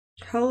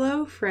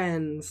Hello,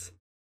 friends.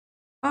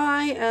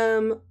 I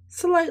am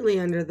slightly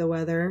under the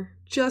weather,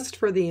 just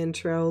for the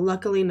intro,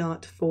 luckily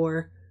not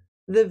for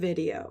the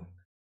video.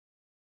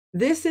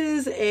 This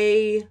is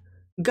a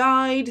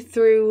guide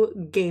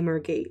through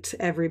Gamergate,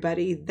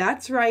 everybody.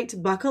 That's right,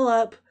 buckle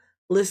up,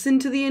 listen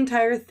to the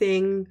entire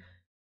thing.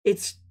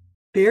 It's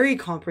very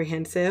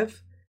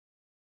comprehensive.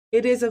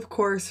 It is, of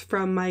course,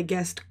 from my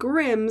guest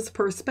Grimm's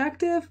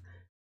perspective.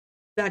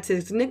 That's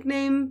his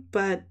nickname,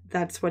 but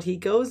that's what he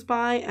goes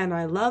by, and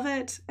I love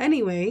it.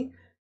 Anyway,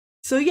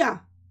 so yeah,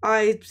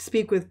 I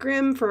speak with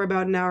Grimm for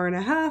about an hour and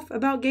a half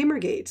about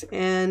Gamergate,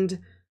 and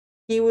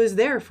he was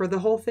there for the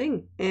whole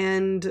thing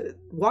and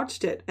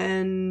watched it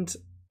and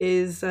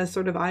is a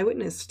sort of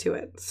eyewitness to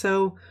it.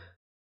 So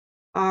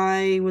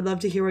I would love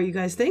to hear what you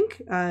guys think.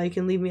 You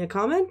can leave me a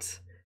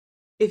comment.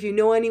 If you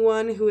know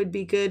anyone who would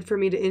be good for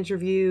me to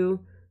interview,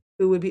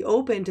 who would be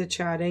open to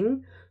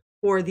chatting,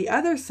 or the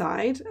other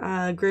side,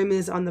 Grimm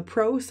is on the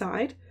pro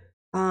side.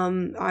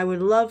 I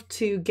would love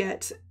to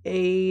get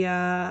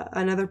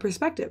another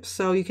perspective.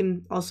 So you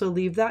can also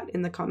leave that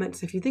in the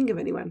comments if you think of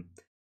anyone.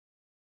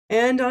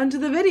 And on to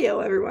the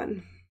video,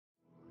 everyone.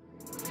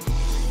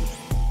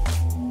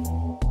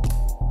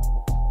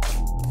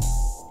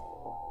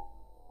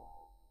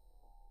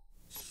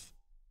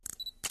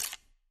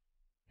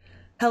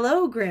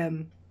 Hello,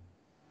 Grimm.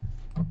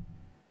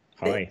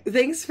 Hi.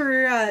 Thanks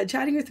for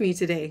chatting with me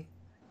today.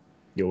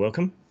 You're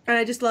welcome. And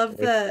I just love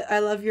I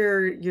love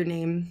your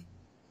name.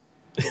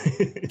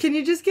 Can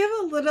you just give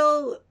a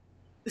little,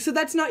 so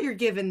that's not your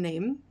given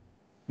name?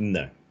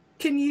 No.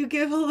 Can you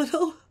give a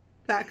little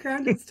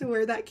background as to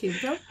where that came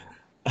from?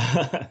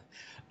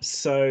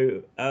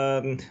 So,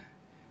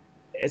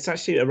 it's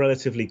actually a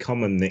relatively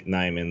common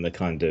nickname in the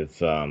kind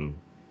of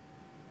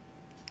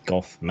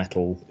goth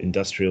metal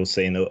industrial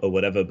scene or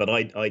whatever, but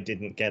I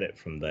didn't get it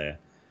from there.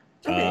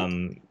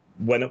 Okay.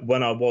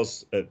 When I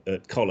was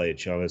at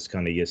college, I was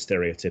kind of your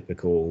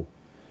stereotypical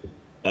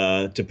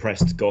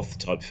depressed goth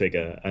type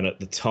figure, and at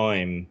the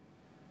time,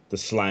 the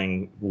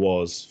slang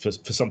was for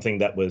something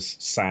that was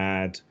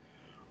sad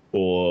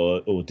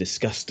or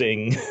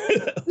disgusting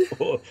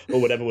or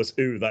whatever was,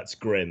 ooh, that's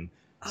grim.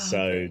 Oh,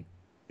 So okay.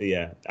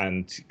 yeah,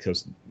 and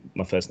because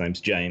my first name's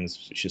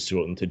James, which is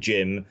shortened to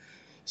Jim,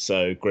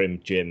 so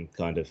Grim Jim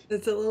kind of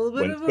It's a little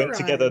bit of a went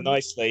together rhyme.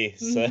 nicely.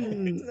 So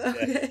yeah,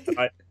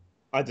 Okay.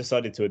 I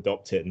decided to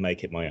adopt it and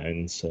make it my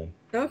own. So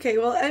Okay.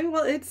 Well,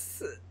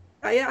 it's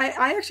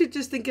I actually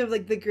just think of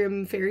like the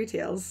Grimm fairy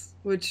tales,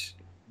 which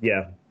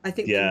yeah, I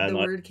think yeah, the and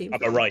word came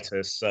I'm a from.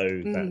 writer, so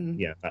that Mm.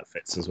 yeah, that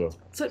fits as well.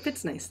 So it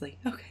fits nicely.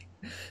 Okay.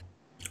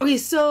 Okay.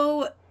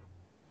 So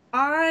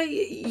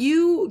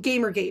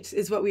Gamergate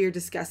is what we are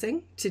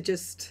discussing, to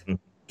just Mm.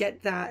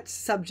 get that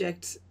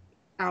subject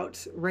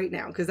out right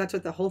now, because that's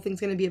what the whole thing's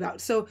going to be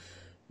about. So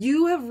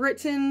you have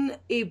written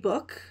a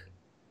book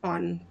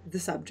on the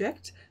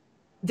subject.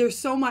 There's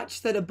so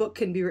much that a book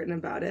can be written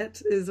about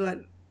it, is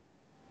what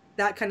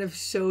that kind of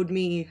showed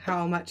me,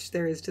 how much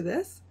there is to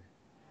this.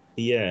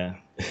 Yeah.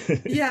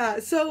 Yeah,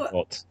 so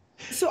What?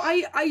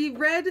 I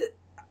read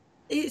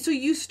it, so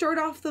you start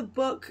off the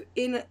book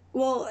in,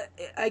 well,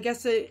 I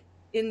guess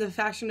in the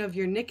fashion of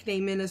your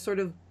nickname, in a sort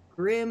of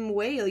grim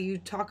way. You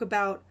talk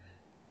about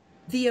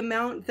the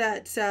amount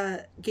that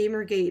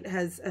Gamergate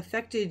has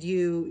affected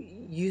you.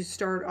 You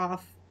start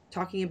off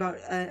talking about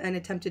an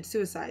attempted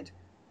suicide.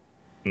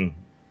 Mm.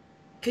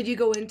 Could you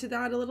go into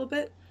that a little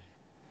bit?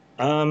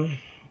 Um,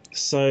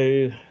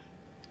 so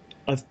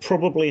I've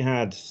probably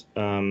had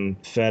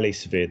fairly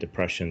severe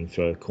depression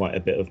for quite a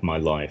bit of my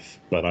life,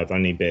 but I've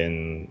only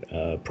been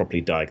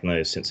properly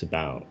diagnosed since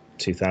about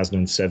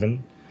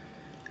 2007.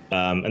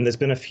 And there's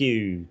been a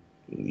few,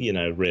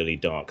 really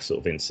dark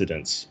sort of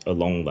incidents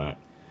along that.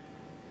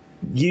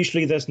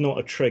 Usually there's not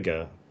a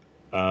trigger,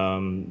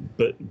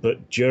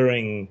 but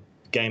during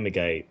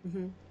Gamergate,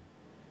 Mm-hmm.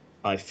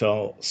 I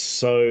felt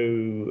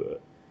so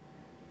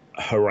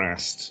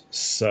harassed,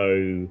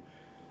 so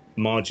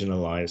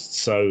marginalized,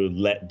 so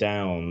let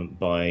down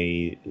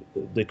by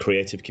the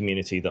creative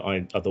community that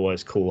I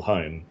otherwise call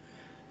home,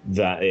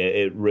 that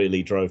it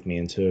really drove me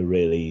into a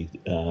really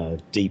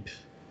deep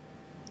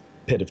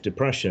pit of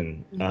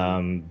depression,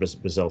 Mm-hmm.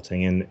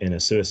 resulting in a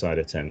suicide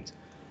attempt.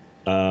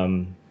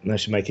 And I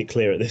should make it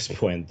clear at this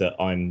point that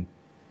I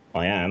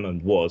am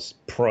and was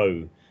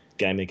pro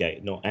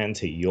Gamergate, not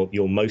anti.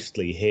 You'll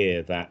mostly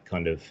hear that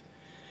kind of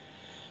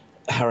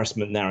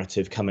harassment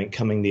narrative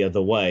coming the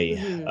other way.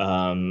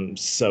 Mm-hmm.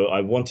 So I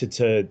wanted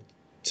to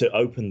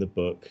open the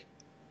book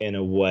in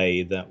a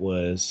way that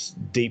was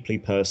deeply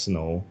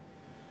personal,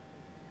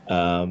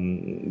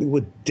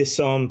 would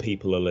disarm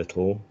people a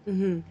little,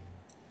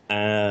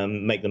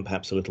 Mm-hmm. make them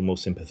perhaps a little more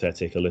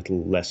sympathetic, a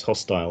little less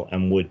hostile,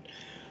 and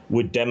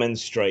would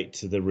demonstrate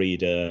to the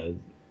reader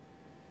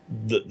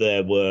that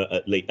there were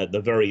at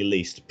the very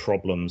least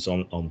problems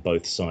on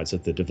both sides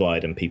of the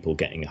divide, and people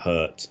getting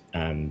hurt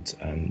and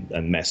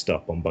messed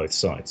up on both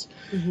sides,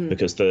 Mm-hmm.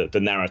 because the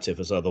narrative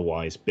has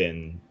otherwise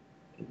been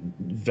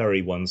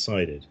very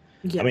one-sided.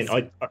 I mean,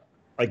 Yes.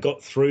 I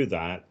got through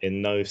that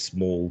in no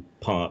small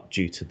part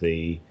due to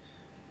the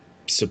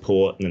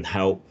support and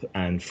help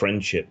and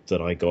friendship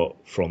that I got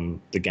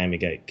from the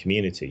Gamergate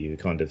community. You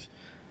kind of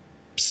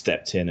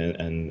stepped in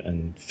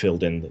and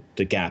filled in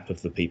the gap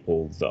of the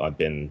people that I've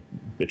been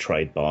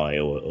betrayed by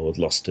or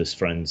lost as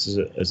friends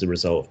as a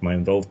result of my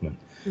involvement.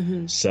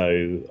 Mm-hmm.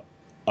 So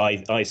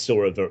I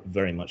saw a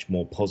very much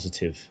more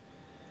positive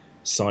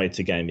side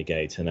to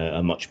Gamergate and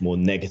a much more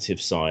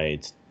negative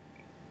side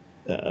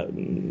to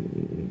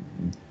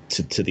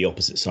the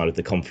opposite side of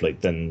the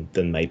conflict than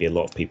maybe a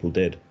lot of people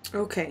did.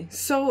 Okay,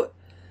 so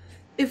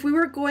if we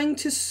were going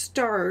to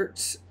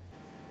start,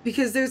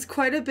 because there's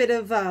quite a bit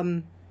of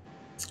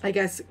I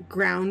guess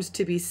ground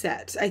to be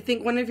set. I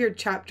think one of your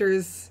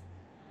chapters,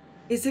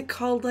 is it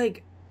called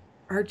like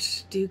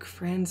Archduke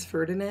Franz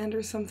Ferdinand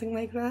or something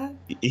like that?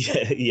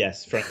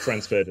 Yes,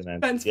 Franz Ferdinand.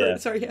 Franz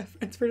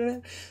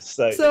Ferdinand.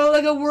 So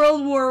like a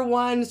World War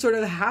I sort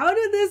of, how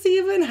did this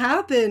even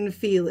happen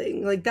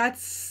feeling? Like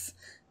that's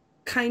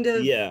kind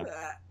of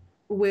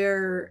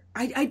where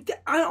I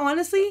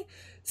honestly,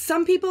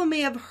 some people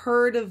may have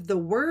heard of the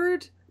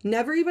word,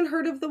 never even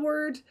heard of the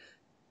word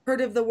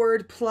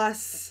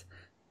plus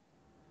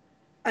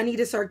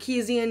Anita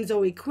Sarkeesian,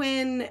 Zoe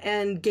Quinn,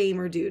 and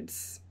Gamer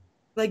Dudes.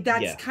 Like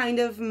that's kind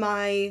of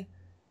my,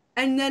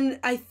 and then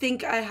I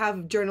think I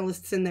have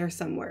journalists in there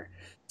somewhere.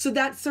 So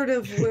that's sort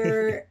of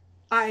where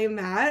I'm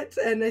at,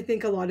 and I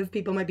think a lot of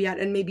people might be at,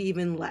 and maybe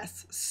even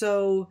less.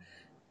 So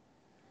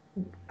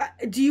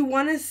do you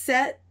want to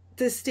set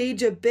the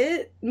stage a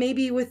bit,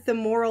 maybe with the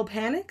moral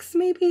panics?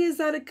 Maybe is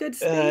that a good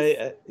space?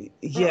 I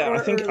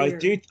think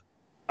earlier?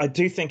 I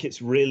do think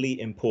it's really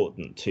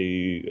important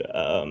to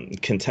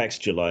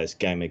contextualize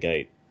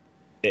Gamergate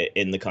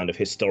in the kind of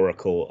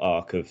historical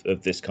arc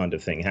of this kind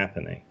of thing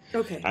happening.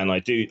 Okay. And I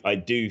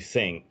do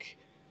think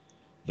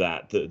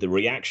that the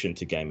reaction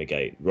to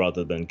Gamergate,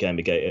 rather than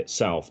Gamergate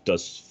itself,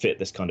 does fit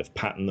this kind of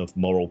pattern of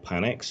moral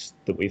panics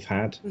that we've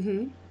had.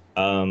 Mm-hmm.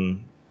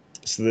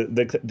 So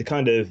the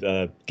kind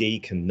of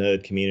geek and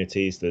nerd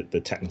communities, the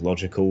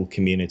technological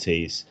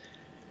communities,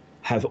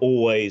 have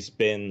always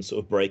been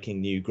sort of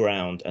breaking new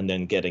ground and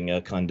then getting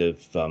a kind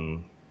of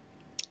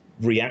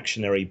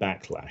reactionary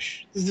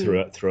backlash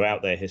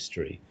throughout their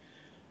history.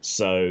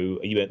 So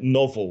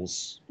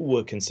novels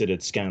were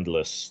considered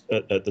scandalous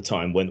at the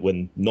time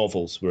when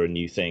novels were a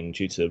new thing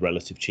due to the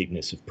relative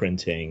cheapness of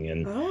printing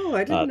and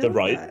I didn't know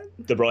that.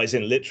 The rise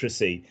in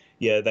literacy.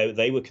 Yeah,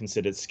 they were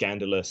considered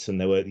scandalous,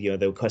 and there were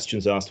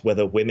questions asked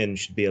whether women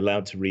should be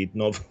allowed to read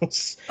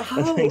novels.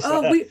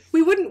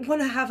 We wouldn't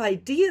want to have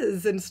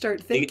ideas and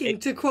start thinking,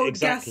 to quote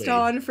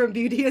Gaston from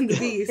Beauty and the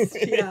Beast.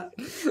 Yeah,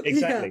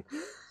 exactly. Yeah.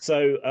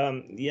 So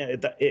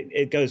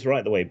it goes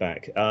right the way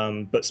back,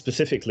 but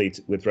specifically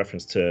with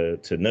reference to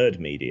nerd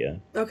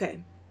media.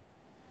 Okay.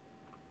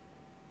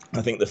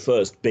 I think the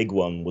first big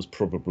one was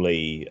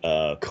probably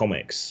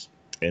comics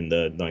in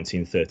the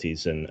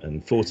 1930s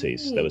and 40s.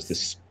 Nice. There was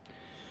this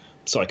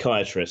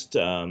psychiatrist,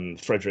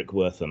 Frederick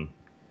Wertham,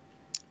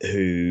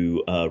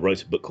 who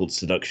wrote a book called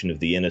Seduction of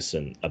the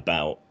Innocent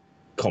about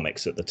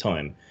comics at the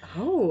time.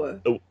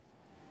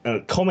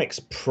 Comics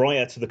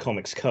prior to the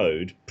Comics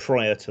Code,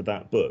 prior to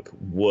that book,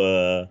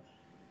 were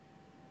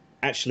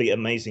actually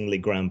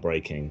amazingly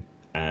groundbreaking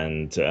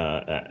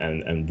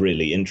and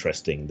really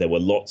interesting. There were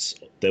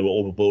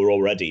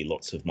already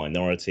lots of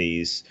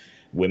minorities,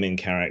 women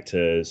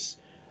characters,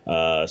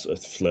 sort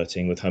of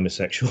flirting with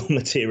homosexual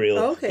material.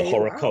 Okay,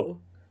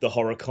 the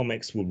horror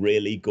comics were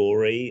really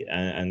gory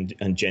and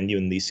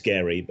genuinely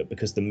scary, but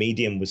because the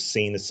medium was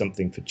seen as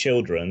something for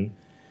children,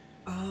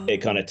 it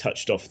kind of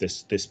touched off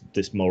this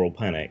moral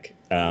panic,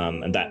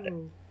 and that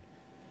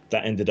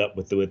ended up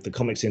with the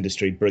comics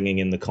industry bringing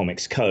in the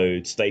Comics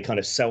Codes. They kind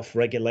of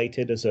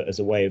self-regulated as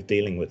a way of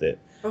dealing with it.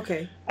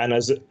 Okay. And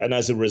as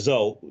a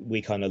result,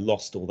 we kind of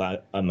lost all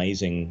that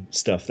amazing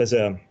stuff. There's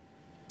a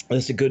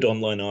good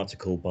online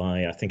article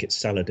by, I think it's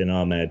Saladin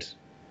Ahmed,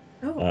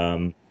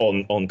 on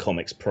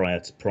comics prior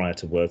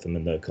to Wertham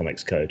and the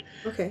Comics Code,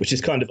 which is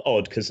kind of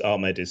odd because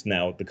Ahmed is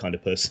now the kind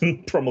of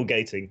person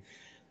promulgating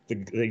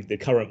the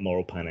current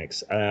moral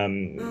panics.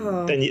 Then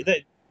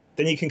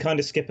you can kind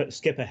of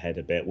skip ahead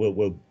a bit.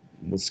 We'll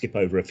skip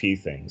over a few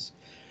things.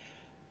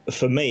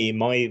 For me,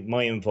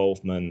 my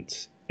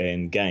involvement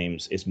in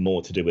games is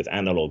more to do with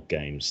analog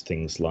games,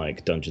 things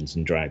like Dungeons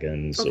and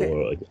Dragons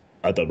or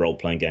other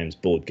role-playing games,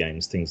 board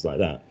games, things like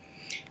that.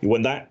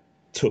 When that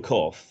took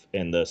off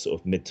in the sort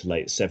of mid to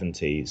late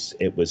 70s,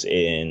 it was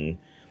in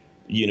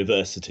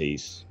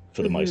universities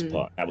for the most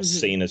part. That was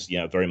seen as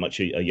very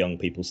much a young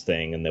people's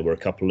thing, and there were a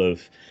couple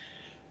of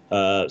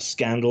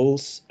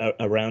scandals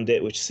around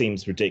it, which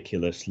seems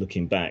ridiculous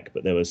looking back.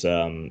 But there was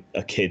a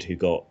kid who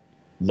got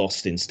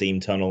lost in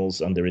steam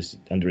tunnels under his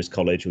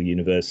college or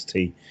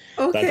university.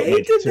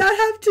 Okay, did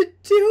that have to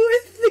do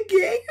with the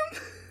game?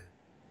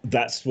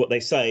 That's what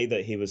they say,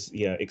 that he was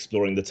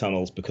exploring the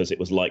tunnels because it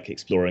was like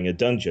exploring a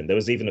dungeon. There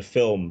was even a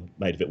film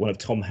made of it, one of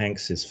Tom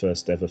Hanks's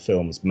first ever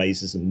films,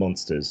 Mazes and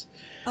Monsters.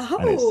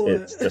 And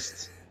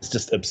it's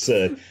just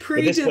absurd.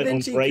 Pre-Da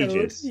Vinci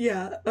Code.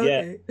 Yeah.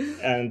 Okay. Yeah.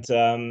 And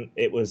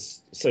it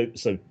was so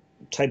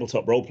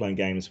tabletop role-playing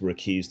games were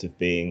accused of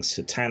being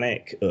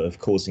satanic, of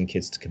causing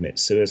kids to commit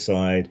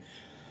suicide.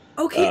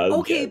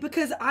 Okay,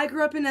 because I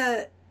grew up in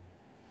a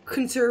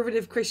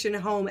conservative Christian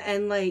home,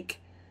 and like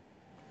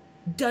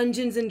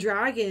Dungeons and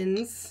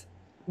Dragons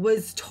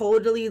was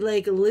totally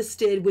like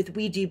listed with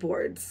Ouija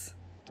boards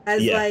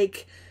as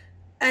like,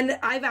 and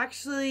I've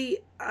actually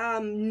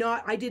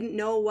not, I didn't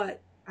know what,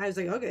 I was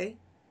like, okay,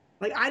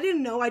 like I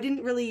didn't know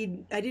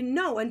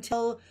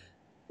until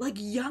like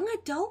young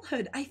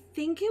adulthood. I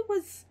think it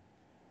was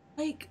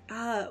like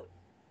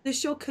the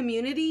show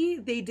Community,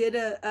 they did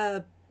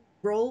a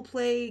role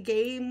play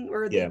game,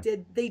 or they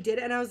did,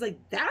 and I was like,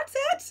 that's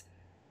it?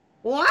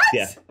 What?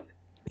 Yeah.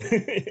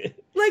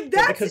 Like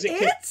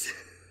that's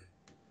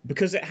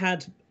because it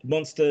had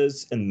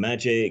monsters and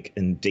magic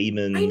and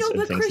demons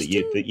and things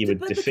that you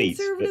would defeat.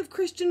 The conservative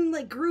Christian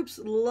like groups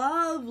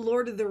love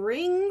Lord of the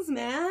Rings,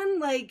 man.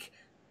 Like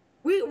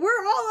we're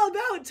all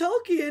about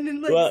Tolkien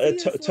and like. Well,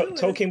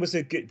 Tolkien was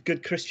a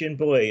good Christian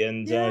boy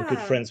and good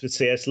friends with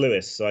C.S.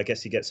 Lewis, so I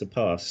guess he gets a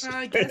pass.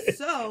 I guess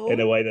so. In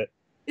a way that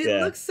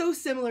it looks so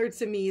similar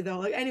to me though.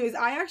 Like, anyways,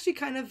 I actually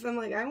kind of am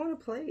like, I want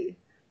to play.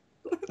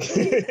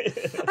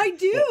 I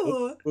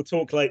do. We'll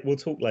talk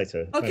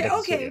later.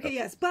 Okay,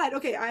 yes, but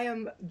okay, I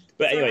am.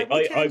 But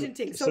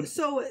anyway,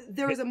 so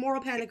there was a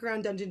moral panic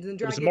around Dungeons and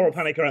Dragons. There was a moral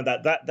panic around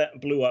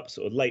that blew up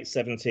sort of late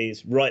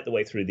 70s, right the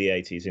way through the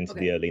 80s into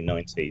the early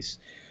 90s.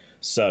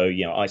 So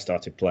I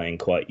started playing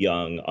quite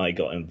young. I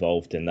got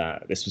involved in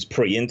that. This was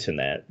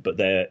pre-internet, but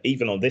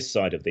even on this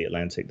side of the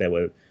Atlantic, there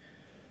were.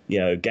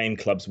 Game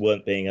clubs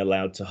weren't being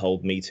allowed to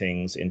hold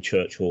meetings in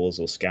church halls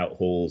or scout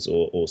halls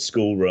or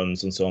school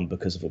rooms and so on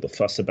because of all the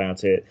fuss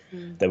about it.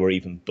 There were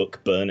even book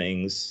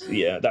burnings.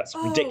 Yeah, that's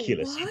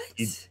ridiculous.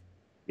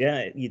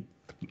 What?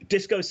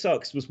 Disco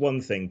sucks was one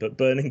thing, but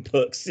burning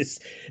books is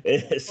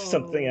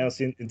something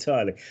else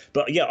entirely.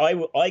 But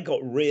I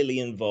got really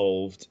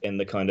involved in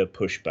the kind of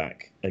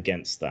pushback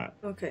against that.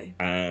 Okay.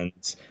 And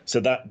so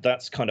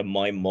that's kind of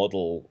my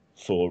model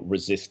for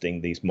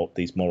resisting these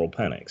moral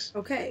panics.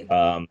 Okay.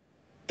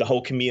 The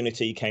whole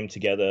community came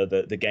together,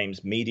 the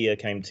games media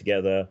came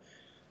together,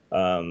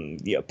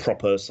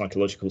 proper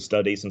psychological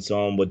studies and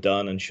so on were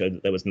done and showed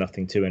that there was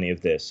nothing to any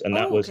of this. And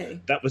that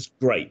was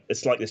great.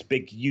 It's like this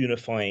big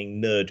unifying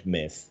nerd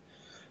myth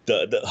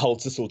that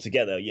holds us all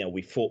together.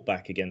 We fought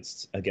back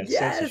against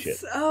censorship.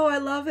 Oh, I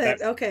love it.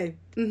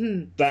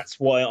 That's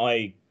why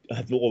I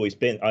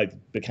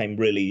became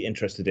really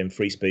interested in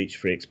free speech,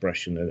 free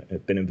expression, and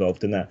have been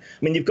involved in that.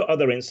 I mean, you've got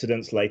other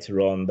incidents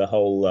later on, the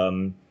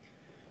whole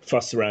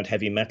fuss around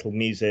heavy metal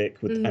music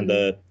and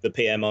the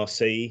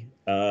PMRC,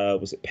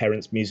 was it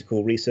Parents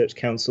Musical Research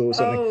Council or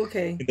something? Oh,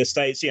 okay. In the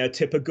States,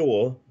 Tipper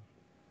Gore,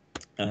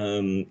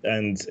 and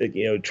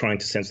trying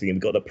to censor them.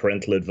 We've got the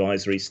parental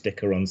advisory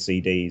sticker on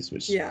CDs,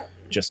 which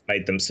just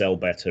made them sell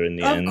better in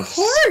the end. Of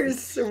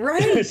course,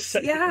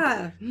 right?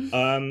 Yeah.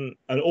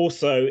 And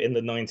also in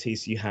the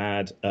 90s, you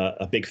had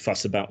a big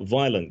fuss about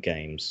violent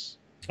games.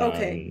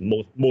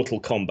 Mortal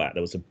Kombat.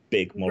 There was a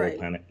big moral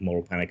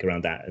panic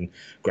around that, and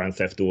Grand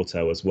Theft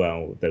Auto as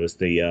well. There was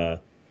the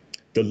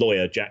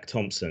lawyer Jack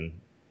Thompson,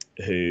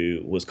 who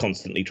was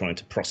constantly trying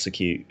to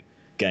prosecute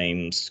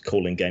games,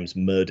 calling games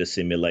murder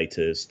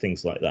simulators,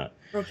 things like that.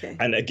 Okay.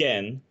 And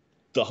again,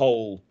 the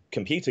whole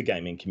computer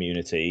gaming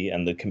community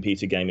and the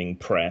computer gaming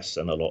press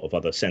and a lot of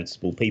other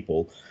sensible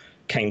people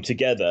came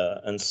together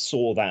and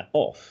saw that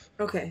off.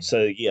 Okay.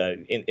 So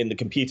in the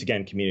computer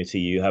game community,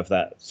 you have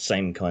that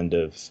same kind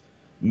of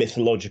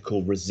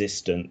mythological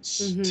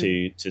resistance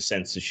to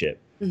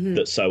censorship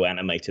that so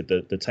animated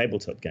the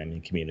tabletop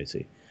gaming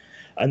community.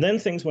 And then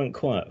things went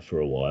quiet for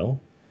a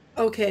while.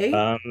 Okay.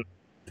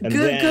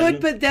 Good,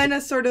 but then a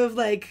sort of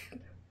like,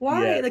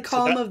 the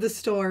calm of the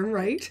storm,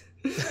 right?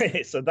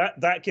 So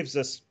that gives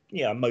us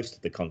most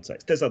of the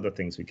context. There's other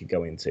things we could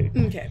go into.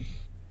 Okay.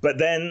 But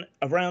then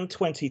around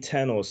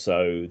 2010 or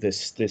so,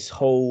 this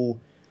whole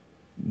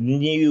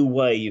new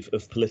wave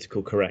of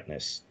political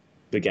correctness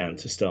began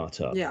to start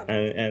up. Yeah.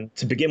 And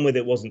to begin with,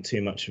 it wasn't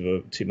too much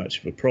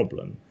of a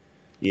problem.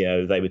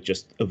 They would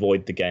just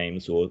avoid the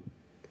games or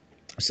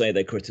say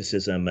their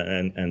criticism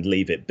and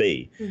leave it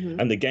be.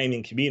 And the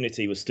gaming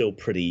community was still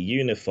pretty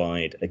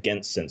unified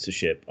against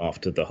censorship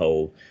after the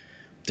whole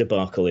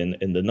debacle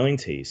in the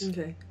 90s.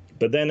 Okay.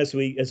 But then as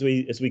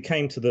we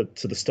came to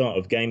the start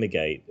of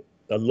Gamergate,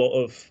 a lot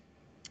of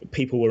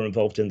people were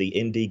involved in the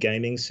indie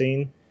gaming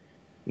scene.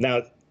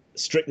 Now,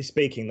 strictly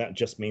speaking, that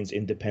just means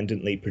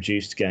independently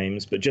produced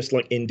games, but just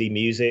like indie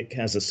music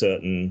has a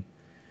certain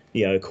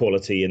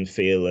quality and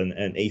feel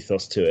and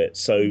ethos to it,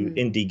 so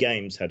indie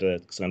games had a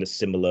kind of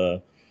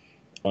similar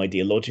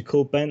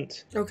ideological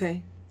bent.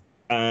 Okay.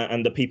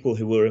 And the people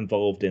who were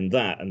involved in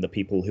that and the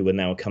people who were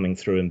now coming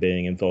through and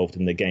being involved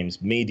in the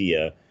games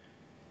media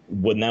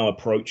were now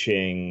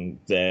approaching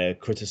their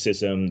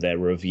criticism, their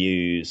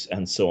reviews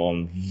and so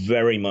on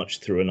very much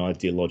through an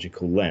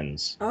ideological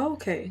lens. Oh,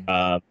 okay.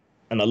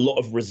 And a lot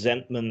of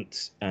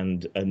resentment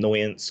and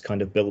annoyance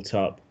kind of built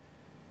up.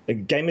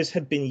 Gamers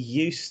had been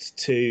used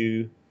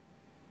to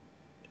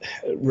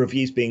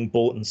reviews being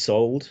bought and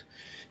sold.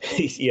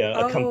 A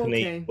Oh,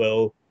 company okay.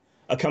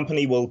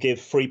 will give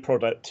free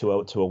product to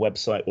a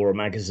website or a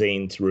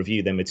magazine to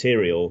review their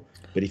material,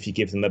 but if you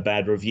give them a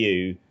bad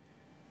review,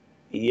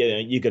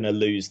 you're going to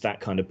lose that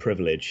kind of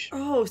privilege,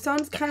 Oh,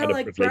 sounds that kind of kind of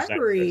like privileged access.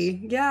 bribery.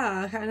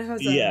 Yeah, kind of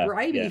has a Yeah,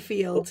 bribey yeah.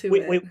 feel But to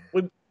it.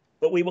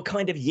 we were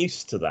kind of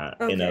used to that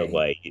in a Okay.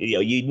 way.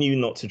 You knew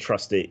not to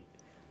trust it.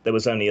 There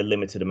was only a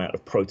limited amount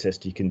of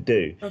protest you can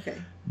do. Okay.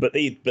 But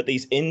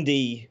these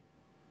indie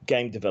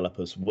game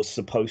developers were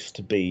supposed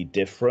to be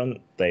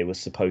different. They were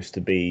supposed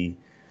to be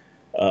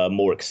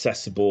more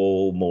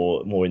accessible,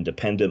 more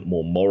independent,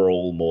 more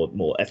moral,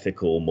 more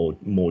ethical,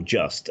 more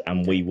just.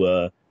 And Okay. we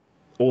were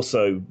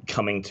also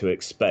coming to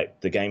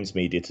expect the games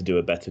media to do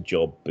a better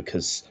job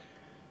because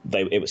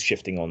it was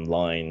shifting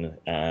online,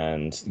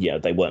 and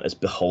they weren't as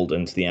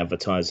beholden to the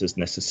advertisers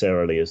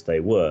necessarily as they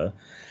were.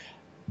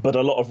 But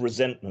a lot of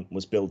resentment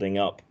was building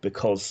up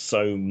because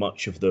so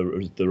much of the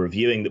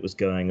reviewing that was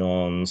going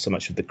on, so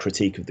much of the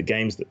critique of the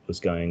games that was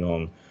going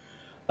on,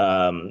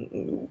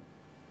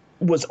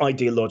 was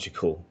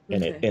ideological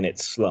Okay. in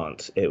its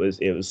slant. It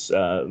was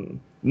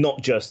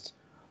not just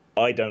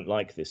I don't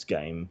like this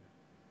game,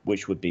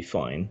 which would be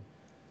fine,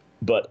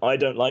 but I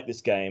don't like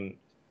this game,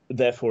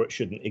 therefore it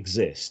shouldn't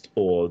exist,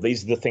 or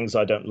these are the things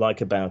I don't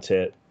like about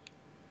it,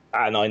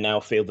 and I now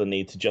feel the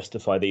need to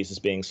justify these as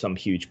being some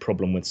huge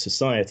problem with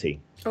society.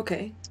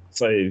 Okay.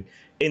 So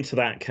into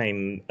that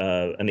came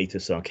Anita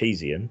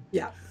Sarkeesian,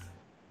 Yeah.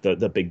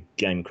 the big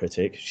game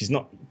critic. She's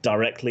not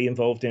directly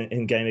involved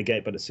in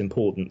Gamergate, but it's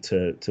important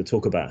to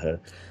talk about her.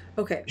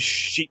 Okay.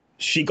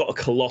 She got a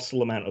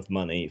colossal amount of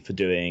money for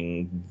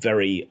doing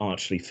very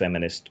archly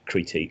feminist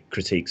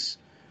critiques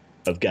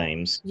of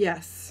games,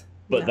 Yes.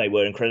 but Yeah. they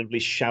were incredibly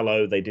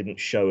shallow. They didn't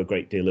show a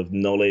great deal of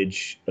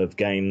knowledge of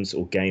games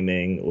or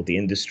gaming or the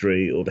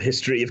industry or the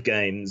history of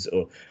games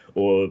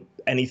or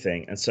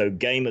anything. And so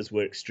gamers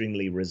were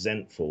extremely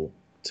resentful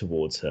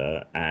towards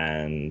her.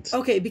 And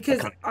Okay, I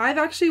because kind I've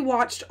actually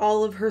watched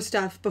all of her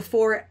stuff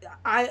before.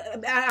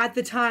 At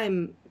the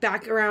time,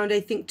 back around I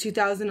think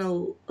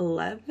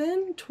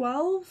 2011,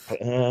 12,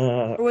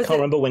 or was can't it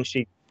remember when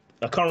she.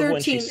 I can't remember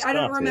when she 13? I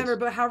don't started. remember,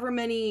 but however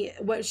many.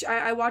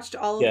 I watched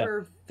all of Yeah,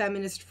 her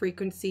feminist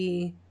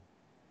frequency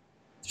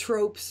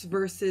tropes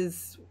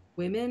versus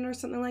women or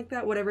something like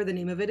that, whatever the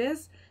name of it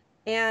is.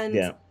 And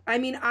yeah, I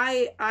mean,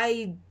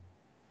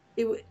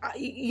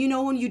 you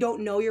know, when you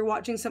don't know you're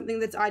watching something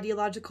that's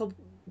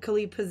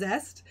ideologically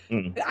possessed.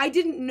 mm, I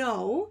didn't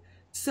know,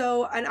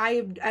 so, and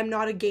I'm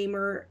not a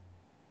gamer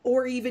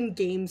or even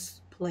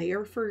games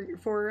player for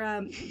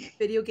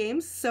video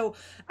games, so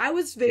I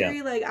was yeah,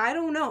 very like, I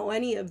don't know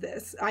any of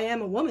this. I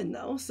am a woman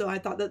though, so I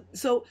thought that,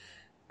 so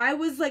I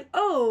was like,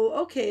 oh,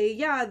 okay,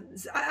 yeah.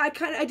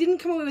 I didn't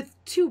come away with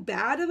too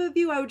bad of a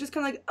view. I was just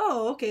kind of like,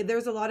 oh, okay,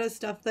 there's a lot of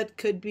stuff that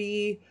could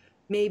be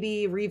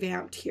maybe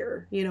revamped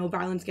here. You know,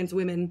 violence against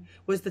women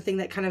was the thing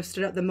that kind of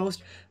stood out the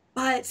most.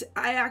 But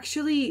I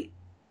actually,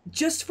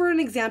 just for an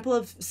example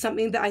of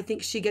something that I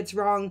think she gets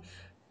wrong,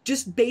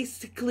 just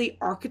basically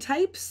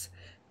archetypes.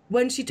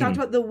 When she talked mm,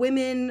 about the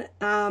women,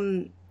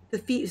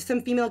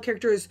 some female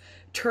characters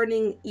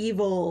turning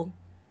evil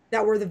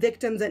that were the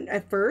victims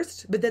at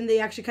first, but then they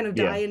actually kind of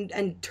die yeah,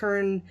 and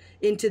turn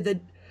into the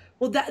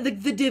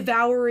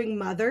devouring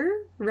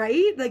mother,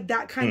 right? Like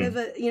that kind of mm,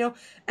 a,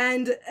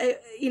 and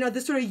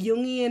the sort of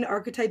Jungian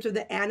archetypes of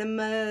the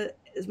anima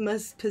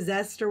must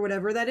possessed or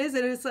whatever that is,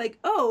 and it's like,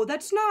 oh,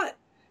 that's not.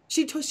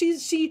 She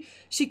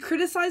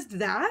criticized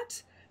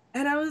that,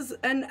 and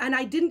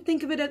I didn't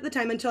think of it at the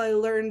time until I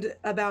learned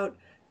about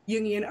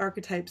Jungian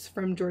archetypes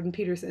from Jordan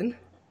Peterson.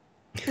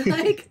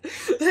 like,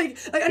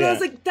 and I was yeah,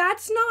 like,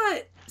 that's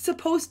not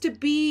supposed to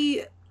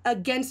be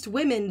against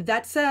women.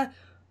 That's a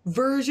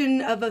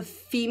version of a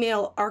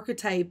female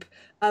archetype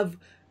of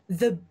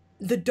the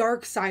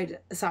dark side,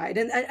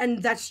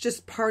 and that's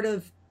just part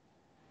of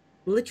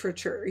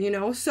literature,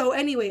 So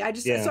anyway,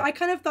 yeah. I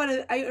kind of thought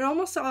it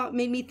almost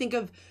made me think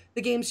of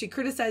the games she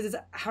criticizes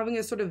having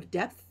a sort of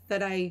depth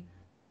that I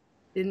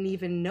didn't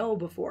even know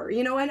before,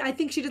 and I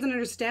think she doesn't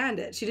understand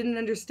it. She didn't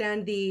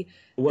understand the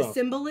Well,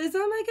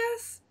 symbolism, I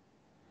guess.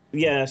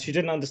 yeah, she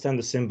didn't understand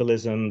the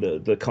symbolism,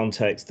 the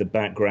context, the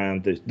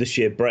background, the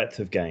sheer breadth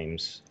of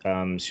games.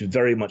 She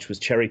very much was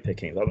cherry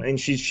picking. I mean,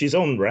 she's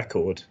on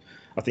record.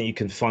 I think you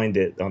can find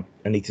it on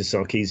Anita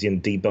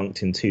Sarkeesian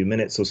debunked in 2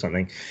 minutes or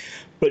something.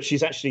 But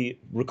she's actually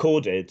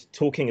recorded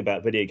talking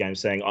about video games,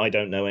 saying, "I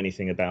don't know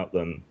anything about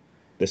them."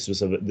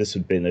 This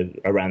had been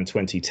around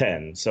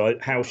 2010. So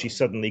how she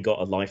suddenly got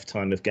a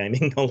lifetime of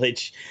gaming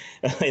knowledge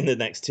in the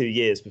next 2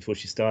 years before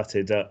she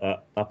started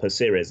up her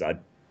series,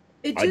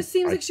 It I just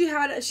seems I like she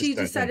just don't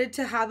know. decided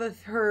to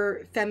have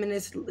her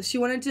feminist. She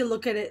wanted to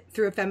look at it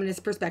through a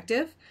feminist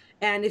perspective,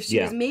 and if she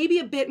was Yeah, maybe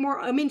a bit more,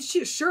 I mean,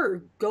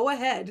 sure, go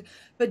ahead,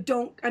 but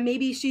don't.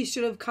 Maybe she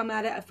should have come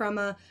at it from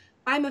a,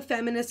 I'm a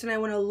feminist and I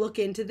want to look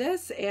into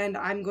this, and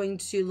I'm going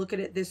to look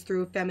at this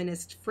through a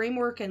feminist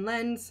framework and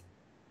lens,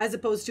 as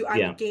opposed to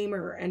I'm a yeah,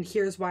 gamer and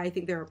here's why I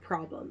think there are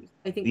problems.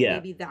 I think yeah.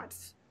 maybe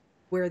that's.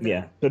 where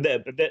Yeah,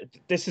 the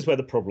this is where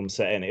the problem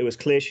set in. It was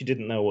clear she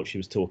didn't know what she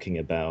was talking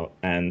about,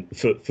 and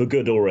for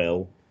good or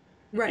ill,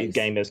 right.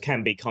 gamers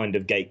can be kind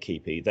of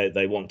gatekeepy.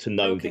 They want to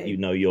know that Okay.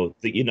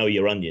 you know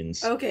your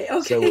onions. Okay. So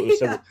Okay.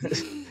 so Yeah.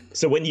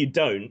 so when you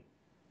don't,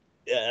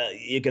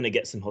 you're going to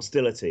get some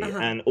hostility. Uh-huh.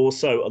 And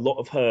also, a lot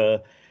of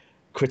her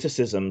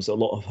criticisms, a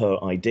lot of her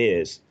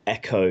ideas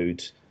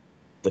echoed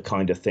the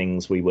kind of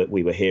things we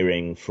were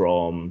hearing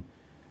from,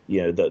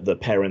 the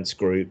parents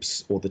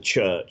groups or the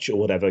church or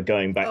whatever,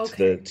 going back to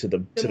the Okay. to the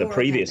The to the more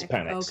previous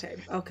organic. panics. Okay.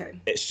 Okay.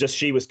 It's just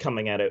she was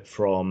coming at it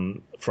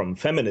from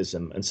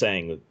feminism and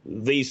saying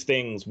these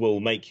things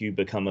will make you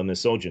become a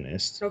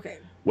misogynist, Okay.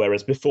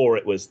 whereas before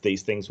it was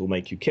these things will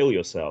make you kill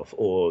yourself,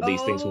 or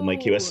these things will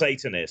make you a Oh,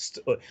 Satanist,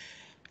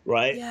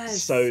 right?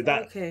 yes. So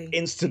that Okay.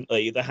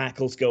 instantly the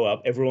hackles go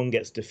up, everyone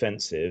gets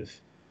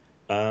defensive.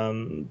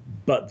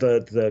 But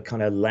the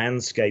kind of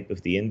landscape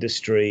of the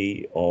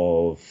industry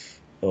of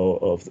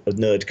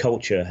nerd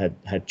culture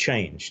had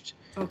changed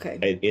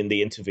Okay. in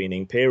the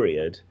intervening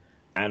period,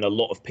 and a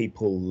lot of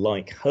people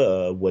like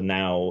her were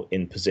now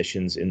in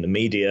positions in the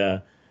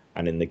media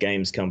and in the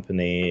games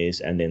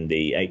companies and in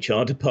the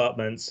HR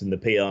departments and the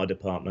PR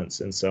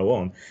departments and so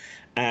on.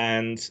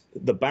 And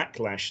the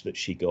backlash that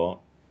she got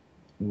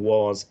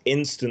was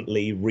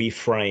instantly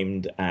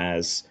reframed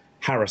as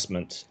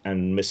harassment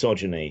and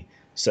misogyny.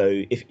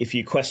 So if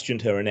you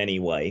questioned her in any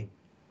way,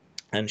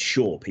 and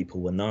sure, people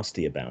were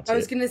nasty about I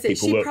was it. gonna say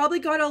People she were, probably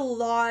got a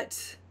lot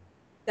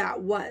that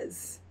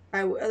was.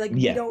 Like we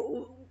yeah,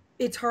 don't.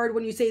 It's hard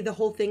when you say the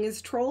whole thing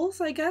is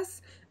trolls. I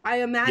guess I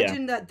yeah,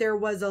 imagine that there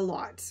was a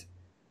lot.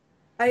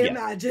 I yeah.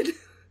 imagine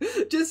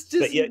But just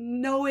yeah,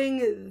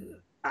 knowing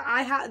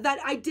I had that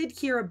I did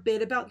hear a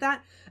bit about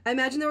that. I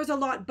imagine there was a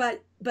lot,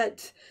 but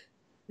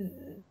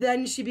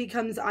then she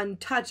becomes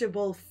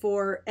untouchable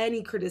for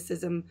any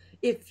criticism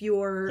if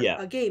you're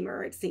yeah, a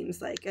gamer. It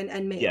seems like and yeah.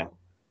 male.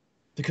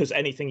 Because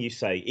anything you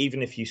say,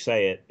 even if you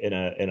say it in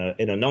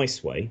a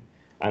nice way,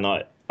 and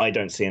I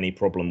don't see any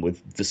problem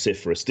with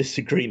vociferous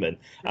disagreement,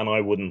 and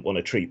I wouldn't want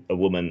to treat a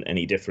woman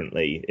any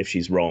differently if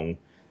she's wrong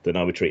than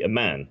I would treat a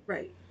man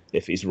Right.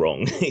 if he's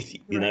wrong,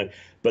 you know. Right.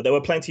 But there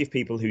were plenty of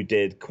people who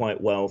did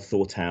quite well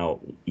thought out,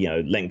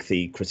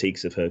 lengthy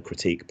critiques of her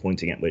critique,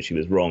 pointing out where she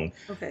was wrong,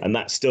 Okay. and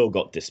that still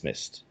got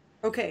dismissed.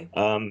 Okay.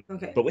 Um,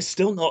 Okay. but we're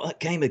still not at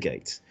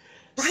Gamergate.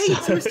 So Right.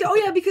 So we're still. Oh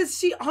yeah, because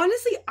she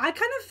honestly, I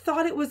kind of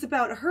thought it was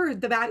about her.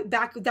 The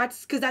back.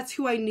 That's because that's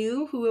who I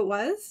knew who it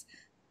was,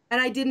 and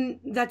I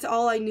didn't. That's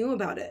all I knew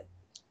about it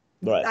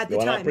right, at the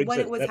well, time when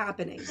it was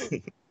happening.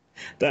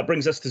 that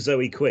brings us to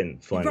Zoe Quinn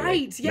finally.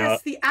 Right. Now,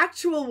 Yes, the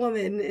actual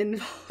woman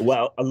involved.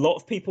 well, a lot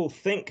of people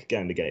think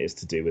Gamergate is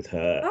to do with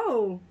her,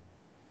 Oh.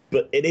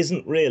 but it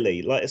isn't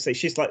really. Like I say,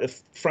 she's like the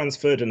Franz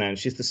Ferdinand.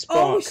 She's the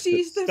Oh, spark that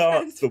she's the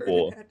starts Franz the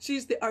war. Ferdinand.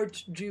 She's the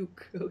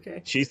Archduke.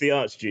 Okay. She's the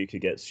Archduke who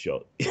gets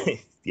shot.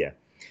 Yeah.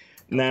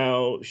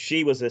 Now,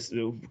 she was a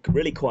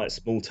really quite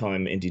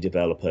small-time indie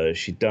developer.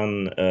 She'd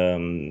done,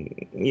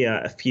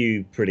 a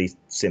few pretty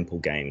simple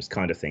games,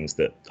 kind of things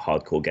that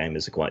hardcore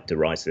gamers are quite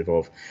derisive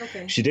of.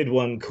 Okay. She did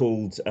one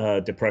called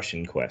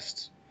Depression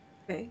Quest,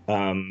 Okay.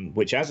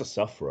 which, as a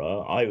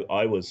sufferer,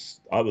 I was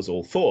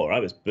all for. I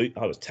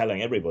was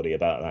telling everybody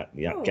about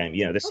that Oh, game.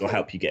 This will okay.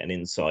 help you get an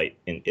insight.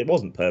 It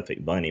wasn't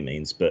perfect by any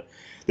means, but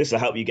this will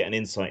help you get an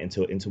insight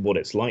into what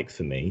it's like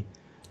for me.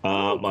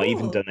 Oh, I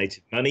even cool.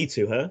 donated money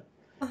to her.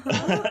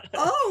 Uh-huh.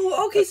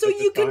 Oh, okay. So At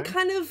the you can time.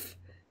 kind of,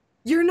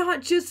 you're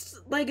not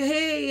just like,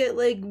 hey,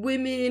 like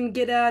women,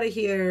 get out of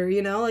here.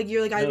 Like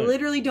you're like, I No.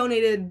 literally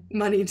donated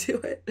money to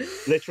it.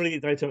 Literally,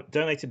 they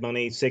donated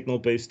money, signal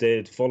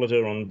boosted, followed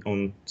her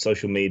on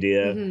social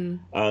media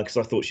because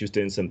I thought she was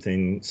doing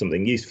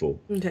something useful.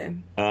 Okay.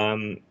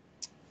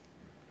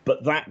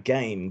 But that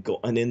game got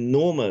an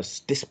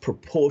enormous,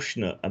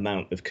 disproportionate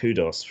amount of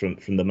kudos from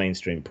the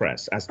mainstream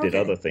press, as did Okay.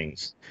 other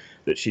things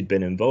that she'd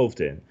been involved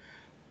in.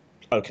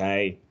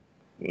 Okay,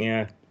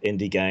 yeah,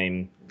 indie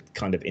game,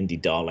 kind of indie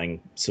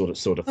darling sort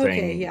of thing.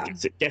 Okay, yeah.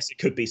 Guess it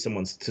could be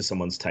someone's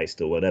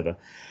taste or whatever.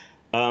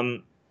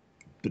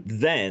 But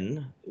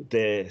then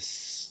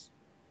this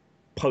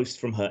post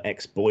from her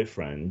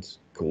ex-boyfriend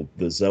called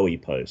the Zoe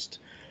post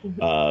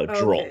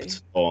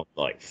dropped on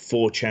like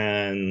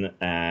 4chan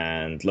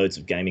and loads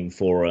of gaming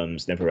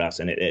forums and everywhere else,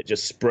 and it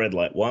just spread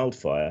like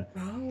wildfire.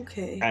 Oh,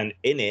 okay. And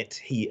in it,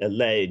 he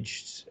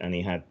alleged, and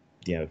he had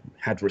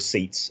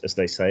receipts, as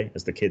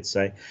the kids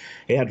say.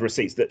 He had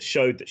receipts that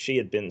showed that she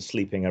had been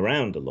sleeping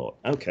around a lot.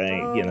 Okay,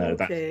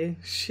 Okay.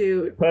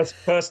 Shoot. that's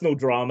personal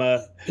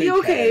drama. Who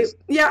Okay. cares?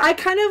 Yeah, I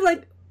kind of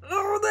like,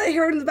 the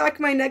hair in the back of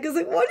my neck is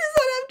like, what does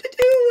that have to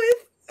do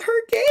with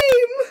her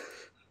game?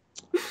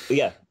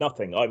 Yeah,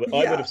 nothing. I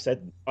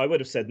would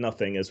have said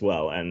nothing as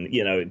well.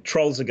 And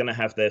trolls are going to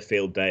have their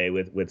field day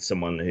with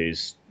someone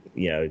who's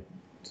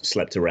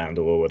slept around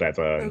or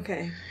whatever.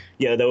 Okay.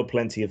 Yeah, there were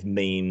plenty of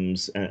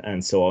memes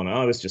and so on.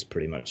 I was just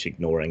pretty much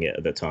ignoring it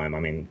at the time. I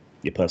mean,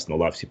 your personal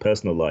life's your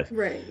personal life.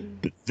 Right.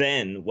 But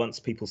then once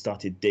people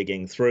started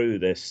digging through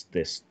this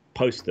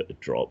post that had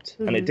dropped,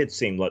 and it did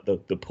seem like the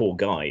poor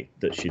guy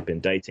that she'd been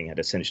dating had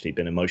essentially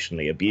been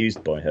emotionally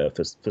abused by her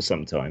for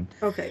some time.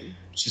 Okay.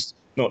 It's just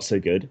not so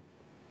good.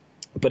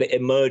 But it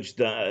emerged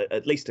that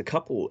at least a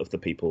couple of the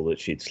people that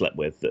she'd slept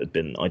with that had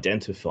been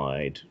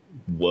identified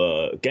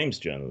were games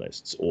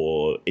journalists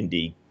or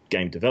indie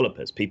game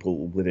developers,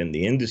 people within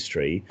the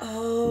industry,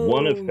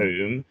 one of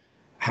whom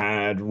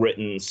had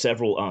written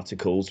several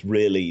articles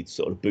really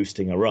sort of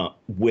boosting her up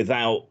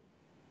without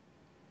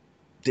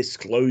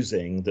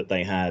disclosing that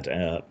they had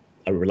a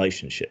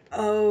relationship.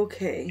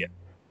 Okay. Yeah.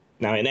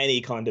 Now, in any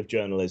kind of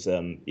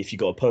journalism, if you've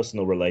got a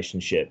personal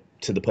relationship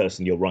to the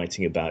person you're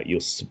writing about, you're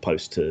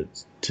supposed to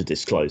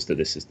disclose that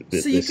this is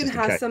the So you can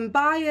have some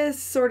bias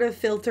sort of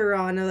filter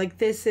on, like,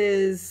 this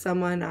is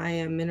someone I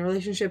am in a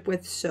relationship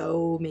with,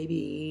 so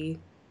maybe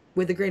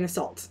with a grain of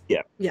salt.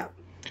 Yeah. Yeah.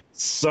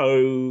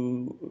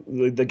 So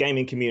the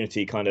gaming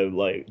community kind of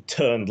like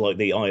turned like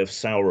the Eye of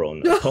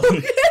Sauron upon,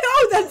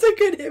 oh, that's a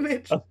good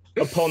image.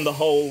 Upon the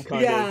whole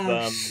kind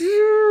of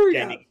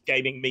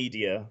gaming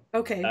media.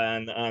 Okay.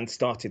 And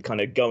started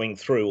kind of going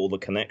through all the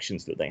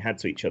connections that they had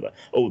to each other.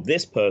 Oh,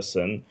 this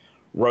person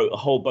wrote a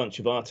whole bunch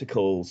of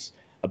articles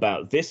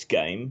about this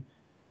game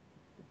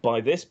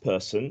by this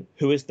person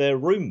who is their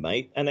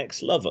roommate and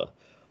ex-lover.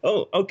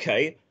 Oh,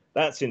 okay.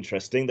 That's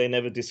interesting. They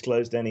never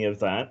disclosed any of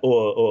that.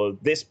 Or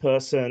this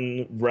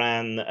person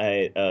ran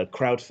a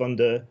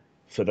crowdfunder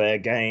for their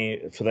game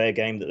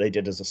that they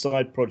did as a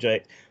side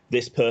project.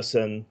 This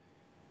person,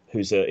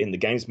 who's in the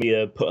games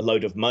media, put a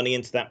load of money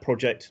into that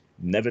project,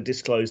 never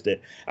disclosed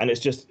it. And it's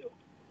just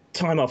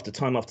time after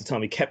time after time,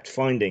 we kept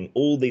finding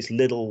all these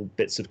little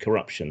bits of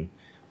corruption,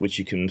 which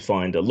you can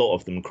find a lot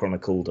of them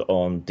chronicled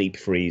on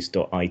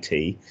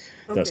deepfreeze.it.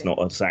 That's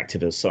not as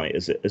active a site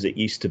as it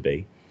used to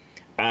be.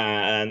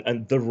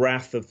 And the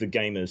wrath of the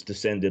gamers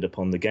descended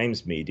upon the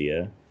games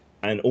media,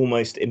 and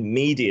almost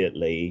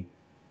immediately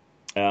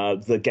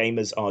the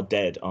Gamers Are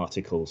Dead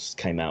articles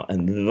came out,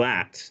 and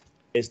that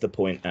is the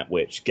point at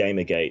which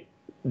Gamergate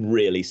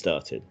really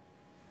started.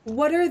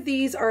 What are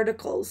these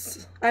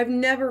articles? I've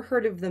never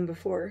heard of them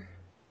before.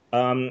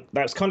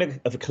 That's kind of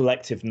a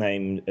collective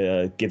name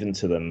given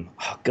to them.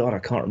 Oh God, I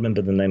can't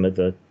remember the name of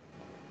the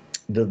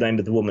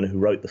woman who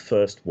wrote the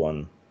first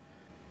one.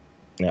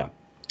 Yeah.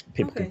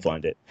 People can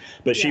find it,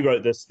 but she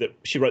wrote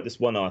this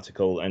one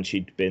article, and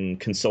she'd been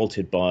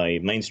consulted by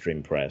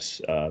mainstream press,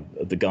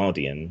 The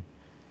Guardian,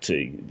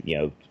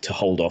 to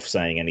hold off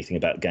saying anything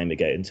about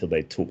Gamergate until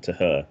they talked to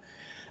her.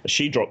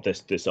 She dropped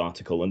this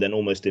article, and then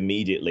almost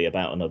immediately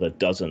about another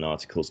dozen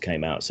articles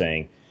came out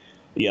saying,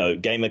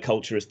 gamer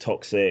culture is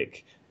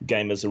toxic.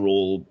 Gamers are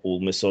all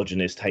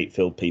misogynist,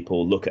 hate-filled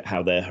people. Look at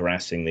how they're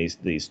harassing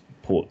this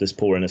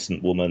poor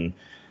innocent woman.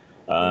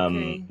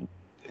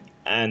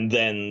 And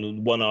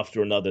then one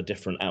after another,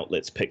 different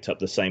outlets picked up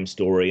the same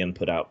story and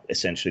put out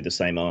essentially the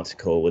same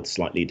article with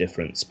slightly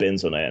different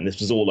spins on it. And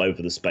this was all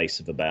over the space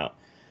of about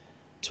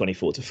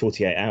 24 to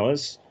 48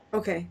 hours.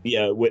 Okay.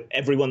 Yeah, with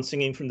everyone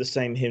singing from the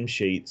same hymn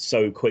sheet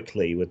so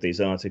quickly with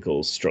these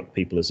articles struck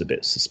people as a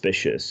bit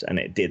suspicious. And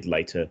it did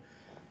later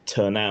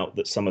turn out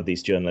that some of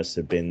these journalists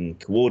had been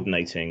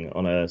coordinating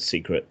on a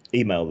secret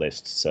email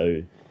list.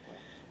 So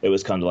it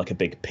was kind of like a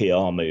big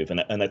PR move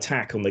and an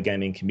attack on the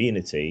gaming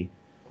community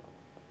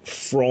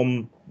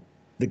from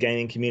the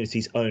gaming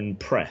community's own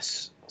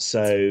press.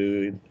 So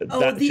is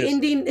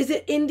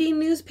it indie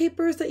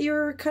newspapers that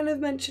you're kind of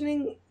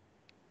mentioning?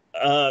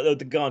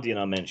 The Guardian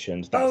I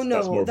mentioned.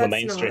 That's more of a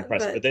mainstream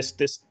press. But this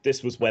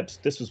was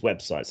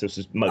websites. This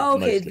was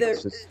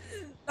mostly.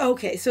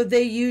 Okay, so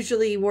they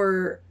usually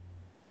were,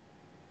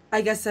 I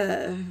guess,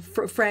 a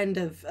friend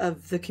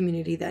of the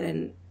community then,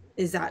 and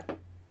is that?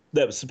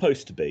 That was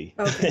supposed to be.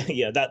 Okay.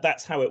 Yeah,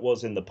 that's how it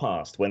was in the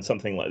past. When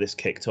something like this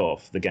kicked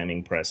off, the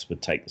gaming press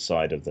would take the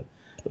side of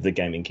the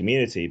gaming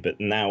community. But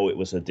now it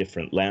was a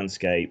different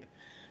landscape.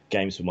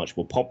 Games were much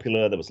more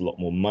popular. There was a lot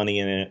more money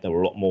in it. There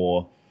were a lot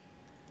more,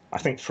 I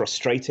think,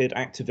 frustrated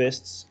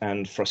activists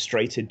and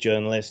frustrated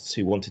journalists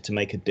who wanted to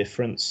make a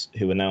difference,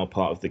 who are now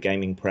part of the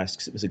gaming press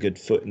because it was a good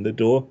foot in the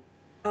door.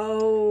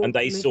 Oh, and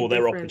they saw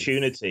their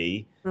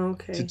opportunity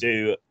to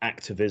do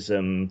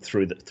activism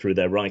through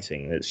their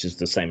writing. It's just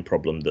the same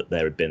problem that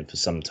there had been for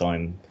some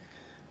time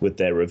with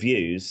their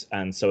reviews,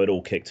 and so it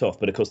all kicked off.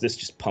 But of course, this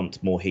just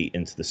pumped more heat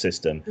into the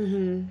system,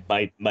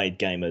 made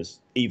gamers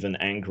even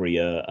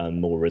angrier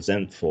and more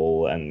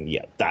resentful, and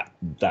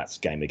that's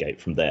Gamergate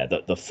from there.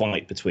 The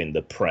fight between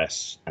the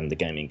press and the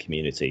gaming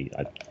community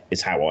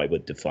is how I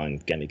would define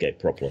Gamergate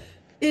properly.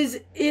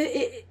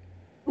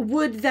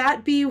 Would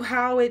that be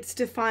how it's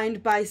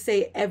defined by,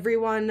 say,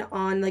 everyone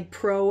on like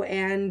pro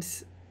and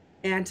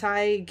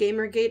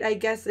anti-Gamergate, I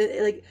guess?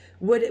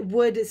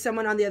 Would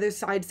someone on the other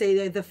side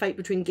say the fight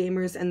between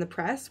gamers and the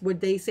press?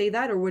 Would they say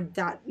that, or would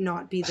that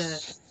not be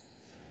the...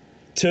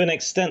 To an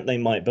extent they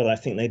might, but I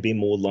think they'd be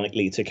more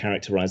likely to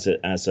characterize it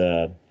as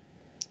a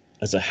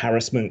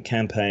harassment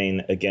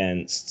campaign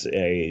against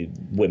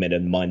women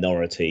and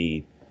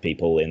minority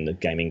people in the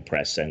gaming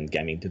press and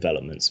gaming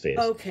development spheres.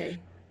 Okay.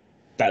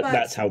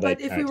 That's how they.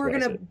 But if we were going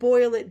to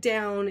boil it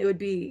down, it would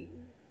be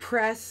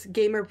press,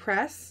 gamer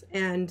press,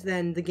 and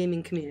then the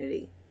gaming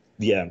community.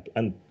 Yeah,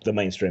 and the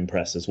mainstream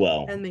press as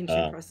well. And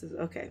mainstream press is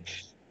okay.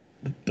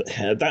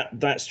 But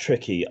that's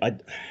tricky.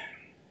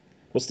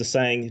 What's the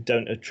saying?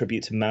 Don't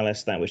attribute to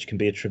malice that which can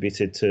be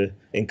attributed to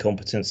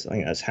incompetence. I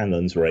think that's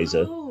Hanlon's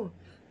razor. Oh,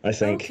 I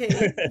think.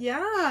 okay.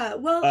 Yeah.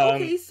 Well,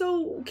 okay.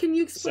 So can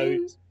you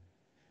explain?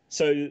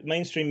 So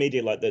mainstream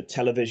media like the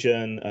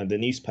television and the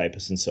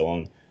newspapers and so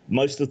on,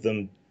 most of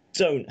them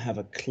don't have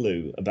a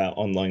clue about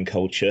online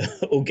culture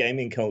or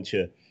gaming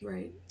culture.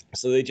 Right.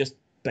 So they just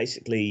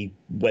basically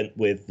went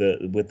with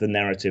the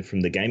narrative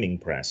from the gaming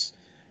press,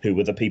 who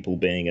were the people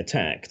being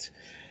attacked.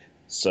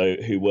 So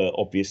who were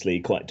obviously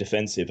quite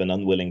defensive and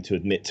unwilling to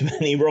admit to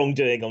any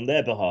wrongdoing on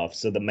their behalf.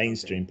 So the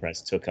mainstream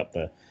press took up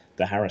the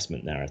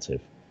harassment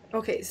narrative.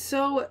 Okay,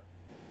 so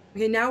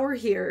now we're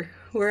here.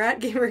 We're at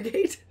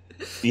Gamergate.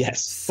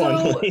 Yes,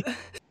 finally. So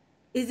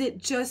is it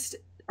just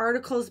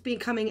articles being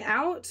coming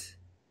out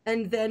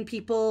and then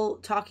people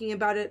talking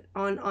about it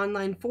on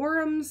online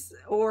forums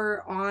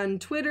or on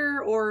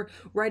Twitter or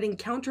writing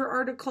counter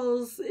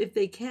articles if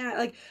they can?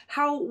 Like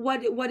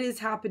what is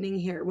happening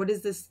here? What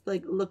does this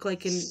like look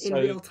like in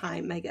real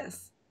time, I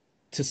guess?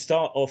 To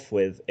start off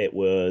with, it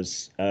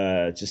was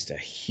just a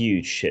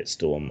huge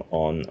shitstorm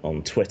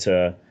on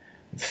Twitter,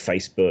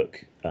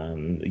 Facebook,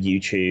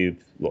 YouTube,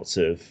 lots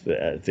of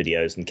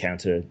videos and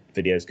counter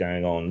videos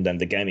going on. Then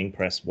the gaming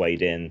press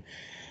weighed in,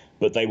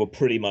 but they were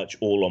pretty much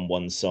all on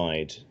one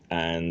side.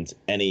 And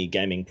any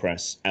gaming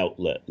press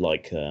outlet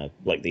like The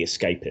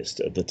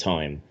Escapist at the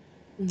time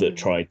that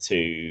tried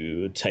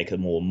to take a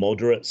more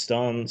moderate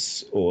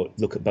stance or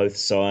look at both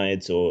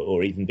sides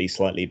or even be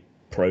slightly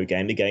pro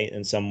Gamergate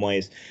in some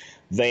ways,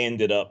 they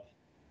ended up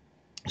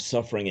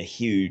suffering a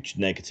huge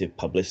negative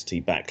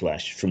publicity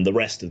backlash from the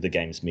rest of the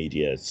games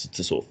media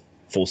to sort of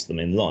force them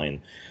in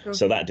line. Okay.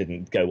 So that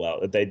didn't go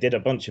well. They did a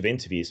bunch of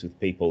interviews with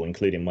people,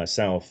 including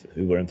myself,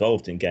 who were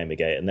involved in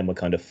Gamergate, and then were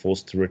kind of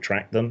forced to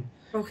retract them.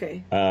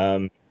 Okay.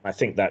 I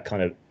think that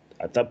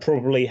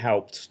probably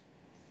helped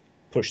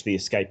push The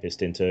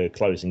Escapist into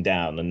closing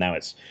down, and now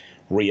it's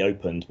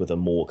reopened with a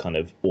more kind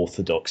of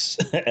orthodox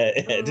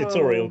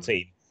editorial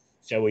team,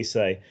 shall we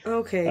say.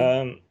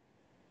 Okay.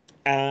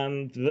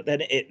 And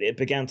then it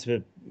began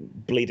to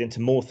bleed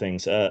into more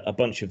things. A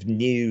bunch of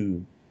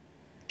new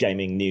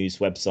gaming news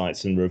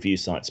websites and review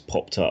sites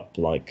popped up,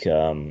 like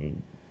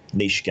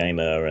Niche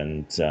Gamer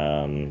and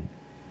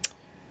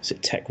is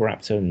it Tech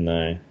Raptor?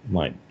 No,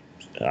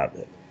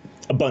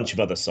 a bunch of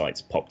other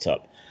sites popped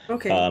up.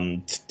 Okay.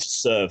 To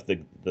serve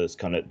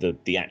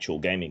the actual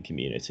gaming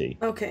community.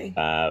 Okay.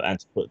 And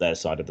to put their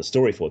side of the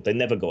story forward. They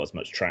never got as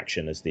much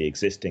traction as the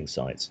existing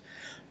sites,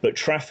 but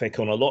traffic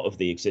on a lot of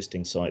the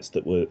existing sites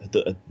that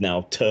are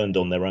now turned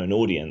on their own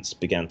audience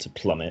began to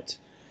plummet.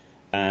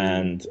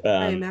 And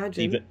I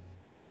imagine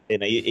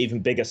even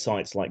bigger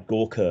sites like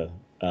Gawker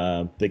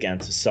began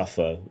to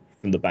suffer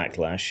from the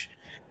backlash.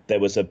 There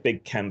was a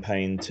big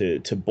campaign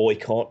to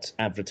boycott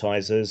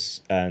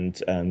advertisers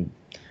and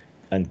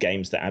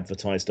games that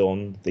advertised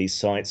on these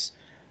sites.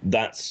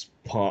 That's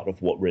part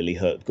of what really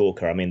hurt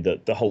Gawker. I mean,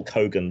 the whole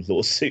Kogan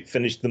lawsuit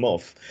finished them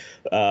off.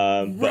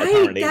 Right, but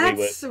apparently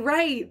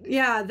right.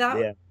 Yeah,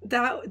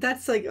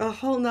 that's like a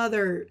whole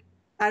nother.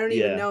 I don't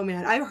even know,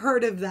 man. I've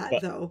heard of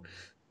that though.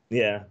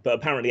 Yeah, but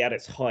apparently at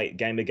its height,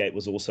 Gamergate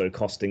was also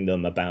costing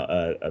them about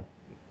 $1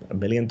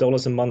 million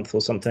a month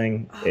or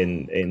something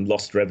in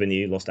lost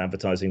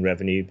advertising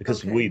revenue,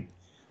 because we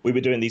were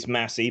doing these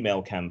mass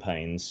email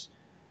campaigns,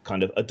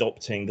 kind of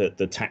adopting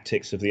the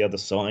tactics of the other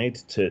side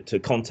to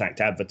contact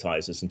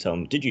advertisers and tell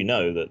them, did you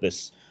know that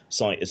this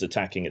site is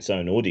attacking its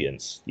own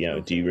audience?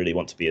 Do you really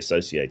want to be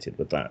associated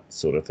with that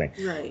sort of thing?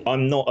 Right.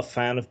 I'm not a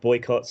fan of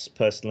boycotts.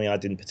 Personally, I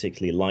didn't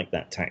particularly like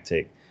that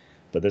tactic,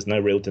 but there's no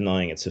real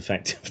denying its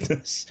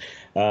effectiveness.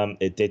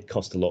 It did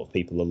cost a lot of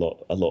people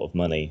a lot of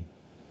money.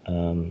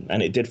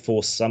 And it did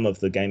force some of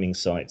the gaming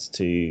sites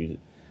to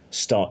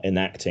start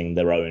enacting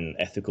their own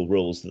ethical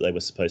rules that they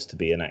were supposed to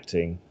be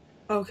enacting.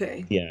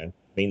 Okay.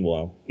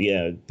 Meanwhile,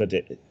 but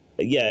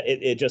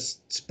it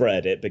just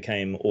spread. It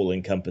became all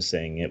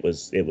encompassing. It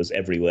was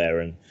everywhere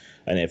and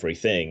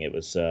everything. It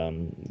was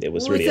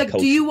really it's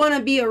like, do you want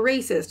to be a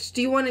racist?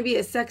 Do you want to be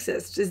a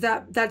sexist? Is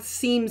that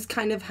seems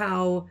kind of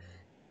how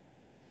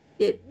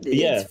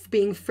it's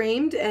being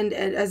framed, and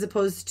as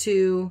opposed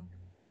to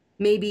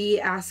maybe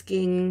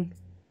asking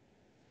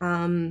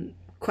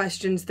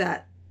questions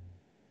that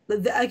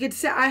I could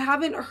say I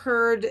haven't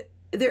heard.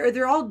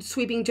 They're all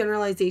sweeping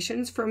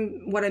generalizations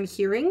from what I'm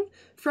hearing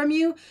from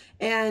you.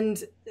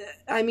 And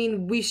I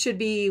mean, we should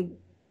be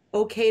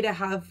okay to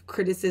have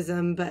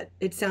criticism, but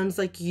it sounds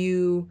like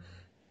the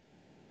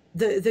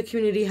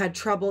community had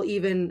trouble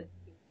even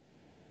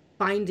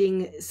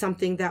finding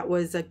something that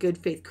was a good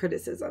faith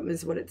criticism,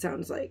 is what it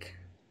sounds like.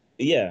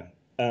 Yeah.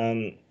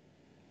 And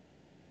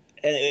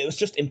it was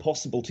just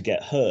impossible to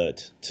get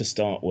heard to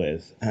start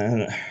with.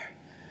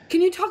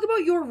 Can you talk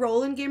about your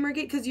role in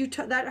Gamergate? Because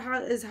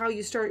that is how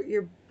you start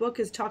your book,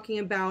 is talking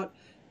about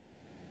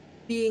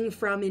being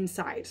from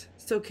inside.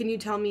 So can you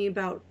tell me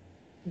about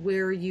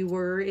where you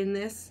were in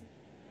this?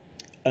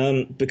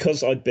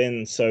 Because I'd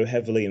been so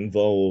heavily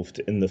involved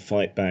in the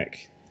fight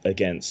back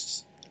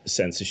against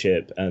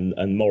censorship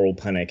and moral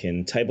panic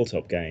in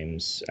tabletop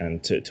games,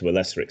 and to a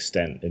lesser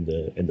extent in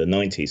the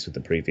 90s with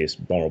the previous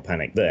moral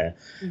panic there,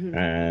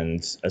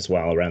 and as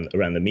well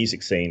around the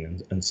music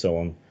scene and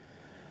so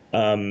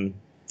on.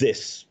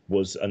 This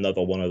was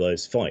another one of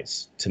those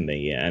fights to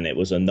me, and it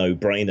was a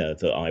no-brainer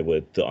that I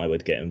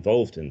would get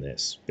involved in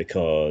this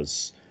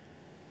because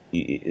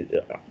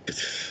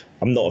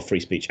I'm not a free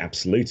speech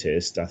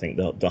absolutist. I think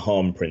the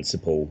harm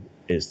principle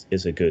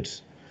is a good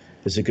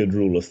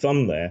rule of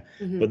thumb there.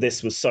 But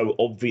this was so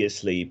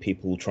obviously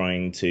people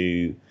trying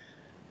to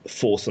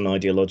force an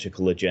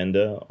ideological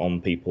agenda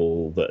on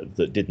people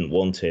that didn't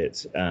want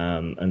it,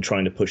 and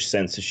trying to push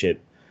censorship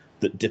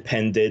that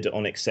depended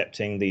on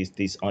accepting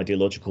these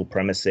ideological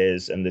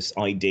premises and this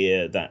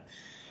idea that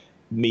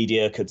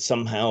media could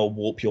somehow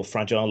warp your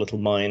fragile little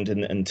mind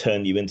and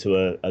turn you into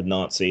a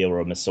Nazi or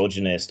a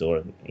misogynist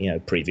or,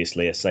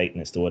 previously a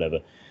Satanist or whatever.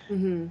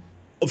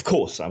 Of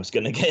course, I was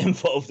going to get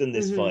involved in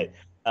this fight.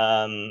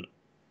 And,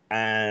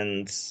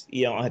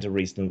 I had a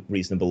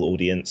reasonable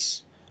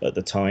audience at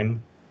the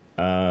time.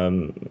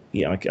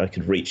 I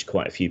could reach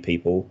quite a few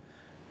people.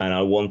 And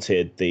I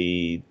wanted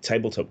the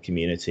tabletop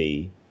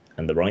community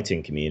and the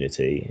writing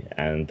community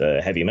and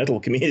the heavy metal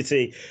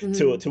community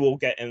to all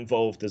get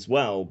involved as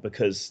well,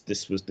 because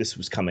this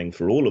was coming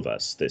for all of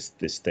us,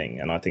 this thing.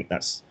 And I think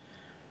that's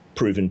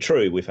proven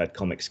true. We've had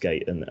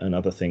Comicsgate and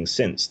other things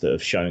since that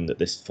have shown that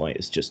this fight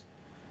is just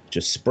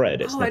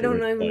spread. It's I don't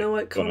even know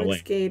what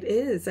Comicsgate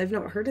is. I've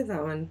not heard of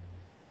that one.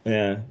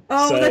 Yeah.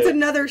 Oh, that's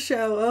another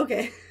show.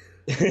 Okay.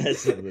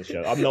 It's another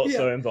show. I'm not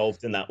so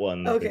involved in that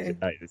one. Okay.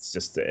 It's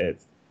just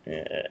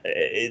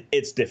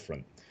it's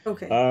different.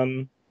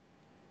 Okay.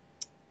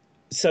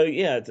 So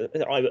yeah,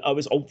 I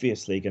was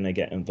obviously going to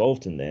get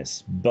involved in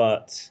this,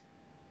 but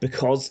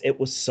because it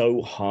was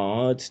so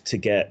hard to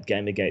get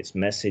Gamergate's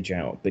message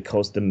out,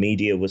 because the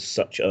media was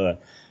such a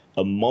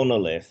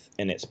monolith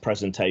in its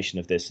presentation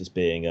of this as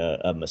being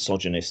a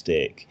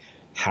misogynistic,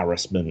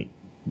 harassment,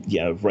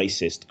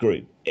 racist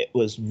group, it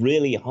was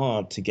really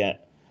hard to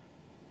get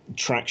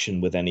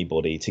traction with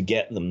anybody, to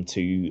get them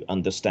to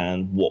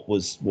understand what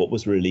was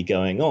really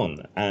going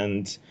on.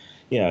 And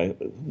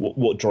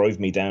what drove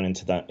me down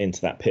into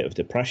that pit of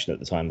depression at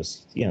the time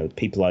was,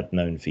 people I'd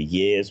known for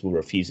years were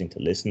refusing to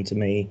listen to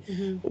me,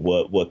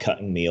 were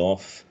cutting me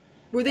off.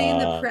 Were they in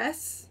the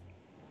press,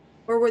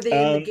 or were they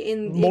in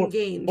games? Were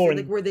they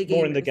gamers?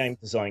 More in the game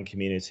design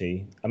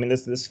community. I mean,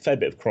 there's a fair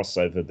bit of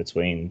crossover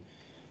between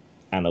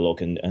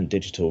analog and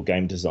digital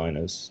game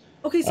designers.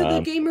 Okay, so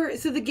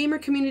the gamer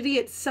community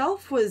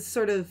itself was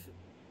sort of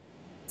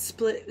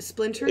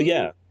splintering.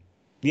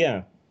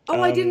 Yeah.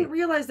 Oh, I didn't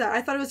realize that.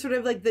 I thought it was sort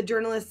of like the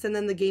journalists and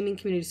then the gaming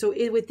community. So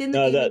within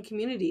the gaming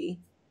community.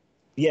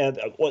 Yeah,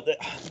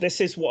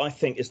 this is what I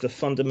think is the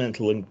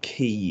fundamental and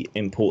key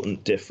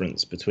important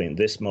difference between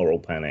this moral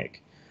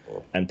panic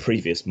and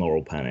previous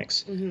moral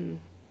panics.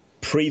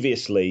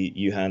 Previously,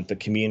 you had the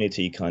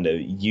community kind of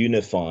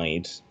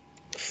unified,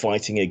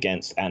 fighting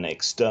against an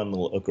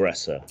external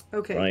aggressor.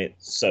 Okay. Right?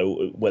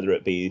 So whether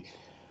it be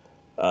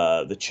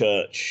the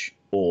church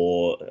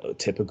or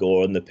Tipper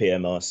Gore and the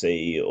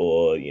PMRC,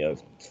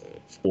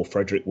 or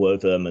Frederick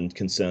Wortham and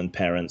concerned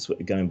parents,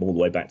 going all the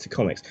way back to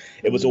comics.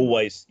 It was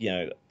always,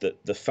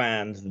 the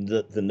fan,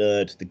 the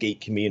nerd, the geek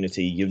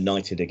community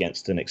united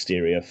against an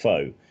exterior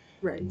foe.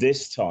 Right.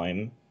 This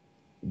time,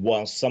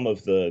 while some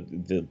of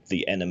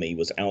the enemy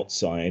was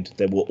outside,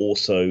 there were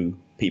also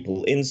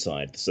people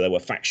inside. So there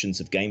were factions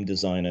of game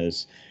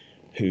designers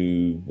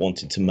who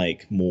wanted to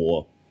make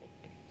more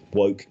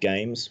woke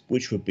games,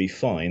 which would be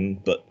fine,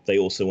 but they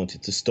also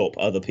wanted to stop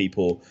other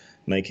people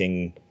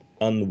making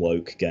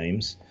unwoke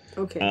games.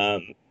 Okay.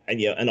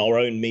 And our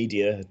own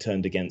media had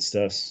turned against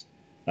us.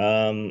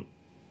 And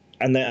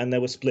there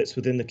were splits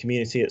within the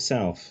community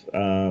itself.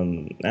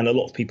 And a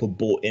lot of people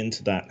bought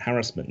into that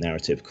harassment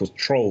narrative because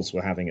trolls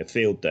were having a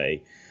field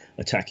day,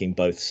 attacking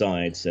both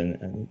sides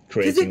and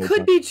creating. Because it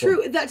could be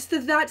true. That's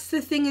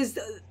the thing, is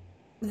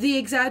the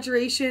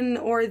exaggeration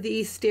or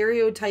the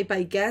stereotype,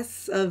 I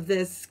guess, of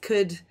this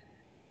could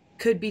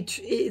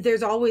be.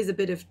 There's always a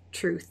bit of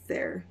truth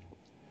there.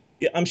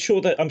 Yeah, I'm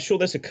sure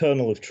there's a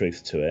kernel of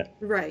truth to it.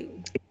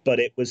 Right. But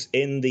it was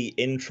in the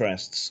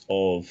interests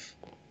of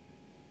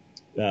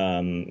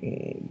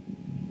the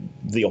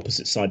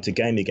opposite side to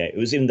Gamergate. It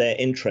was in their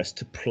interest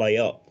to play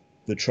up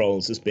the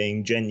trolls as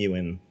being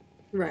genuine.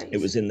 Right. It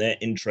was in their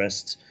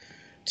interest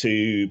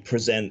to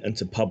present and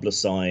to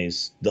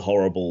publicize the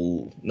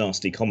horrible,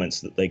 nasty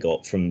comments that they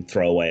got from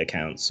throwaway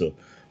accounts or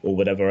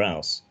whatever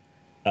else.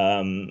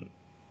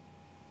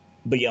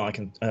 But yeah, I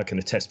can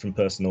attest from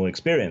personal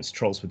experience,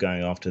 trolls were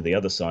going after the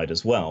other side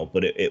as well,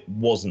 but it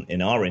wasn't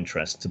in our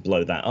interest to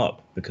blow that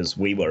up, because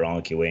we were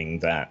arguing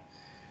that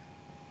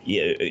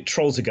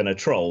trolls are going to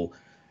troll.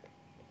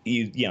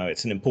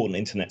 It's an important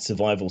internet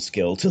survival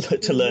skill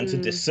to learn to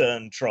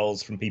discern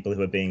trolls from people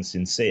who are being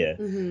sincere.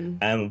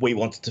 And we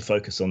wanted to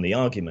focus on the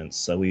arguments,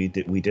 so we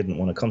didn't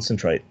want to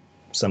concentrate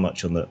so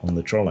much on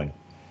the trolling.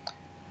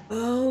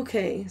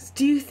 Okay.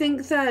 Do you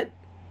think that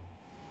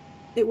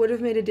it would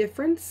have made a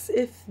difference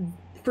if,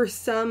 for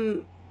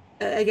some,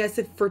 I guess,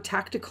 if for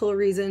tactical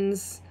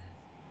reasons,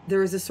 there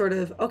was a sort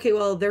of, okay,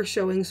 well, they're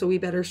showing, so we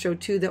better show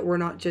too that we're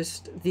not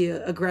just the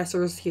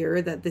aggressors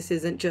here, that this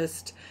isn't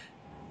just,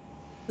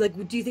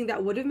 like, do you think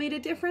that would have made a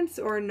difference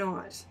or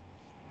not?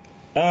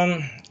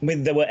 I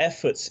mean, there were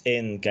efforts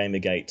in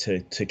Gamergate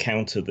to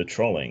counter the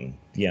trolling.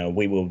 You know,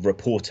 we were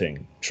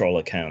reporting troll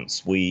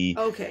accounts.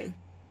 Okay.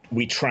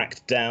 We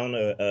tracked down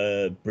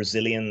a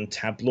Brazilian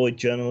tabloid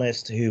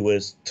journalist who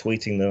was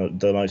tweeting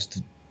the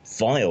most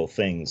vile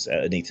things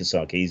at Anita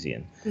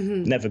Sarkeesian.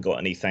 Mm-hmm. Never got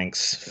any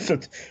thanks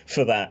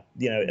for that.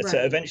 You know, so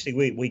Right.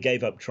 eventually we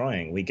gave up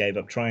trying. We gave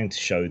up trying to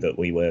show that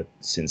we were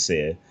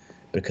sincere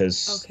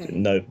because Okay.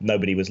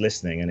 nobody was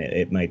listening and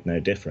it made no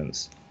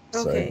difference.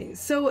 So Okay.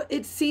 So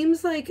it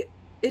seems like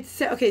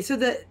it's okay. So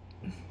the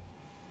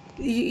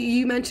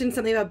you mentioned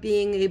something about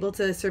being able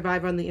to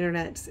survive on the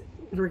internet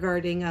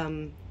regarding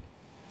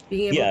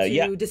being able yeah,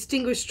 yeah, to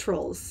distinguish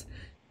trolls.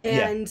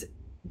 yeah. And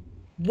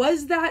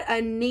was that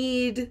a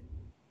need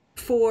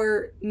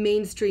for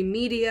mainstream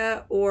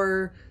media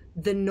or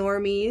the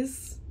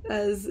normies,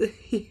 as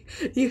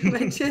you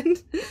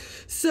mentioned?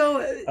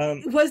 So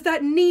um, was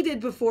that needed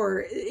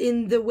before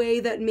in the way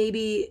that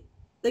maybe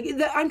like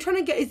I'm trying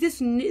to get is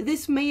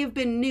this may have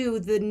been new,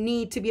 the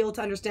need to be able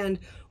to understand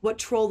what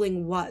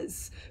trolling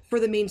was for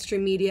the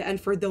mainstream media and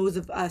for those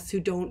of us who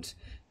didn't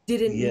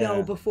know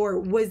yeah. before.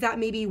 Was that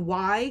maybe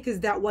why? Because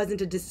that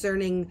wasn't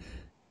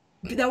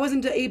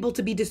able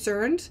to be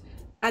discerned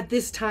at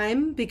this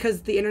time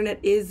because the internet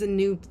is a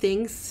new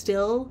thing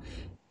still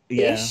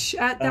Yeah. ish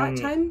at that Um,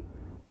 time.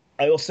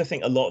 I also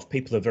think a lot of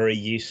people are very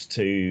used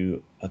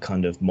to a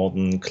kind of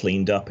modern,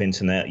 cleaned up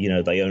internet. You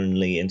know, they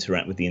only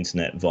interact with the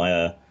internet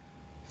via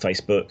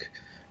Facebook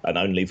and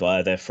only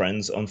via their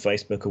friends on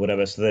Facebook or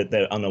whatever. So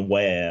they're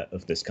unaware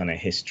of this kind of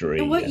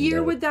And history what and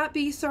year would that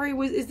be? Sorry,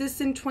 is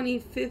this in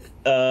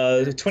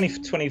 2014,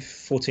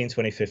 2015,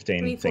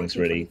 2014,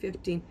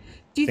 2015?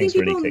 Do you think things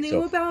really people kicked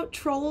knew off. about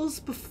trolls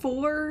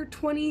before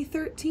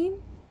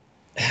 2013?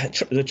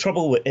 The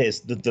trouble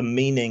is that the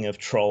meaning of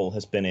troll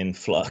has been in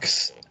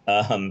flux.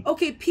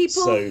 Okay,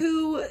 people So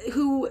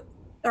who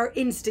are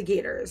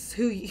instigators,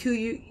 who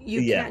you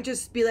yeah, can't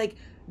just be like,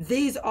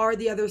 these are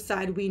the other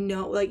side, we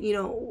know, like,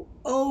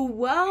 oh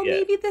well, yeah,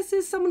 maybe this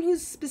is someone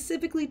who's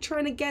specifically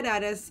trying to get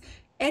at us,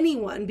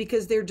 anyone,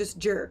 because they're just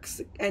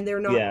jerks and they're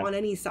not yeah. on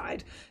any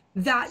side.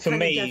 That For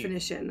kind of me,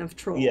 definition of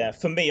troll. Yeah,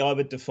 for me, I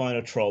would define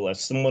a troll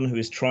as someone who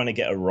is trying to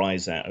get a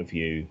rise out of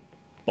you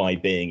by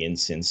being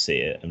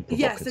insincere and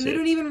Yes, and they provocative.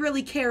 don't even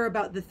really care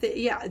about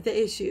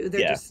the issue.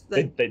 They're Yeah, just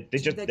like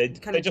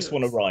kind they of just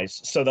want to jerks.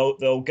 rise. So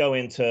they'll go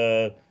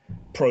into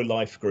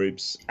pro-life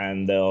groups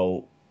and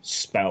they'll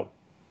spout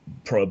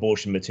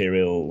pro-abortion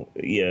material.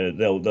 Yeah,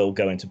 they'll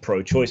go into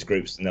pro-choice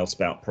groups and they'll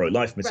spout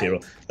pro-life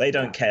material. Right. They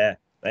don't Yeah. care.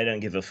 They don't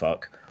give a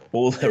fuck.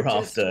 All They're they're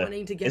just after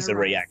wanting to get a is a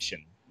rise.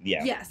 reaction.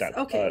 Yeah, Yes, that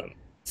okay.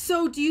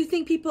 So do you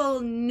think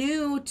people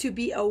knew to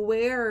be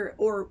aware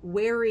or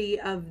wary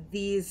of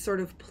these sort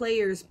of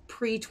players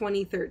pre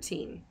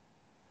 2013?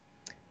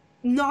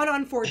 Not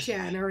on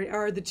 4chan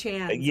or the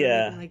chans or anything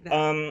yeah. like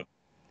that.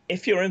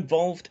 If you're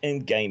involved in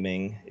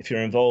gaming, if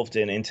you're involved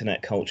in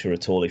internet culture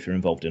at all, if you're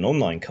involved in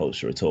online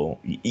culture at all,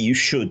 you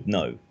should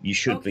know. You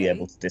should be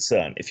able Okay. to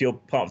discern. If you're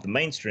part of the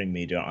mainstream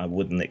media, I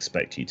wouldn't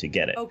expect you to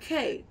get it.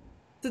 Okay.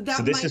 So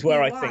So that this is might be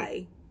where I think,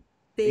 why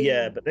they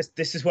yeah, but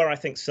this is where I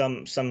think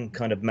some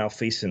kind of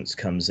malfeasance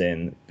comes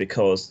in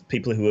because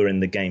people who are in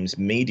the games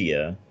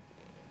media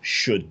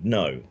should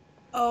know,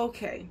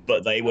 okay.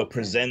 but they were Okay.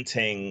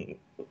 presenting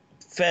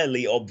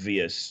fairly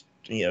obvious,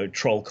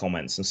 troll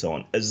comments and so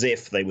on, as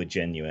if they were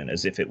genuine,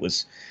 as if it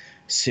was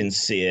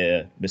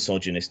sincere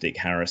misogynistic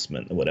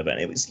harassment or whatever.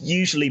 And it was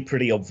usually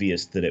pretty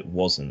obvious that it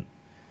wasn't.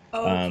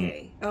 Um,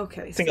 Okay.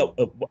 Okay. I think So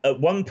at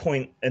one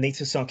point,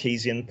 Anita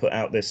Sarkeesian put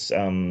out this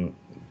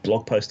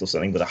blog post or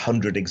something with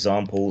 100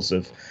 examples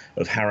of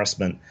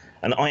harassment.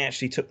 And I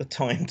actually took the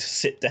time to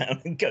sit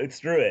down and go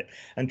through it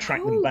and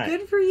track them oh, back.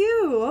 good for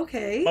you.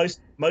 Okay.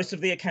 Most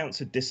of the accounts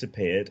had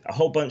disappeared. A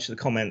whole bunch of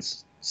the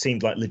comments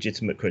seemed like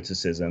legitimate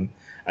criticism,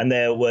 and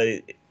there were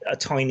a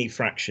tiny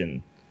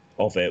fraction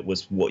of it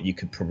was what you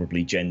could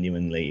probably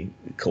genuinely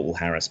call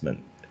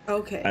harassment.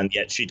 Okay. And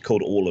yet she'd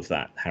called all of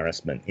that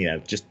harassment,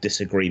 just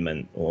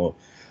disagreement or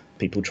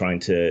people trying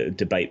to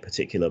debate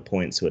particular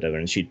points or whatever,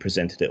 and she'd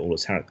presented it all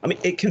as harassment. I mean,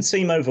 it can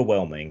seem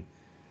overwhelming.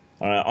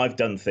 I've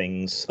done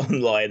things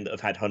online that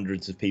have had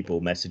hundreds of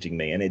people messaging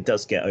me, and it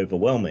does get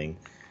overwhelming,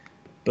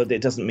 but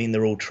it doesn't mean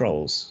they're all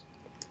trolls.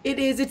 It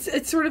is.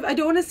 It's sort of. I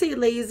don't want to say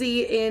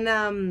lazy in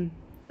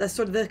the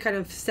sort of the kind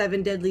of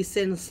seven deadly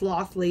sins,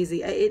 sloth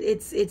lazy.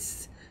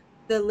 It's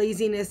the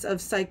laziness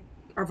of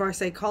our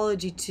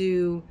psychology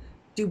to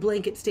do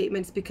blanket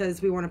statements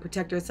because we want to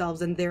protect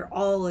ourselves, and they're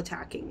all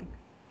attacking.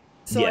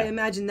 So I Yeah,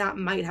 imagine that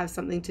might have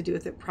something to do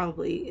with it.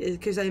 Probably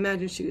because I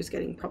imagine she was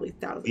getting probably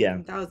thousands yeah.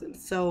 and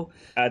thousands. So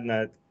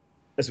And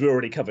as we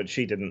already covered,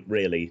 she didn't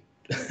really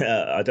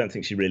I don't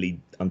think she really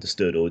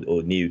understood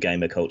or knew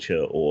gamer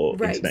culture or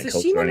Right. internet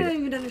So she culture or might not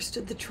anything. even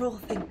understood the troll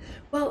thing.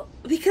 Well,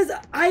 because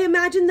I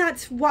imagine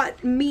that's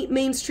what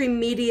mainstream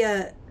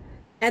media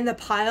and the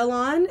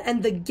pile-on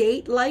and the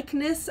gate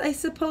likeness, I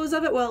suppose,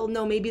 of it. Well,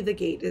 no, maybe the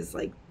gate is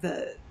like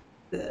the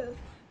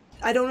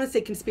I don't want to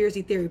say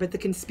conspiracy theory, but the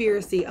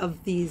conspiracy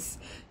of these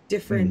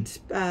different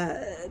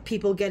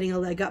people getting a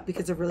leg up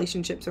because of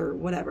relationships or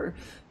whatever.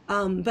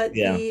 But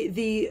Yeah.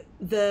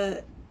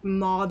 the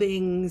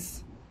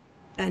mobbings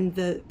and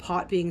the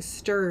pot being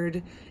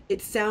stirred,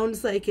 it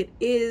sounds like it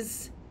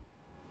is.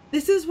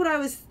 This is what I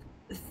was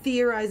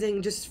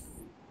theorizing just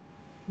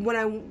when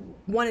I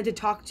wanted to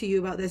talk to you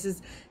about this.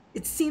 Is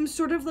it seems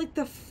sort of like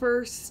the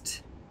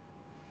first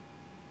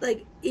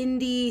like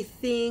indie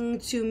thing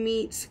to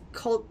meet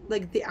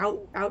like the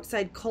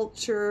outside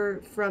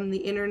culture from the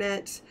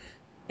internet,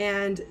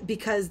 and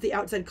because the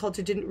outside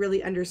culture didn't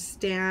really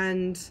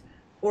understand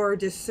or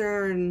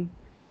discern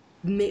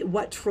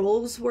what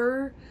trolls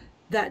were,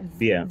 that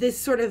Yeah. this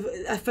sort of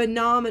a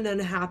phenomenon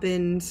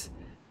happened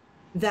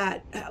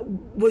that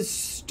was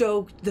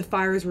stoked. The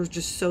fires were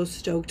just so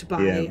stoked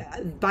by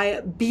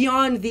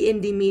beyond the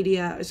indie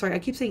media. Sorry, I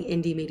keep saying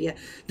indie media,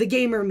 the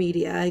gamer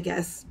media, I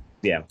guess.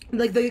 Yeah.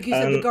 Like you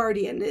said, the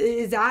Guardian.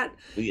 Is that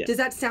Yeah. does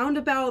that sound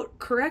about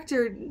correct,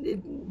 or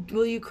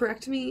will you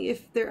correct me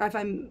if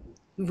I'm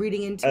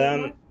reading into it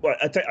more? Well,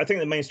 I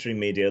think the mainstream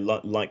media,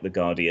 like the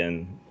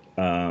Guardian,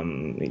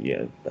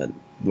 yeah,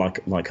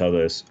 like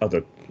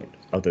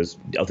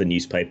other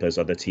newspapers,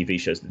 other TV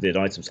shows that did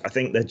items. I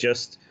think they're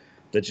just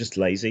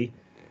lazy.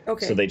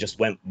 Okay. So they just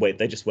went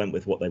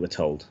with what they were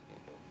told.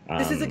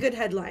 This is a good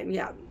headline.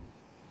 Yeah.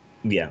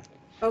 Yeah.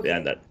 Okay.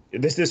 Yeah.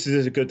 This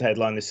is a good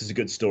headline. This is a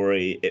good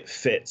story. It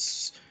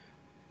fits.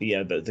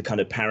 Yeah, the kind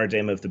of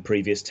paradigm of the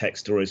previous tech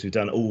stories we've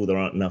done. Oh, there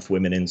aren't enough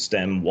women in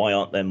STEM. Why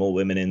aren't there more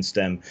women in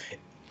STEM?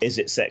 Is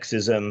it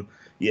sexism?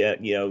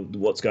 Yeah,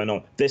 what's going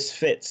on? This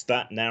fits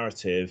that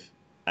narrative,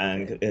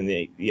 and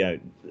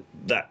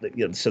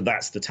so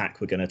that's the tack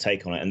we're going to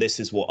take on it. And this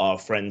is what our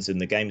friends in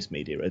the games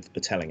media are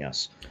telling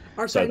us.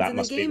 Our so friends that in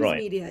must the be games right.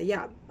 media,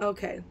 yeah.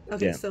 Okay.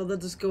 Yeah. So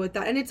let's just go with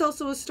that. And it's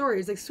also a story.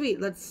 It's like, sweet.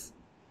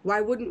 Why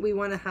wouldn't we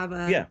want to have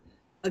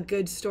a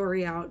good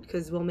story out,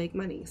 because we'll make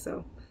money?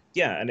 So.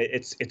 Yeah, and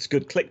it's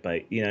good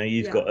clickbait.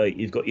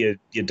 You've got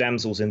your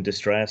damsels in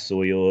distress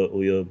or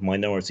your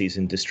minorities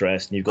in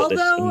distress, and you've got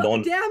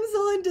Although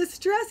damsel in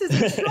distress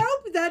is a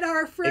trope that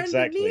our friend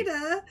Exactly.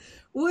 Anita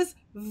was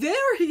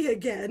very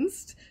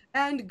against.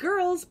 And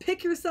girls,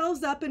 pick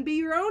yourselves up and be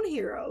your own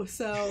hero.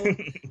 So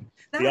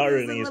that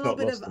is a little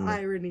bit of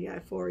irony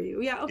for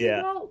you. Yeah. Okay.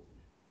 Yeah. Well,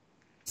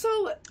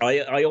 so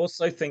I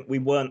also think we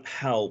weren't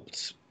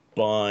helped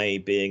by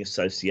being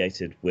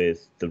associated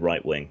with the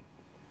right wing.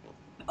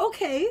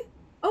 Okay,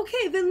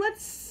 then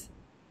let's.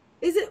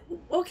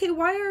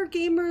 Why are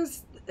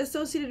gamers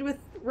associated with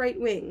right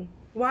wing?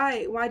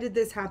 Why did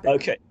this happen?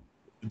 Okay,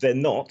 they're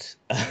not.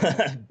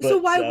 But, so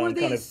why were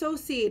they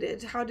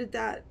associated? How did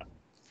that?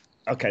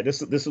 Okay,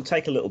 this will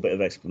take a little bit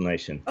of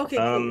explanation. Okay,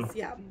 please,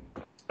 yeah.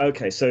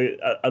 Okay, so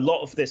a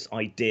lot of this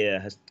idea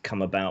has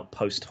come about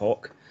post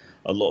hoc.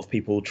 A lot of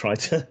people try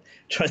to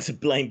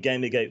blame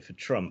Gamergate for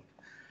Trump.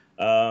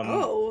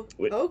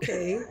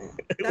 Okay.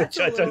 That's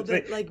a little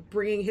bit like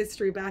bringing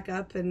history back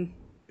up, and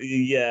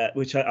yeah,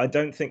 which I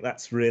don't think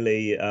that's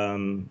really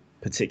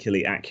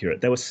particularly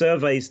accurate. There were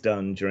surveys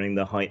done during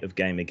the height of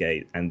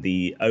Gamergate, and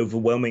the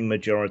overwhelming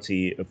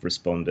majority of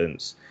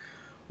respondents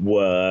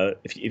were,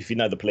 if you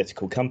know the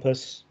political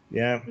compass,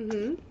 yeah.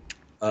 Mm-hmm.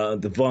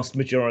 The vast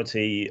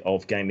majority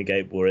of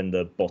Gamergate were in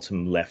the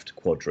bottom left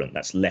quadrant.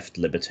 That's left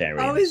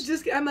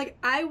libertarians. I'm like,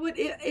 I would,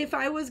 if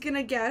I was going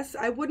to guess,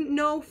 I wouldn't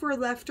know for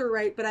left or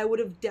right, but I would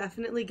have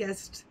definitely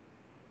guessed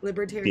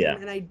libertarian.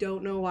 Yeah. And I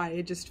don't know why.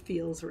 It just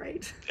feels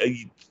right.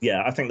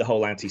 Yeah, I think the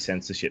whole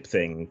anti-censorship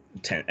thing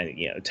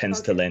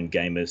tends to lend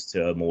gamers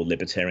to a more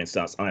libertarian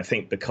stance. And I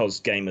think because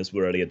gamers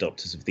were early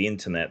adopters of the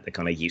internet, they're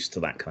kind of used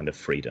to that kind of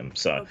freedom.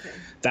 So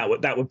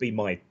that would be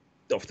my,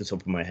 off the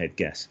top of my head,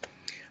 guess.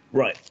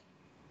 Right.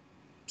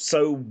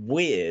 So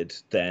weird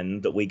then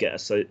that we got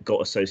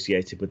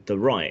associated with the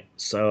right.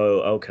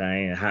 So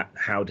okay,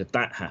 how did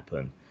that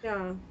happen?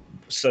 Yeah.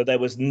 So there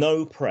was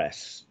no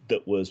press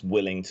that was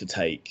willing to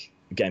take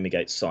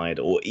Gamergate's side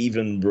or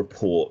even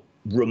report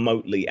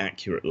remotely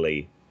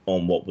accurately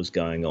on what was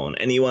going on.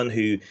 Anyone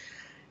who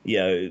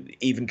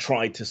even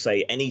tried to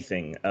say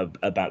anything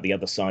about the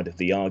other side of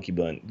the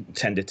argument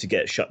tended to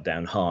get shut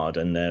down hard,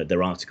 and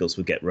their articles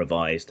would get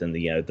revised, and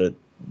the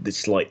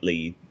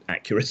slightly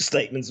accurate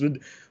statements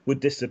would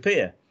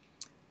disappear.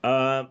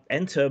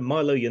 Enter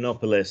Milo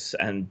Yiannopoulos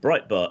and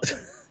Breitbart,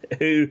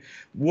 who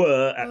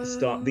were at the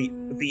start the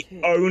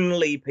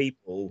only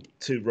people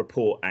to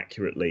report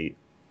accurately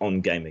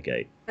on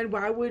Gamergate. And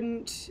why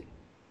wouldn't,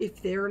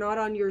 if they're not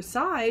on your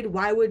side,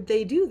 why would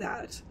they do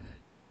that?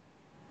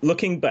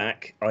 Looking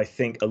back, I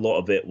think a lot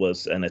of it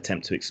was an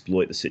attempt to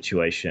exploit the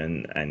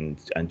situation and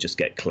just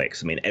get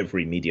clicks. I mean,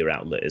 every media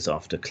outlet is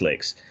after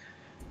clicks.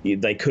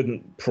 They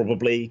couldn't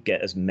probably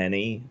get as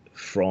many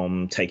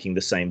from taking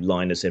the same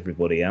line as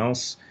everybody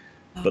else.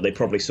 but they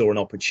probably Okay. saw an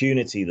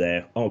opportunity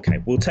there. Okay,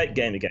 we'll take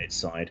Gamergate's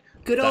side.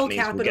 Good That old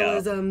means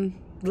capitalism.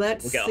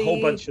 Let's we'll get a whole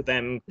see. bunch of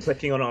them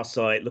clicking on our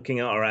site, looking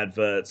at our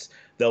adverts.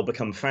 They'll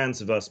become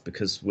fans of us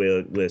because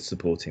we're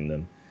supporting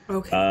them.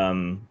 Okay.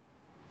 Um,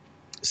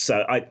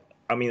 so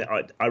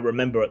I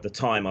remember at the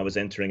time I was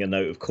entering a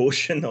note of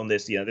caution on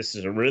this. This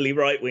is a really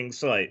right wing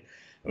site.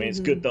 I mean,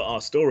 it's good Hmm. that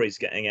our story's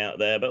getting out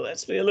there, but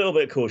let's be a little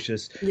bit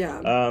cautious. Yeah.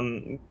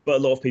 But a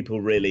lot of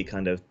people really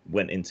kind of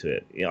went into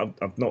it.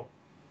 I've not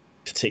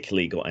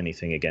particularly got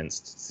anything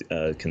against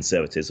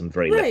conservatism.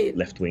 Very Right.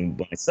 left wing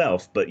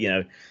myself, but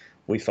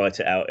we fight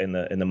it out in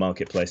the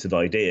marketplace of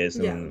ideas,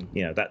 Yeah. and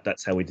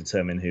that's how we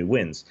determine who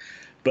wins.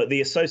 But the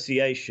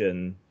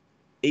association,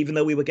 even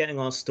though we were getting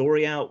our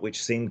story out,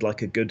 which seemed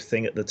like a good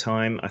thing at the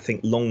time, I think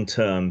long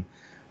term,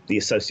 the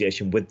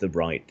association with the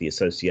right, the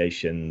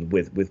association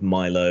with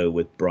Milo,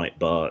 with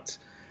Breitbart,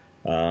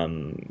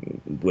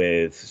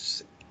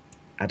 with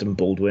Adam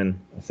Baldwin,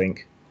 I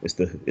think is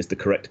the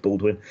correct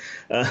Baldwin.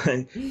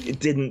 It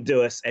didn't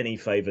do us any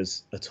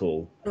favors at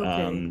all,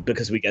 Okay.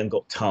 because we again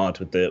got tarred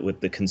with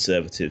the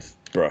conservative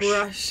brush.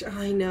 Brush.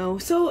 I know.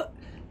 So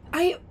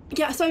I've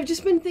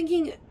just been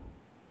thinking.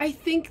 I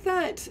think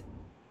that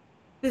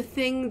the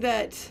thing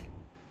that,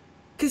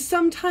 because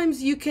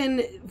sometimes you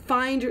can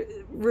find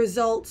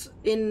results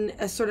in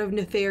a sort of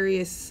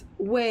nefarious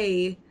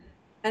way,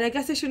 and I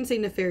guess I shouldn't say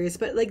nefarious,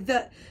 but like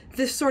the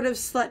sort of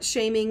slut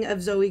shaming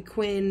of Zoe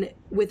Quinn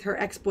with her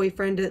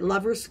ex-boyfriend at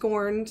Lover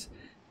Scorned.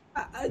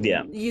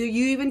 Yeah, You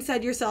even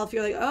said yourself,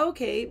 you're like, oh,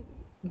 okay,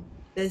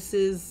 this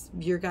is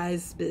your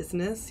guys'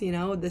 business,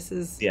 this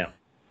is yeah,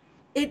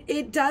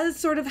 it does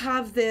sort of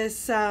have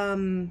this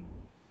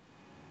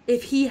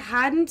if he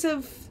hadn't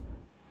of,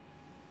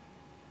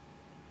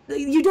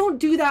 you don't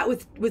do that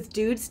with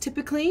dudes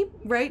typically,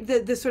 right?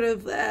 The sort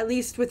of, at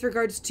least with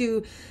regards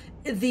to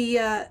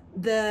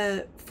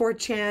the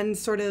 4chan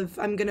sort of,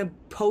 I'm gonna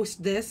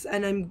post this,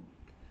 and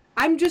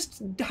I'm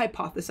just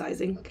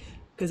hypothesizing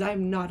because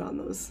I'm not on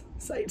those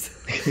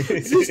sites,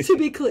 just to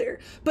be clear.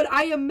 But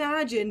I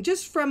imagine,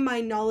 just from my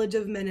knowledge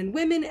of men and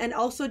women, and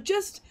also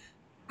just,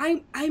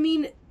 I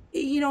mean,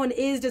 an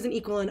is doesn't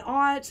equal an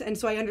ought, and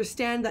so I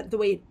understand that the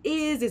way it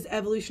is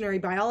evolutionary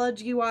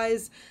biology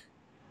wise.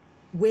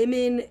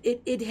 Women,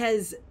 it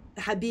has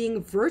had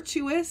being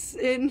virtuous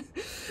in,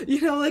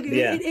 like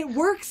yeah, it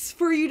works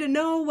for you to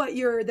know what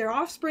their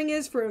offspring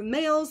is for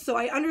males. So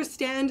I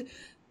understand.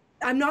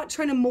 I'm not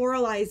trying to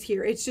moralize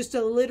here. It's just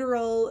a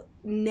literal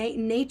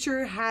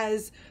nature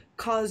has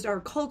caused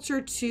our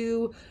culture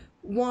to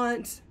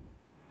want,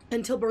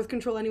 until birth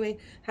control anyway,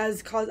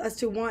 has caused us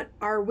to want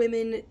our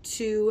women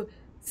to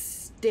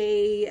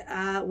stay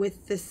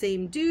with the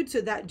same dude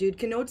so that dude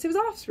can know it's his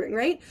offspring,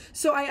 right?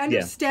 So I yeah,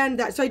 understand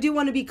that. So I do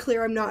want to be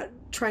clear. I'm not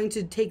trying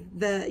to take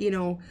the,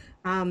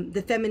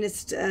 the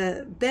feminist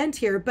bent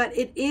here, but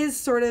it is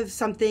sort of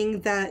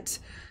something that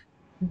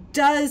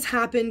does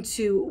happen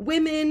to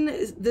women.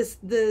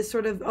 The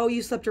sort of, oh,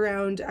 you slept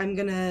around,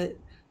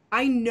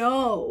 I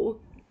know,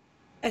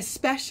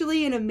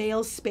 especially in a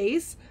male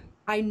space,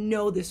 I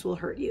know this will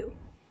hurt you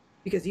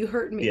because you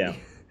hurt yeah. me.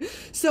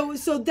 So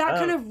that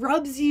kind Um, of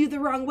rubs you the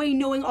wrong way,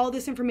 knowing all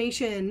this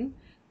information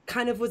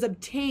kind of was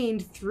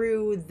obtained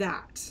through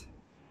that.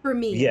 For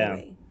me, yeah,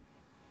 anyway.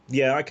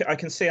 yeah. I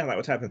can see how that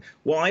would happen.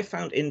 What I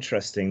found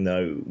interesting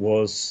though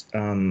was,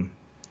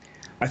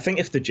 I think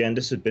if the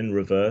genders had been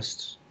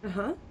reversed,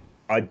 Uh-huh.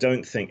 I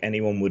don't think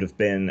anyone would have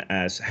been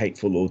as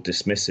hateful or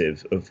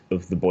dismissive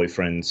of the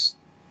boyfriend's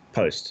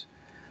post.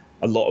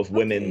 A lot of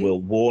women Okay.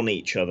 will warn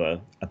each other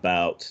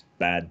about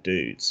bad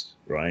dudes,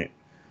 right?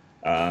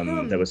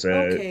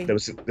 Okay.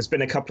 There's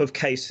been a couple of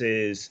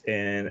cases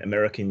in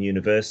American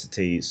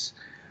universities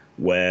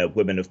where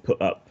women have put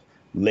up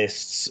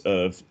lists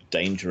of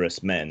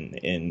dangerous men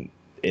in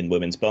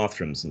women's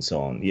bathrooms and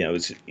so on.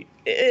 It's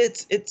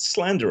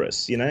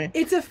slanderous,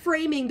 It's a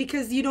framing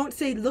because you don't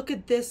say, look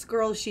at this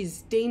girl,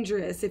 she's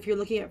dangerous. If you're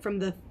looking at it from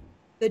the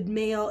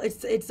male,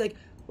 it's like,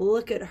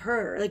 look at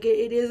her. Like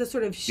it is a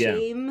sort of Yeah,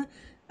 shame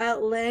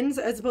lens,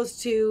 as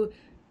opposed to,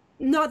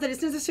 not that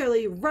it's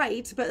necessarily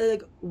right, but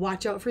like,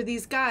 watch out for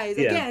these guys.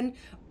 yeah, Again,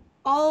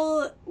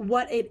 how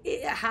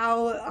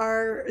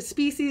our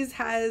species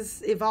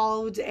has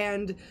evolved,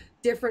 and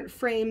different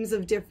frames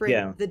of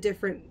yeah. the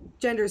different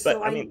genders. But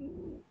So I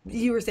mean,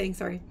 you were saying,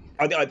 sorry.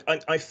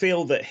 I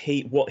feel that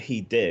what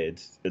he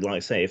did, like I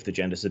say, if the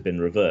genders had been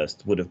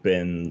reversed, would have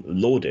been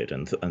lauded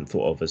and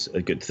thought of as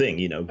a good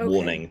thing. Okay.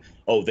 Warning,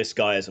 oh, this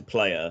guy is a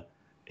player,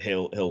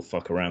 he'll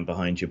fuck around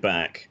behind your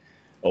back,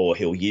 or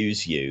he'll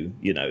use you.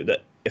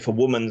 That if a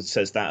woman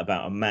says that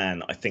about a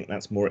man, I think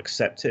that's more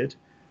accepted.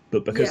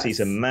 But because he's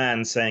a Yes.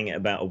 man saying it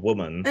about a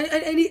woman,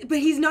 But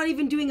he's not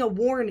even doing a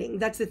warning.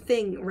 That's the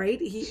thing,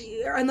 right?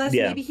 Unless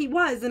yeah. maybe he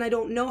was, and I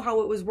don't know how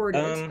it was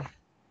worded. Um,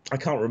 I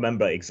can't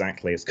remember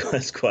exactly. It's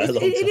quite a It,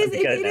 long it time is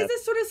ago it now. is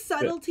a sort of But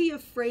subtlety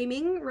of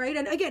framing, right?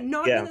 And again,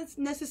 not that yeah, that's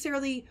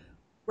necessarily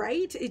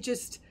right.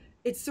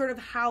 It's sort of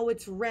how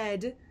it's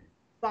read yeah,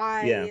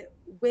 by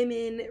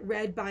women,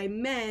 read by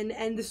men,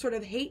 and the sort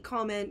of hate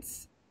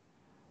comments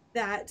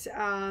that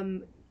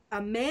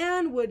a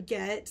man would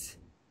get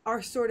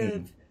are sort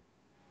of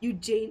you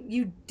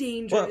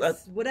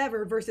dangerous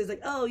whatever versus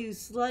like, oh, you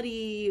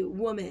slutty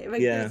woman.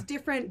 Like there's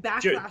different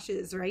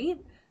backlashes, right?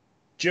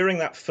 During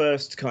that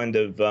first kind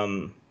of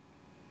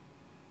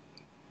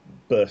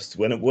burst,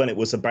 when it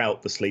was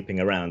about the sleeping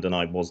around and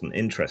I wasn't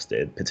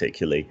interested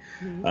particularly,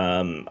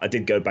 I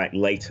did go back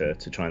later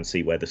to try and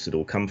see where this had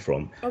all come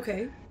from.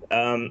 Okay.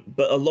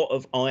 But a lot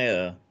of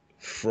ire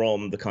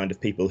from the kind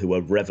of people who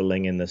were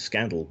reveling in the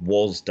scandal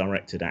was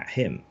directed at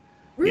him.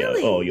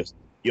 Really? You know, oh,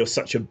 you're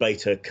such a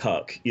beta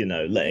cuck, you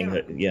know, letting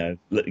her,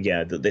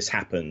 that this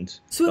happened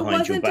so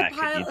behind your back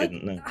pile, and you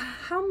didn't know.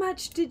 How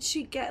much did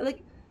she get?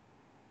 Like,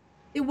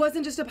 it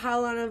wasn't just a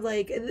pile on of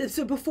like,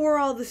 so before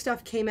all the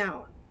stuff came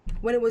out,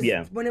 when it was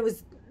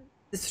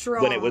the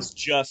straw, when it was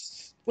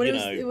just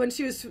when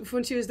she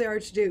was the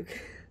Archduke,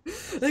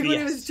 like when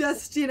it was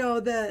just, you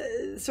know,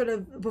 the sort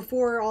of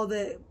before all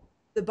the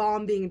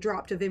bomb being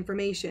dropped of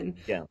information.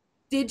 Yeah.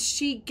 Did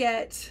she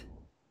get?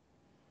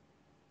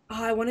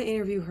 Oh, I want to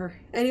interview her.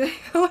 Anyway,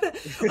 I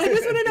just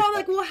want to know,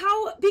 like, well,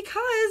 how?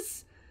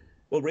 Because.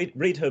 Well,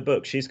 read her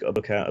book. She's got a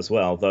book out as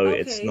well, though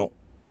it's not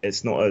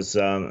as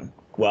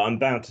well. I'm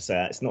bound to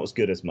say it's not as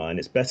good as mine.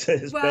 It's better.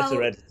 It's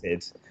better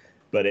edited,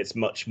 but it's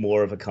much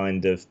more of a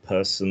kind of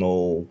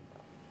personal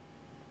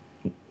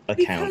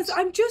account. Because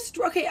I'm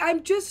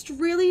just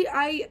really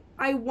I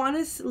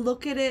want to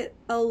look at it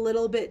a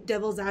little bit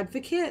devil's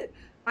advocate.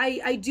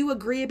 I do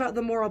agree about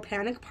the moral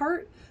panic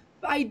part.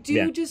 But I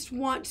do just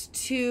want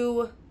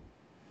to.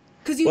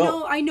 Because,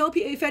 I know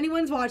if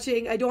anyone's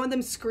watching, I don't want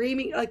them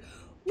screaming, like,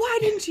 why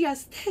didn't you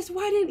ask this?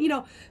 Why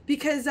didn't,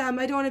 because I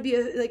don't want to be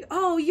like,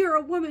 oh, you're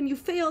a woman, you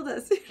failed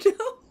us, you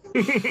know?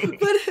 but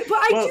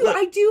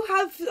I do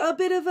have a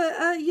bit of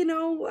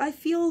I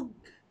feel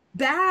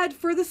bad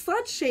for the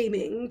slut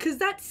shaming, because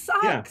that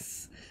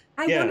sucks.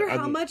 I wonder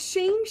how much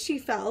shame she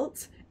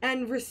felt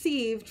and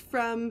received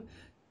from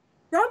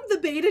the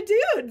beta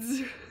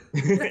dudes,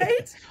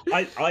 right?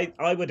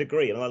 I would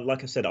agree. And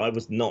like I said, I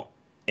was not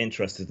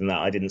interested in that.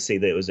 I didn't see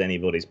that it was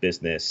anybody's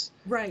business,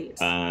 right?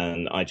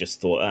 And I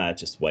just thought,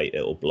 just wait,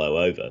 it'll blow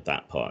over,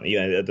 that part.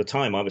 At the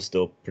time I was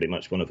still pretty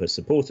much one of her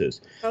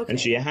supporters, and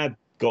she had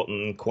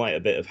gotten quite a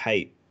bit of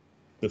hate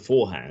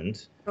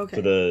beforehand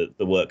for the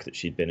work that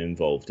she'd been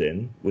involved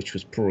in, which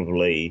was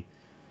probably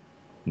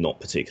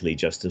not particularly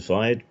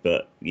justified,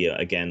 but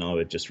again, I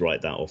would just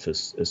write that off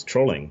as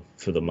trolling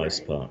for the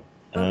most part.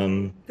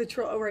 The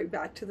troll, right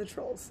back to the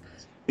trolls.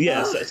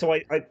 Yeah, so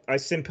I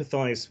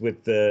sympathise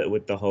with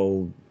the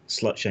whole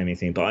slut shaming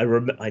thing, but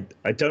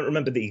I don't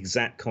remember the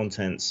exact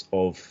contents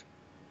of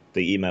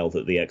the email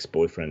that the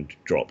ex-boyfriend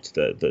dropped,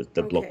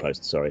 the blog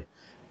post. Sorry,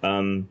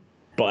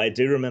 but I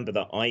do remember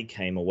that I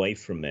came away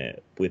from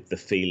it with the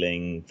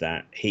feeling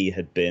that he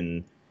had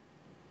been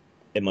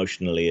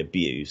emotionally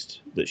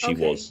abused, that she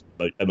was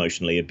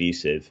emotionally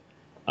abusive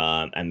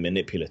and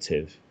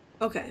manipulative.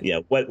 Okay. Yeah,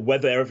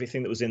 whether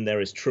everything that was in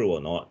there is true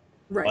or not.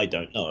 Right. I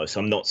don't know. So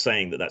I'm not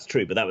saying that that's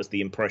true, but that was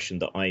the impression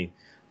that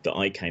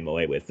I came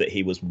away with, that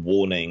he was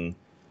warning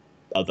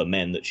other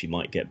men that she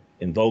might get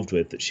involved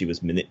with, that she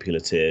was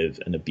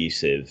manipulative and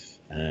abusive.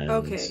 And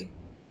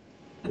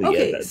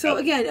so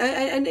again,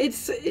 and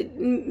it's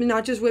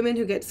not just women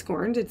who get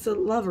scorned; it's a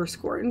lover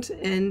scorned,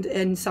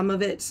 and some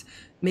of it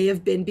may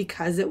have been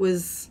because it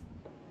was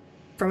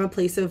from a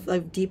place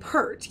of deep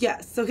hurt.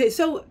 Yes. Okay.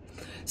 So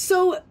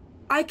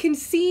I can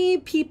see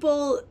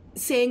people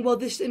saying, well,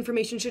 this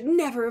information should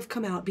never have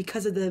come out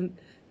because of the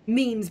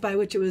means by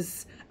which it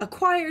was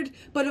acquired.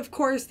 But of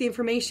course, the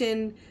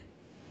information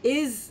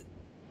is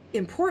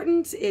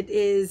important. It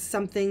is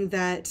something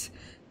that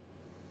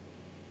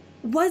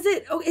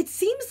it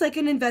seems like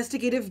an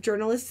investigative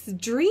journalist's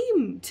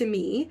dream to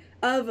me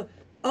of,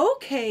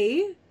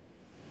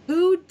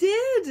 who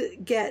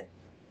did get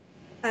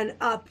an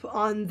up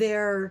on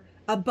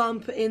a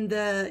bump in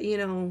the,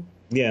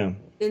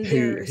 in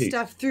their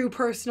stuff through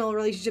personal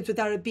relationships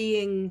without it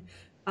being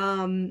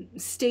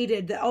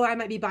stated that, I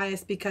might be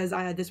biased because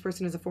this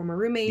person is a former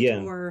roommate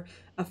or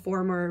a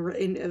former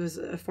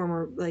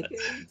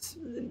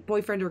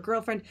boyfriend or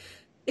girlfriend.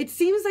 It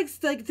seems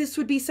like this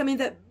would be something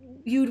that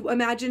you'd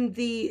imagine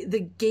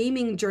the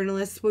gaming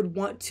journalists would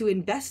want to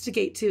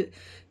investigate,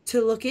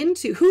 to look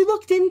into. Who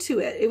looked into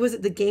it? Was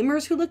it the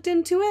gamers who looked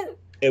into it?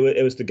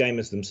 It was the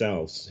gamers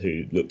themselves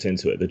who looked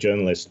into it. The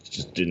journalists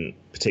just didn't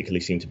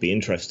particularly seem to be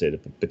interested,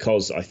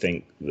 because I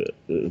think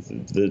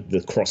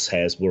the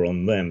crosshairs were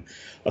on them.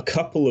 A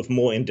couple of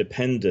more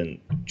independent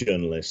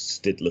journalists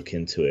did look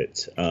into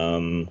it.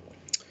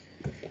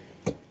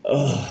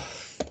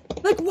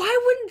 Like, why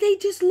wouldn't they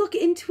just look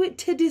into it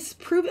to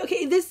disprove it?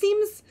 Okay, this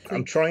seems...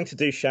 I'm trying to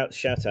do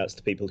shout-outs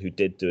to people who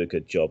did do a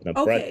good job. Now,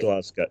 Brad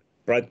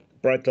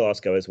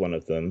Glasgow is one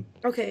of them.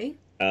 Okay.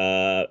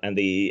 And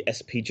the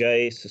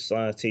SPJ,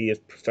 Society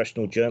of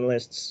Professional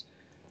Journalists,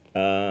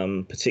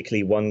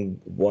 particularly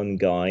one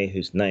guy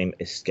whose name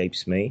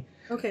escapes me.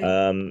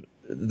 Okay.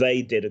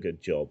 They did a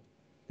good job.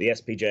 The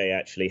SPJ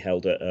actually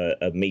held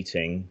a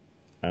meeting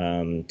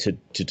to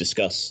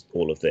discuss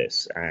all of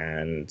this,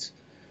 and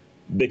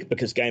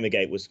because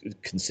Gamergate was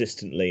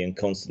consistently and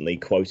constantly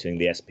quoting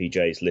the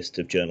SPJ's list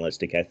of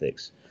journalistic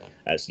ethics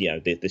as, you know,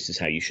 this is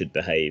how you should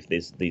behave.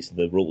 These are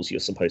the rules you're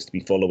supposed to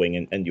be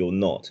following, and you're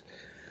not.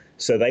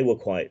 So they were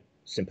quite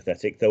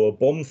sympathetic, though a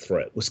bomb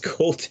threat was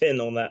called in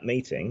on that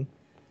meeting.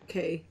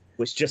 Okay.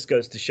 Which just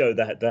goes to show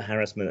that the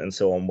harassment and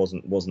so on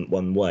wasn't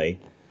one way.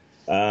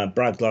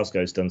 Brad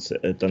Glasgow's done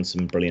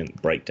some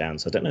brilliant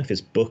breakdowns. I don't know if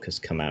his book has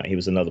come out. He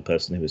was another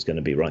person who was going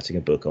to be writing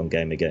a book on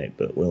Gamergate,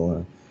 but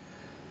we'll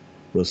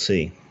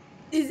see.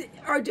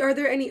 Are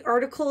there any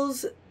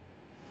articles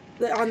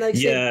on like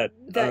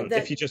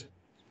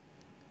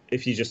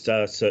if you just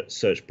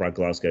search Brad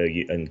Glasgow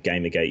and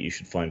Gamergate, you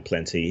should find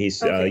plenty.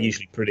 He's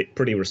usually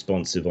pretty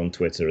responsive on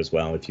Twitter as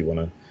well. If you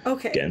want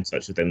to get in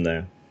touch with him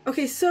there.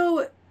 Okay,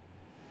 so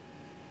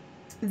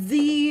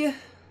I'm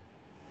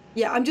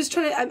just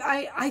trying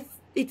to.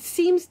 It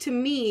seems to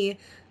me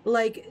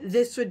like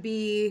this would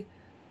be,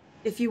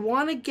 if you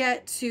want to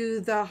get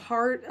to the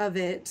heart of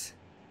it,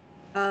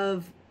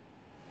 of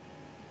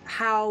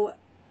how,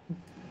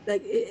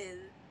 like,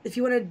 if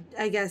you want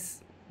to, I guess,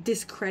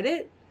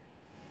 discredit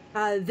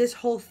this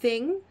whole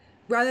thing,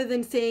 rather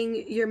than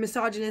saying you're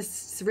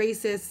misogynists,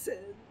 racists,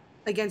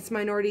 against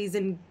minorities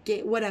and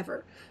gay,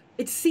 whatever.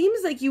 It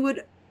seems like you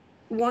would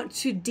want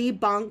to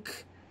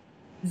debunk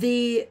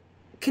the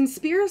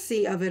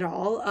conspiracy of it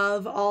all,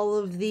 of all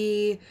of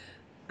the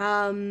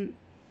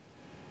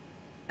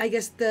I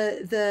guess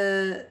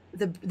the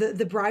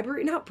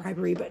bribery, not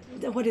bribery, but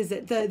what is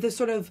it? The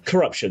sort of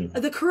corruption.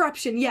 The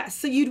corruption, yes.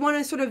 So you'd want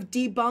to sort of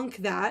debunk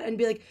that and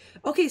be like,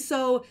 okay,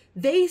 so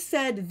they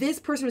said this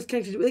person was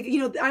connected to, like, you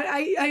know,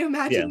 I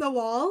imagine the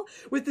wall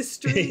with the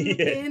string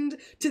pinned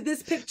to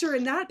this picture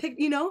and that pic,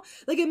 you know,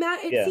 like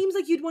it seems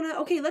like you'd want to,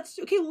 let's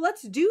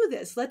do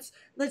this. Let's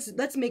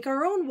make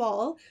our own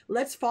wall.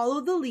 Let's follow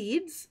the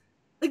leads.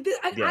 Like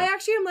I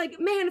actually am like,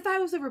 man, if I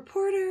was a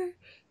reporter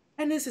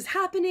and this is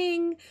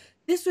happening,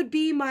 this would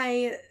be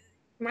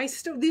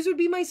these would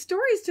be my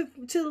stories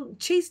to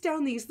chase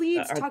down these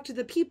leads, talk to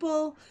the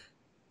people.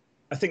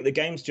 I think the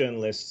games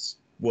journalists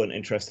weren't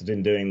interested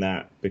in doing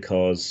that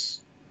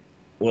because,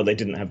 well, they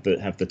didn't have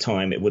the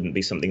time. It wouldn't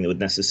be something that would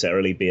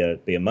necessarily be a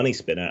money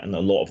spinner, and a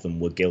lot of them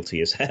were guilty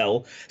as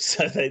hell,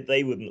 so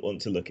they wouldn't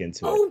want to look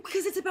into it. Oh,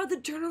 because it's about the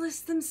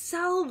journalists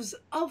themselves,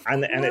 of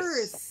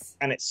course.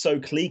 And it's so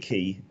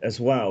cliquey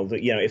as well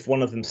that, you know, if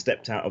one of them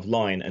stepped out of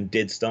line and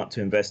did start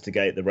to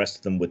investigate, the rest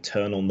of them would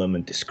turn on them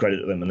and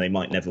discredit them, and they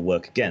might never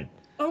work again.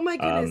 Oh my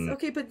goodness.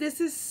 Okay, but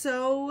this is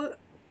so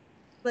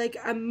like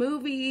a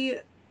movie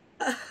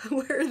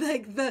where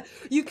like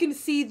you can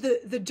see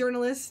the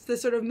journalist, the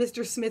sort of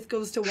Mr. Smith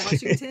Goes to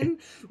Washington,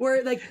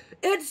 where like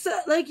it's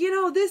like, you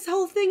know, this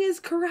whole thing is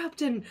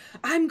corrupt, and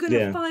I'm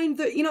gonna find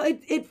the, you know,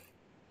 it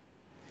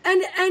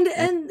and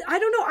I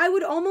don't know, I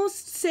would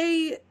almost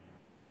say,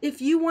 if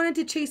you wanted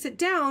to chase it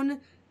down,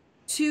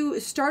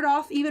 to start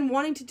off even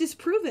wanting to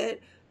disprove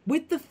it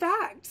with the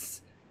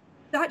facts.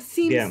 That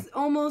seems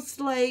almost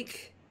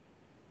like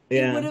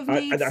it would have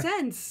made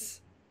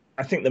sense.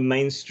 I think the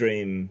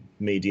mainstream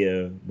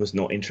media was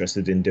not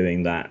interested in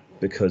doing that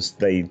because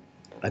I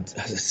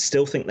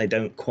still think they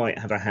don't quite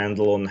have a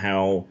handle on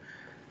how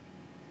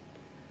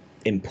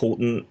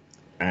important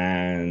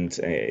and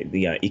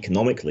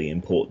economically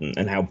important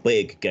and how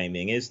big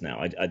gaming is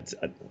now.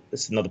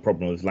 It's another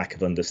problem of lack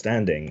of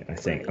understanding, I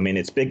think. Right. I mean,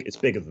 it's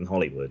bigger than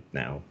Hollywood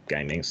now,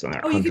 gaming. It's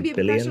like you could be a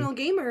professional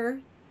gamer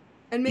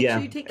and make sure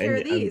you take care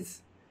of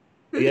these.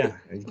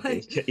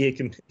 Like, you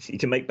can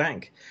make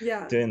bank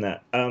doing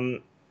that.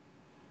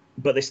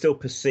 But they still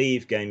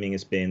perceive gaming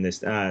as being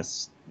this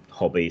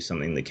hobby,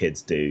 something the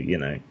kids do, you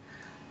know.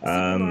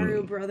 Super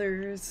Mario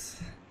Brothers.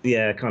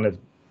 Yeah, kind of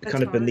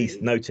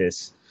beneath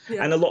notice.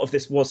 Yeah. And a lot of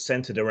this was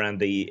centered around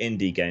the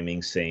indie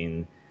gaming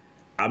scene.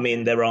 I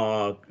mean, there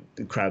are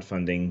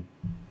crowdfunding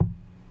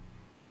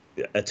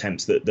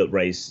attempts that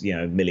raise, you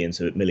know, millions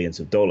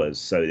of dollars.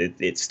 So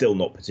it's still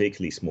not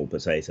particularly small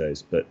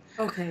potatoes. But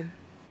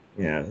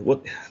there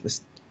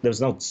was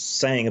an old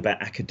saying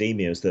about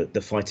academia is that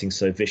the fighting's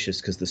so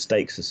vicious because the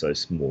stakes are so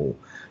small,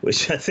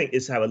 which I think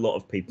is how a lot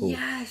of people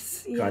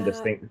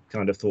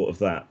kind of thought of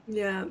that.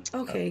 Yeah.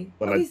 Okay.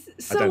 But I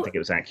don't think it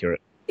was accurate.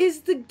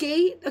 Is the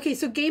gate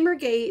so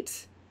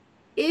Gamergate?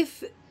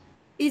 Is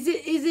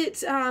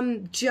it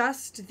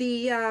just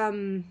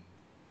the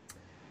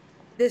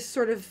this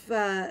sort of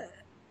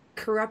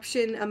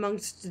corruption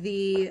amongst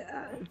the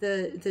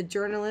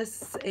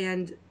journalists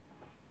and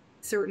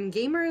certain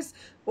gamers,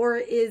 or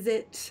is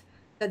it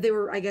that they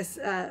were, I guess,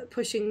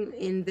 pushing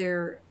in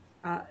their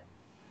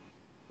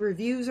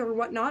reviews or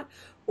whatnot,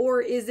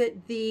 or is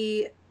it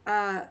the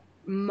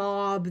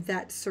mob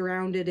that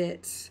surrounded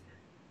it,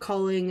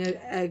 calling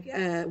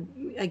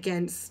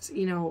against,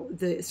 you know,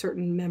 the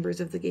certain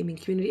members of the gaming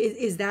community?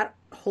 Is that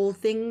whole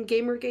thing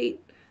Gamergate?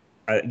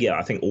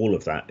 I think all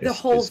of that is the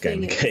whole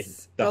thing.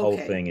 Whole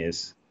thing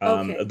is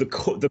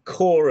the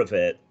core of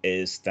it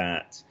is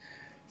that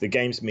the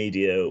games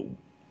media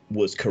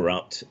was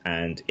corrupt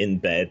and in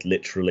bed,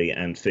 literally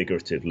and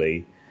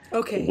figuratively,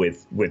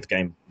 with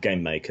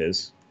game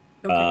makers.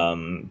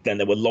 Okay. Then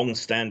there were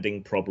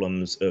long-standing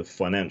problems of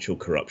financial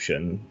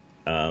corruption.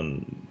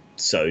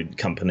 So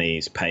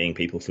companies paying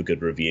people for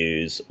good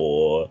reviews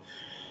or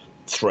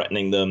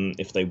threatening them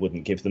if they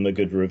wouldn't give them a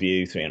good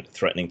review,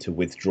 threatening to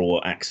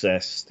withdraw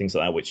access, things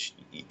like that, which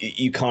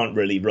you can't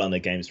really run a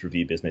games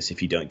review business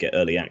if you don't get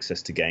early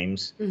access to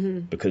games,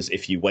 because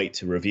if you wait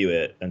to review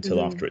it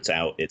until after it's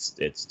out,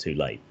 it's too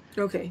late.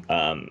 Okay.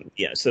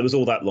 Yeah, so there was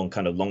all that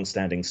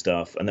long-standing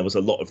stuff, and there was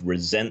a lot of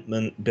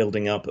resentment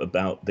building up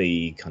about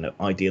the kind of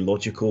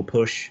ideological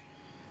push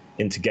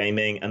into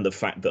gaming and the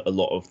fact that a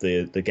lot of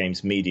the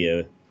games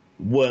media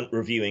weren't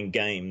reviewing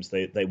games;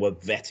 they were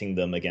vetting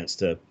them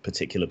against a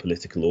particular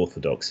political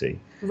orthodoxy.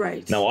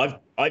 Right. Now,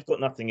 I've got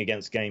nothing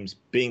against games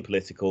being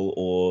political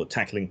or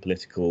tackling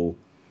political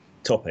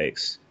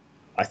topics.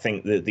 I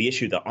think that the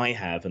issue that I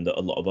have and that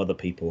a lot of other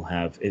people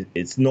have is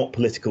it's not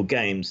political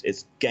games,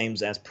 it's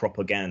games as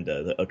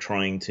propaganda that are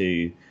trying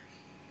to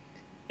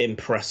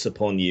impress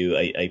upon you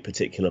a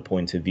particular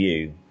point of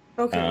view.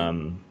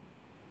 Okay.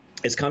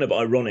 It's kind of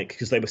ironic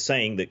because they were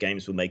saying that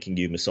games were making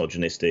you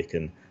misogynistic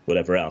and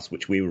whatever else,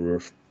 which we were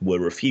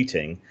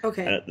refuting.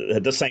 Okay. And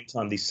at the same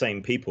time, these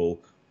same people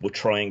were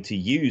trying to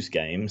use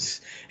games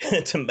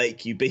to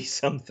make you be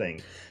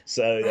something.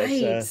 So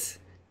that's,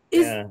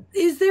 Right.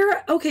 Is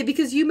there, okay,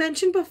 because you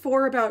mentioned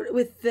before about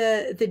with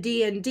the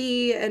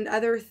D&D and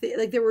other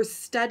like there were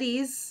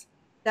studies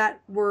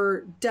that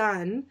were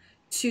done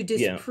to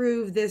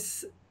disprove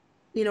this,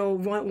 you know,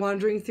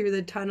 wandering through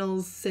the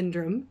tunnels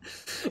syndrome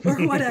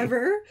or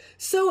whatever.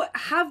 So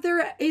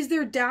is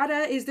there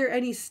data, is there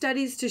any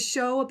studies to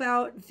show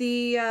about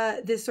the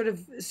this sort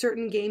of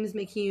certain games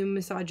making you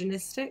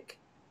misogynistic?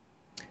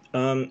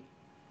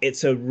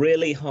 It's a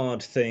really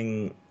hard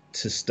thing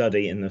to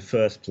study in the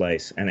first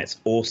place, and it's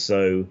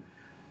also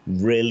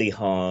really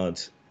hard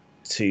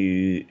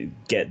to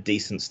get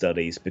decent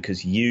studies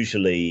because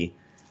usually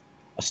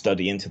a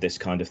study into this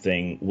kind of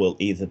thing will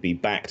either be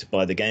backed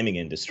by the gaming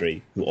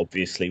industry, who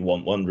obviously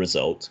want one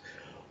result,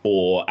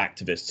 or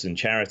activists and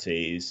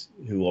charities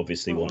who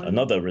obviously want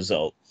another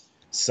result.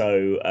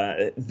 So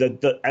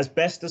as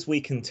best as we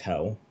can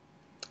tell,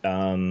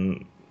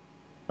 and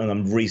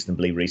I'm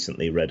reasonably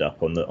recently read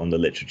up on the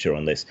literature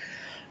on this,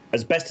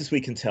 as best as we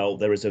can tell,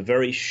 there is a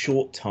very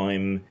short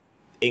time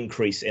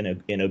increase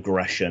in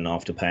aggression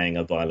after playing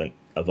a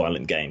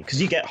violent game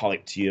because you get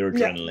hyped, your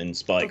adrenaline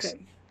spikes,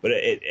 but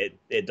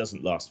it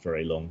doesn't last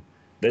very long.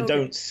 There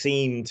don't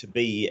seem to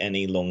be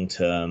any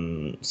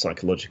long-term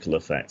psychological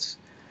effects.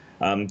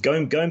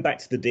 Going back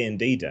to the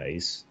D&D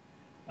days,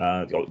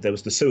 there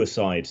was the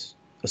Suicide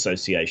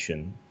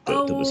Association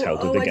that was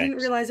held with the games. I didn't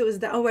realize it was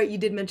that. Oh, right, you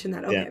did mention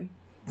that. Okay.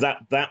 Yeah.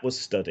 That was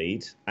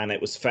studied, and it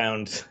was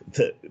found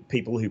that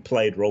people who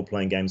played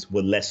role-playing games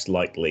were less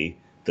likely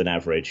than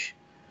average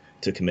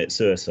to commit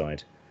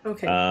suicide.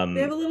 Okay.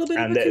 They have a little bit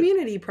of a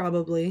community,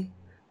 probably.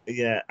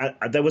 Yeah,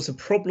 there was a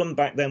problem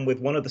back then with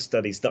one of the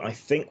studies that I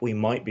think we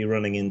might be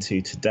running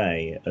into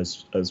today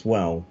as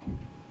well.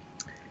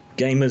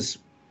 Gamers,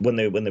 when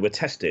they were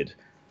tested,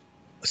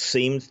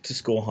 seemed to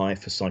score high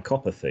for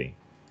psychopathy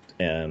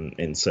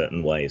in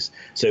certain ways.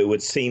 So it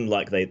would seem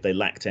like they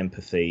lacked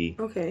empathy,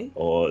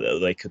 or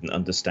they couldn't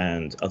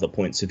understand other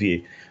points of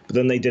view. But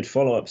then they did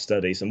follow-up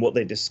studies, and what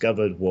they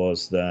discovered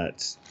was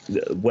that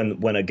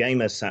when a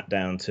gamer sat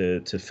down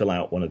to fill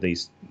out one of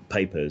these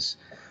papers,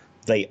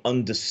 they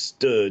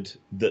understood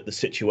that the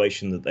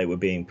situation that they were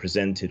being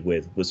presented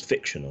with was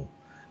fictional,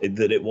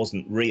 that it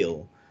wasn't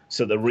real.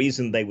 So the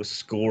reason they were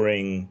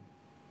scoring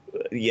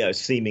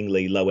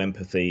seemingly low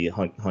empathy,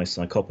 high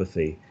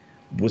psychopathy,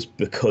 was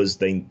because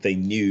they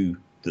knew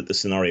that the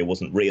scenario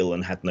wasn't real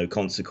and had no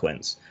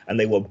consequence, and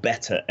they were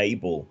better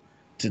able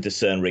to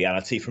discern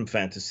reality from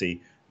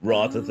fantasy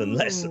rather than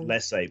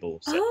less able.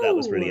 So that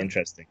was really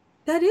interesting.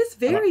 That is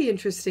very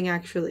interesting,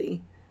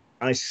 actually.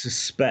 I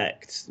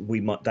suspect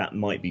that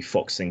might be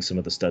foxing some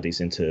of the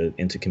studies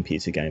into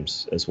computer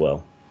games as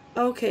well.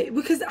 Okay,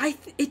 because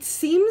it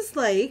seems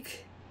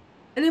like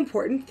an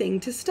important thing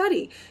to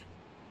study.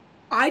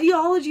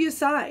 Ideology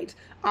aside,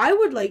 I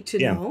would like to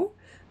know.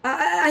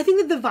 I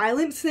think that the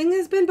violence thing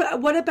has been,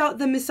 but what about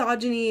the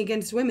misogyny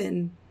against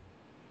women?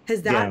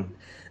 Has that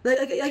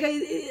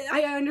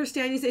I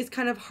understand you say it's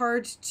kind of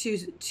hard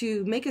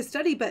to make a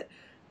study, but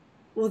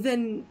well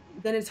then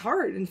it's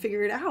hard and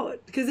figure it out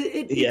because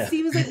it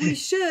seems like we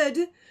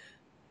should.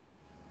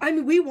 I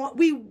mean,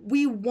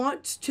 we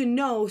want to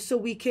know so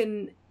we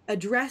can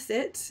address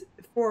it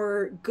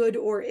for good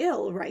or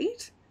ill,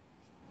 right?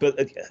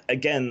 But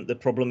again, the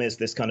problem is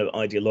this kind of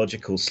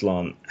ideological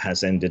slant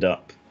has ended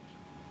up.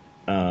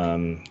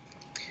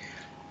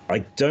 I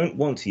don't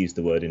want to use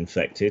the word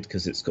infected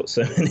because it's got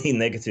so many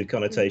negative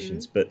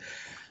connotations, but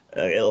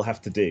it'll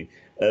have to do.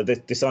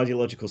 This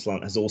ideological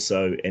slant has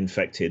also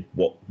infected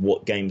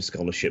what game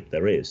scholarship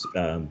there is.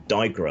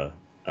 Digra,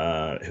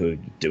 who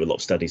do a lot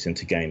of studies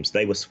into games,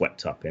 they were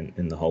swept up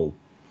in the whole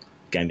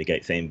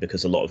Gamergate thing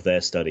because a lot of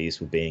their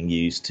studies were being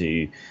used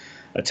to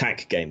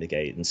attack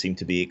Gamergate and seemed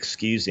to be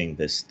excusing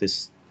this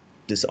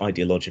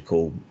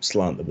ideological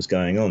slant that was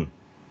going on.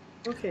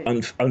 Okay.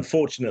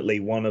 Unfortunately,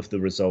 one of the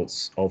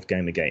results of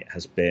Gamergate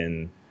has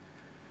been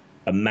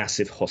a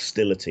massive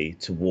hostility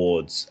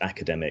towards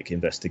academic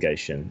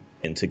investigation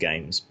into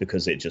games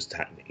because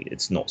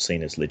it's not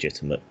seen as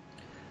legitimate.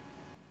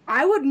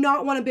 I would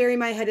not want to bury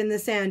my head in the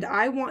sand.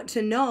 I want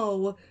to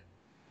know,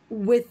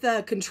 with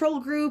the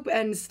control group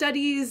and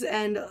studies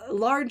and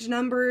large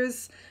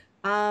numbers,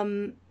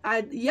 I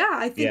think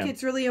Yeah,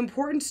 it's really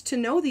important to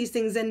know these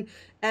things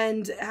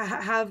and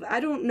have, I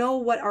don't know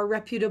what are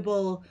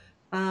reputable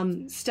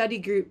study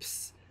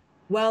groups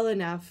well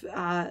enough,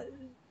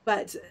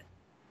 but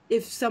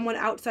if someone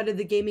outside of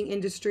the gaming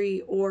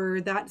industry or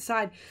that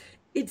side,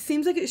 it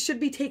seems like it should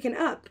be taken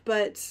up,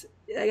 but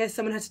I guess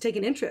someone has to take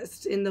an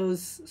interest in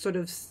those sort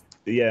of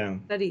yeah.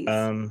 studies.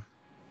 Um,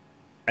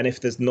 and if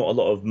there's not a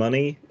lot of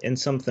money in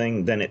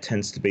something, then it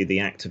tends to be the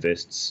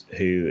activists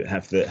who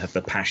have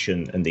the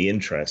passion and the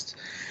interest.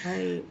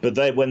 Right.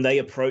 But when they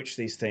approach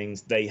these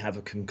things, they have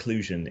a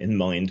conclusion in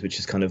mind, which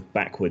is kind of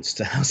backwards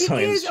to how It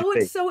science is. should Oh, it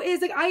be. so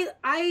is. Like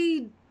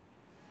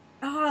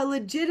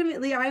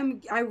legitimately,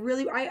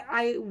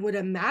 I would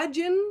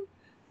imagine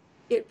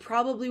it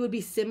probably would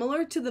be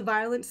similar to the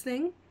violence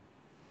thing.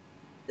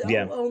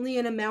 Yeah, Only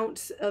an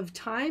amount of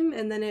time,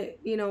 and then it,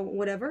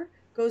 whatever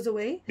goes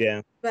away.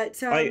 yeah.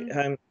 But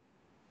I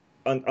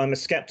I'm a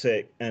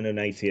skeptic and an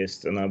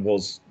atheist, and I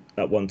was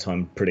at one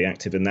time pretty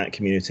active in that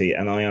community,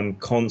 and I am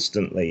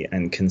constantly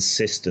and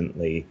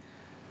consistently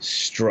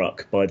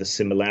struck by the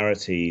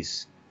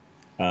similarities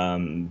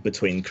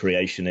between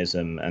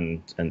creationism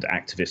and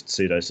activist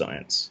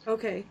pseudoscience.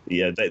 okay,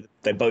 Yeah,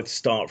 they both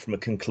start from a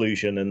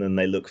conclusion and then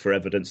they look for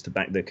evidence to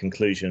back their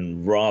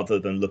conclusion rather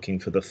than looking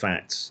for the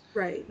facts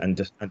right. and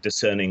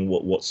discerning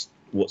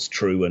what's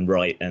true and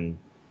right and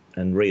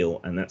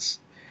real. And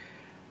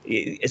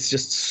it's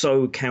just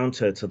so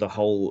counter to the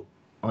whole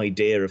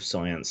idea of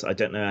science. I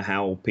don't know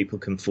how people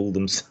can fool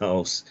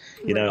themselves.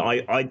 You know,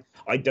 Right.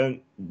 I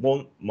don't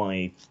want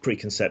my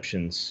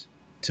preconceptions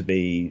to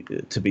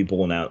be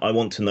borne out. I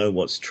want to know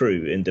what's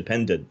true,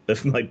 independent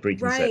of my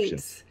preconception.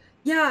 Right.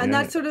 Yeah, You and know,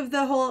 that's sort of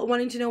the whole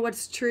wanting to know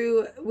what's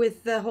true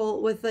with the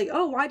whole with like,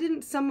 oh, why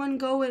didn't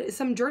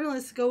some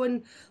journalists go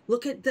and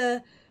look at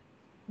the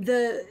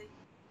yeah.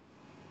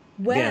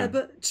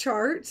 web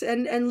chart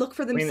and look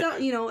for I mean, themselves,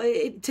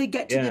 to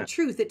get to the yeah,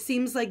 truth. It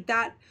seems like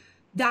that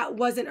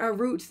wasn't a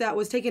route that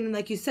was taken,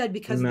 like you said,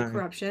 because of the no,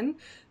 corruption.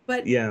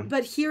 But yeah,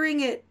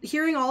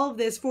 hearing all of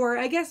this for,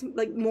 I guess,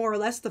 like more or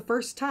less the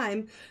first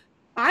time,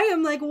 I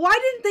am like, why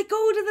didn't they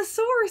go to the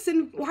source,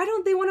 and why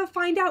don't they want to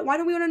find out? Why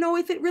don't we want to know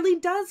if it really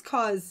does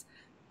cause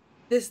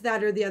this,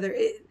 that, or the other?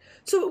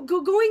 So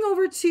going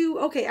over to,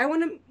 okay,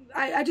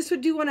 I just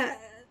do want to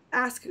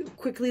ask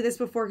quickly this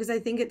before, because I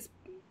think it's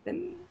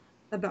been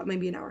about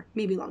maybe an hour,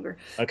 maybe longer.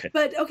 okay.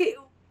 But okay,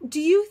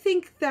 do you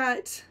think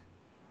that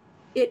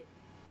it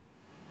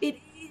it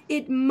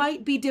it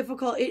might be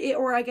difficult,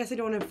 or I guess I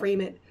don't want to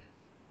frame it.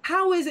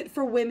 How is it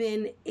for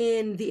women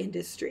in the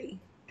industry?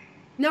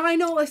 Now I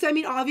know, like, I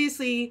mean,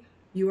 obviously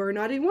you are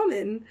not a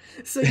woman,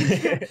 so you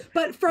can't.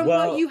 But from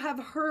what Well, you have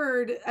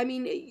heard, I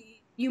mean,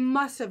 you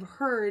must have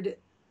heard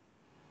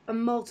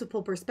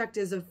multiple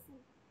perspectives of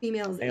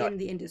females I, in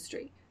the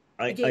industry,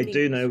 the I gaming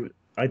do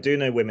industry.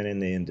 know women in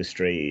the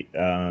industry.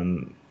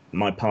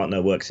 My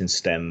partner works in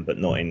STEM, but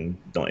not in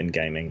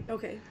gaming.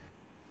 Okay.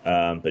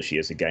 But she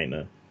is a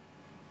gamer.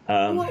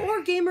 Um, Well,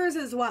 or gamers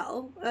as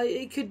well.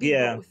 It could be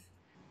yeah, both.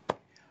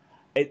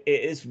 it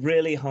is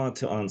really hard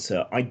to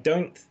answer. I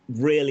don't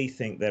really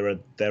think there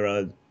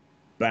are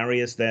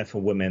barriers there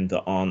for women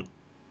that aren't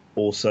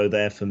also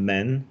there for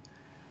men.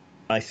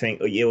 I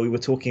think, yeah, we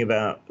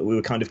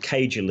were kind of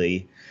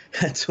cagily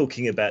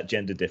talking about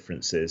gender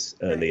differences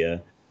Right.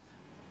 earlier.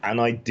 And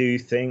I do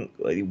think,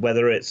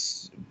 whether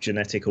it's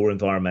genetic or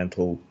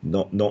environmental,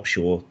 not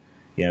sure.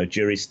 You know,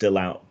 jury's still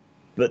out.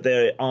 But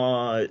there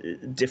are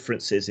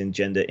differences in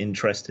gender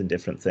interest in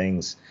different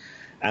things.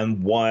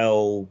 And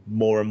while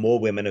more and more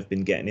women have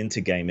been getting into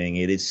gaming,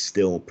 it is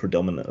still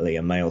predominantly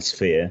a male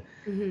sphere.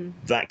 Mm-hmm.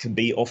 That can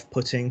be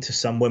off-putting to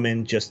some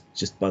women just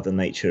by the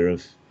nature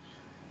of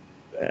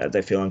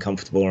they feel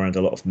uncomfortable around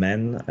a lot of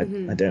men. I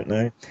Mm-hmm. don't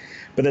know.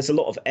 But there's a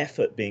lot of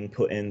effort being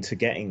put into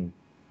getting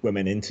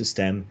women into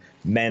STEM.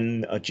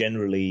 Men are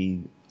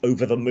generally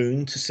over the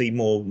moon to see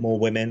more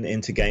women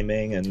into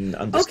gaming and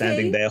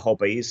understanding Okay. their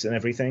hobbies and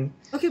everything.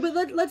 Okay, but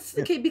let's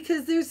Yeah. okay,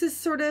 because there's this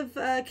sort of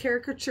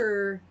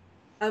caricature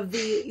of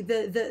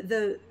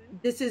the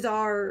this is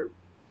our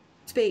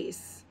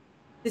space.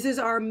 This is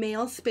our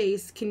male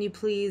space. Can you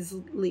please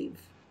leave?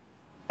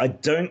 I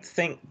don't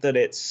think that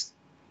it's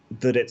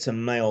a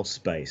male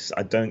space.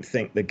 I don't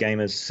think the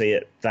gamers see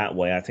it that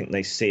way. I think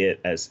they see it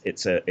as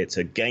it's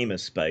a gamer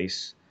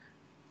space,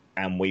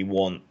 and we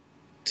want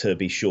to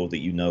be sure that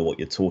you know what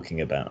you're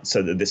talking about.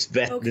 So that this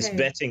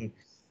Okay.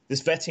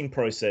 vetting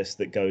process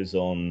that goes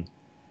on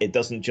it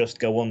doesn't just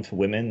go on for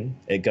women;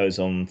 it goes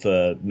on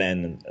for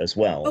men as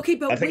well. Okay,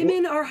 but I think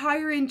women are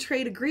higher in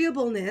trade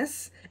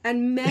agreeableness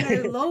and men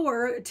are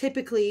lower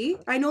typically.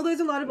 I know there's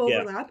a lot of yeah,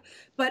 overlap,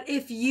 but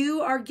if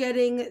you are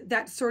getting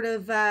that sort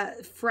of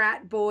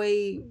frat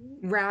boy,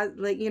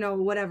 like, you know,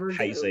 whatever,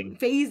 hazing,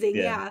 phasing,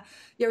 yeah,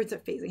 yeah, it's a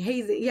phasing,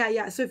 hazing,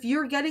 yeah. So if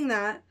you're getting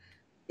that,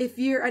 if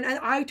you're, and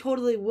I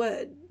totally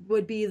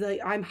would be like,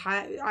 I'm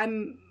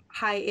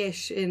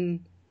high-ish in,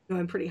 no,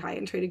 I'm pretty high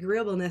in trade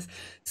agreeableness.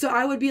 So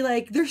I would be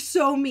like, they're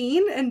so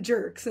mean and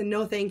jerks and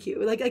no thank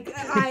you. Like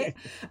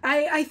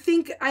I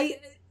think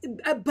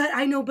but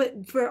I know,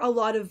 but for a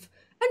lot of,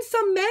 and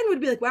some men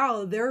would be like,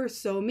 wow, they're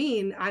so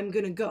mean, I'm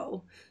gonna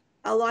go.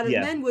 A lot of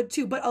yeah, men would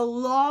too, but a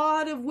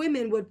lot of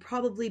women would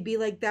probably be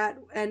like that,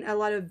 and a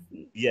lot of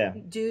yeah.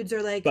 dudes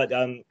are like, But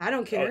I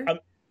don't care.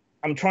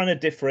 I'm trying to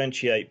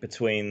differentiate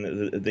between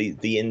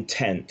the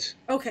intent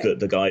Okay. that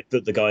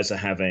the guys are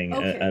having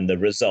Okay. and the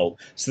result.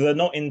 So they're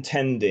not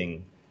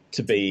intending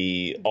to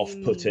be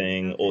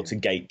off-putting or Okay. to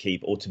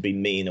gatekeep or to be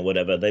mean or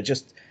whatever. They're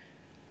just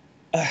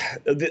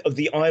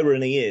the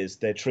irony is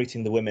they're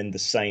treating the women the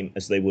same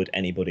as they would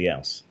anybody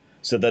else.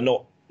 So they're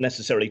not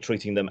necessarily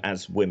treating them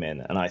as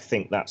women, and I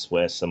think that's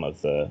where some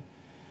of the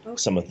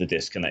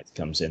disconnect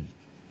comes in.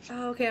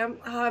 Okay.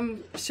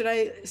 Should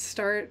I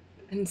start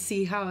and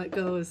see how it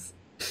goes?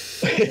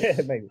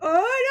 Maybe. Oh,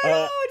 I don't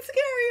know. It's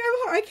scary.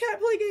 I can't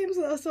play games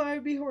though, so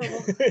I'd be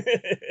horrible.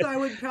 So I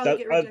would probably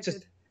get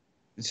rejected.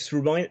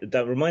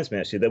 That reminds me,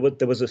 actually,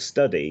 there was a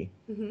study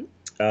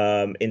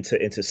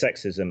into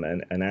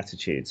sexism and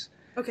attitudes.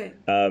 Okay.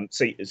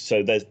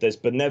 So there's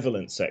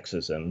benevolent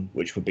sexism,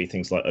 which would be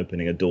things like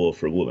opening a door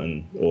for a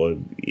woman, or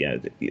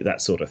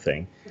that sort of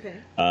thing. Okay.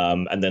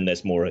 And then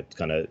there's more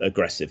kind of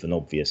aggressive and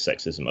obvious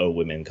sexism. Oh,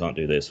 women can't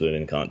do this,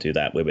 women can't do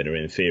that, women are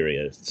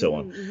inferior, so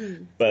on.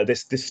 Mm-hmm. But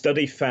this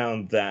study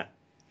found that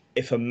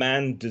if a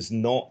man does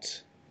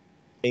not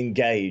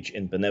engage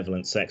in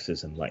benevolent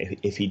sexism, like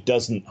if he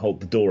doesn't hold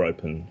the door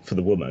open for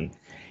the woman,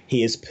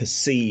 he is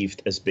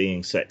perceived as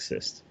being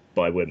sexist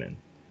by women.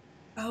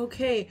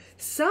 Okay,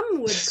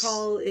 some would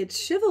call it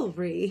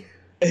chivalry.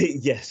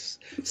 Yes.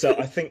 So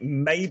I think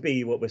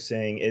maybe what we're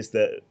seeing is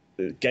that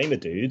gamer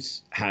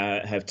dudes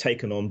have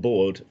taken on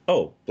board,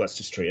 oh, let's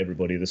just treat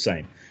everybody the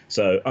same.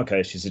 So,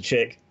 okay, she's a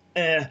chick.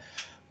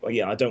 Well,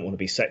 yeah, I don't want to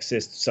be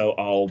sexist, so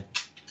I'll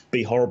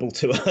be horrible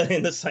to her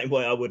in the same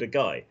way I would a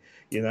guy,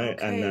 you know?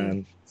 Okay.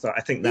 And so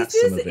I think that's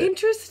this some of is it.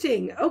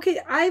 interesting. Okay,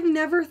 I've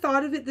never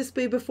thought of it this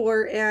way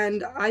before,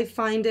 and I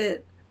find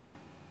it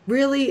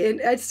really,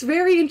 it's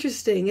very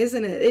interesting,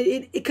 isn't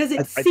it? Because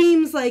it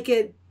seems like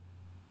it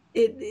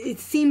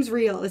seems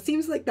real. It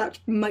seems like that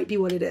might be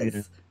what it is.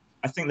 Yeah.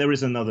 I think there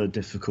is another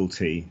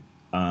difficulty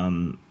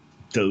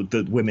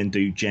that women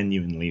do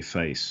genuinely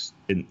face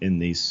in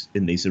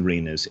these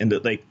arenas, in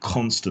that they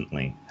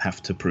constantly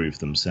have to prove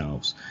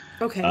themselves.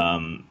 Okay.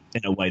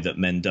 In a way that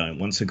men don't.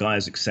 Once a guy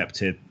is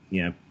accepted,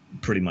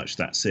 pretty much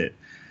that's it.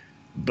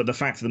 But the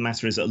fact of the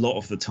matter is, a lot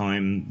of the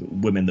time,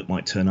 women that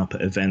might turn up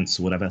at events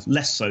or whatever,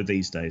 less so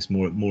these days,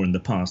 more in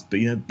the past, but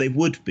they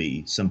would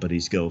be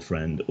somebody's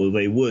girlfriend, or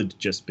they would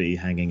just be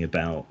hanging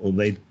about, or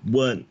they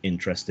weren't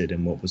interested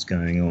in what was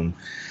going on.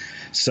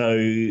 So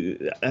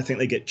I think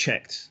they get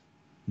checked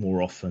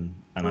more often,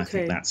 and I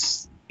think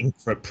that's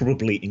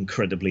probably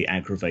incredibly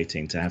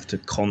aggravating to have to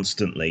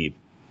constantly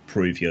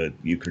prove your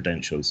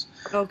credentials.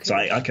 Okay. So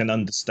I can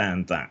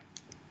understand that.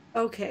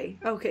 Okay.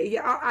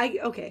 Yeah.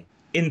 Okay.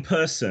 In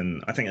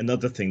person, I think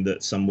another thing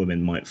that some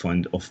women might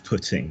find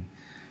off-putting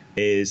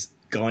is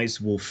guys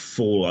will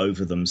fall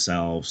over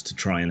themselves to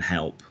try and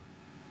help.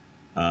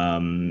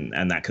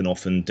 And that can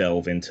often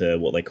delve into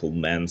what they call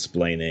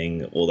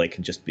mansplaining, or they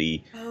can just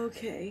be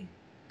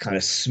kind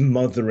of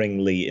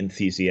smotheringly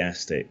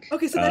enthusiastic.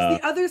 Okay, so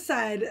that's the other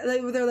side.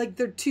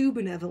 They're too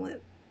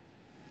benevolent.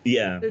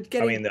 Yeah,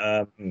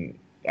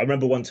 I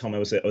remember one time I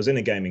was in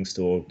a gaming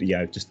store,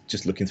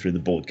 just looking through the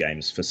board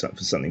games for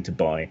something to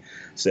buy.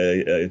 So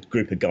a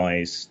group of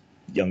guys,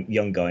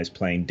 young guys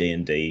playing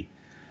D&D,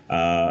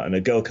 and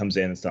a girl comes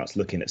in and starts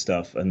looking at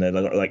stuff, and they're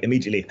like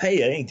immediately,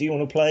 hey, do you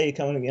want to play?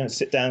 Come on,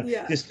 sit down.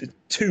 Yeah. Just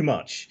too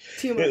much.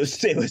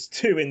 It was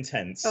too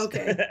intense.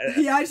 Okay.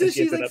 Yeah, so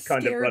she she's ended up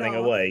kind of running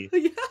away.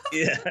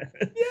 Yeah.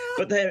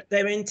 But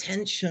their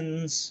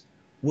intentions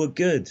were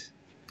good.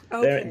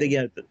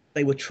 Okay.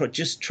 They were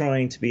just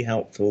trying to be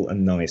helpful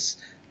and nice,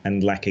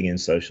 and lacking in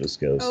social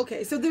skills.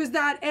 Okay, so there's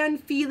that,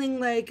 and feeling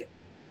like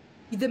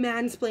the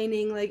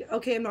mansplaining, like,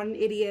 okay, I'm not an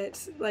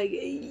idiot, like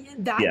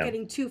that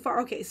getting too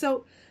far. Okay,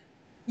 so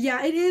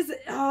yeah, it is.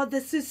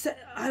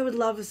 I would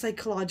love a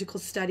psychological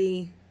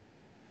study,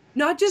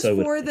 not just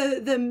for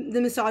the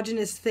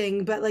misogynist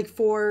thing, but like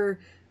for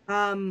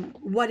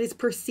what is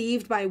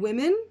perceived by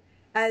women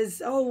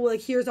as, like,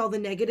 here's all the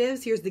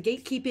negatives, here's the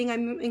gatekeeping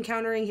I'm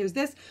encountering, here's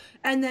this,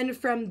 and then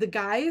from the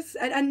guys,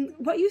 and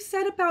what you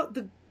said about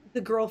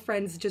the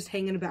girlfriends just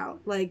hanging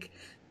about, like,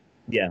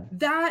 I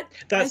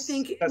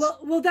think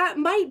that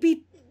might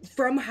be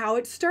from how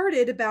it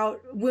started about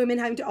women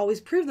having to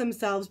always prove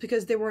themselves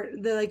because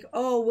they're like,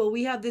 oh, well,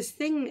 we have this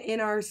thing in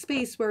our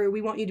space where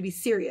we want you to be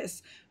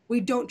serious.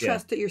 We don't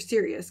trust that you're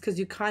serious because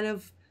you kind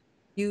of,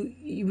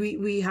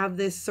 we have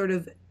this sort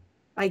of,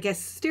 I guess,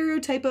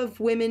 stereotype of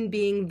women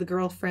being the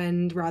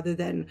girlfriend rather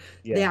than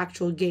the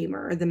actual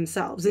gamer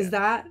themselves. Is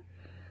that?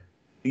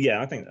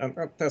 Yeah, I think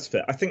that's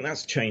fair. I think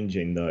that's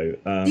changing, though.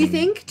 Do you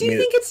think? Do you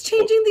think it's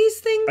changing these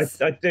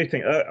things? I do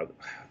think.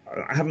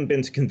 I haven't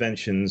been to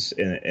conventions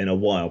in a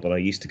while, but I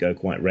used to go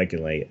quite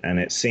regularly, and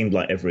it seemed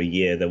like every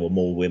year there were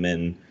more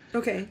women.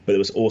 Okay. But it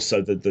was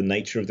also the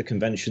nature of the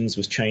conventions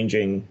was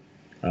changing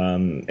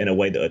in a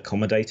way that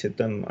accommodated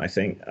them. I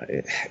think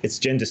it's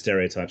gender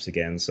stereotypes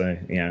again. So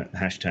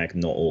hashtag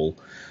not all,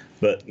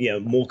 but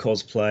more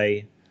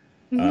cosplay.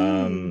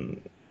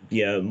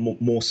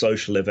 More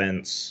social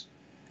events.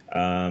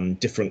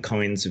 Different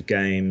kinds of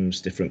games,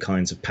 different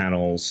kinds of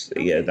panels,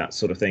 that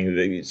sort of thing.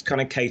 It's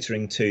kind of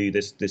catering to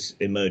this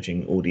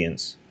emerging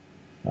audience.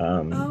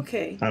 And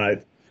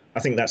I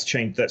think that's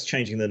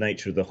changing the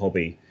nature of the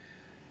hobby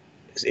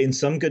in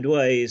some good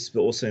ways,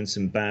 but also in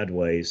some bad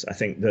ways. I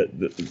think that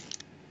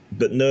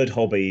nerd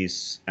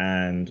hobbies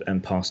and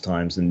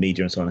pastimes and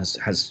media and so on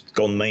has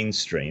gone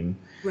mainstream.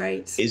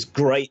 Right. Is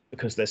great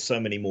because there's so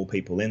many more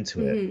people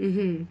into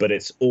it, but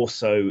it's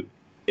also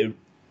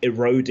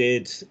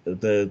eroded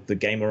the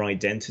gamer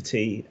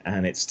identity,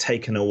 and it's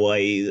taken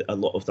away a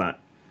lot of that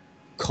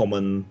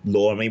common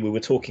lore. I mean, we were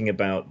talking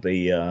about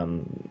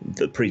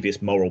the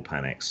previous moral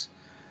panics.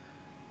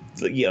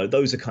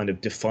 Those are kind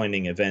of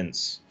defining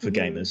events for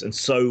gamers, and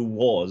so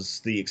was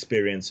the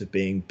experience of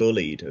being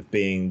bullied, of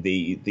being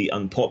the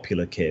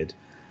unpopular kid.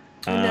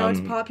 And now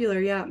it's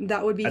popular,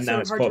 that would be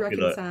so hard to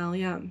reconcile,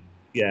 Yeah,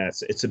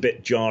 it's a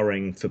bit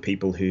jarring for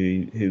people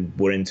who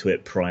were into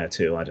it prior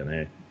to, I don't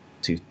know,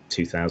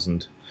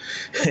 2000.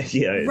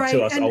 Right.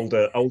 To us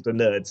older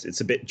nerds,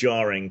 it's a bit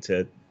jarring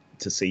to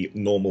see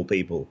normal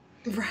people.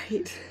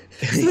 Right.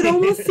 So it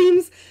almost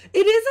seems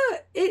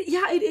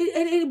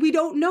we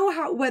don't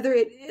know whether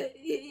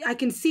I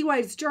can see why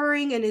it's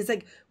jarring, and it's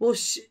like, well,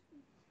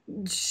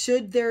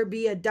 should there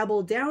be a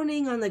double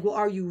downing on, like, well,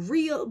 are you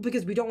real?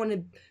 Because we don't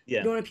want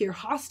to appear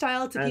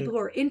hostile to people who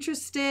are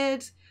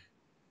interested.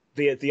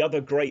 The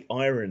other great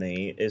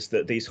irony is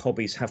that these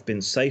hobbies have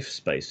been safe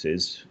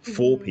spaces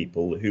for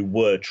people who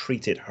were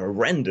treated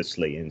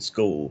horrendously in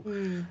school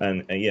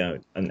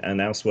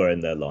and elsewhere in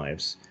their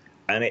lives,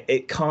 and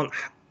it can't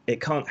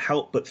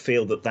help but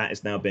feel that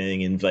is now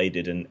being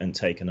invaded and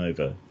taken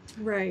over.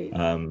 Right.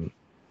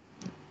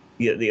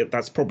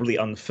 That's probably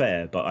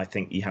unfair, but I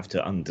think you have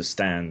to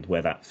understand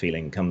where that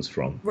feeling comes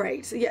from.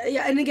 Right.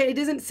 Yeah. And again, it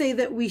doesn't say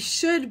that we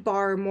should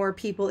bar more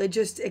people. It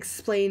just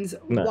explains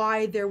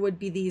why there would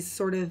be these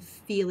sort of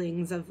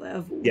feelings of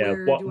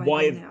where do I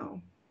go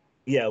now?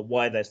 Yeah,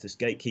 why there's this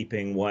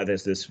gatekeeping, why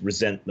there's this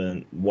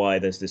resentment, why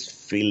there's this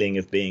feeling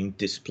of being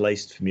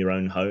displaced from your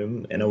own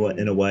home in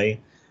a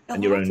way.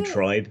 And your own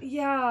tribe.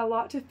 Yeah, a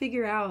lot to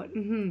figure out.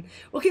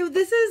 Okay, well,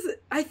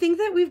 I think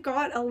that we've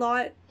got a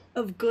lot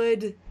of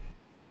good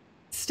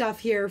stuff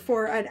here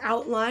for an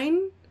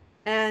outline,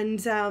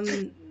 and I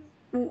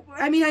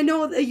mean, I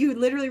know that you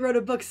literally wrote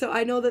a book, so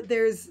I know that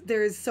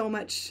there's so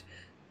much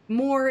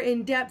more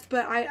in depth,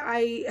 but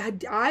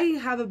I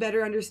have a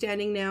better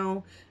understanding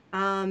now,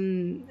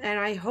 and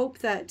I hope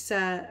that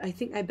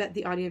I bet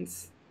the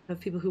audience of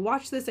people who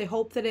watch this, I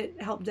hope that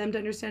it helped them to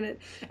understand it.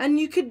 And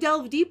you could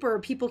delve deeper.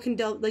 People can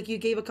delve, like you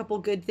gave a couple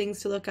good things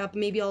to look up.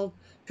 Maybe I'll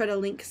try to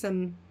link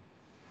some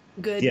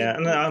good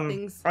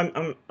things.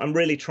 I'm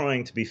really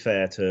trying to be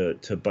fair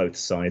to both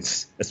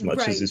sides as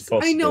much as is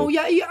possible. I know.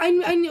 Yeah,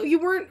 I know you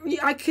weren't.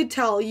 I could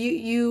tell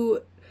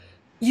you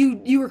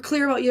were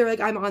clear about, you're like,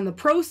 I'm on the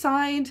pro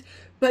side,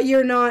 but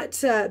you're not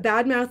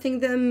bad-mouthing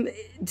them,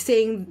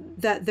 saying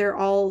that they're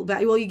all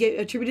bad. Well, you get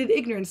attributed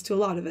ignorance to a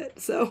lot of it,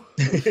 so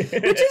which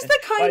is the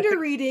kinder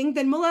reading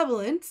than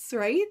malevolence,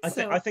 right?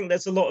 I think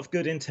there's a lot of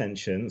good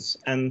intentions,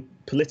 and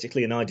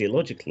politically and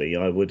ideologically,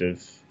 I would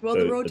have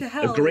the road to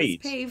hell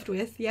agreed. Is paved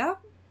with,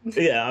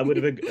 I would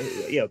have.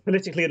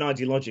 Politically and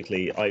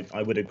ideologically,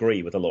 I would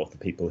agree with a lot of the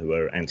people who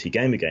are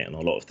anti-Gamergate on a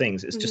lot of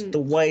things. It's just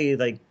the way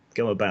they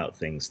go about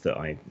things that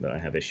I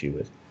have issue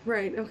with.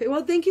 Right. Okay.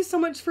 Well, thank you so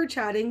much for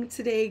chatting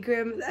today,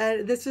 Grim.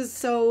 This was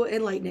so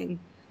enlightening.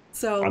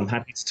 So I'm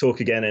happy to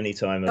talk again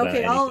anytime about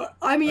anything. I'll see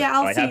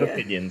I have you.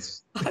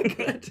 opinions.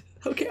 Good.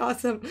 Okay.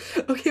 Awesome.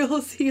 Okay.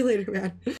 We'll see you later, man.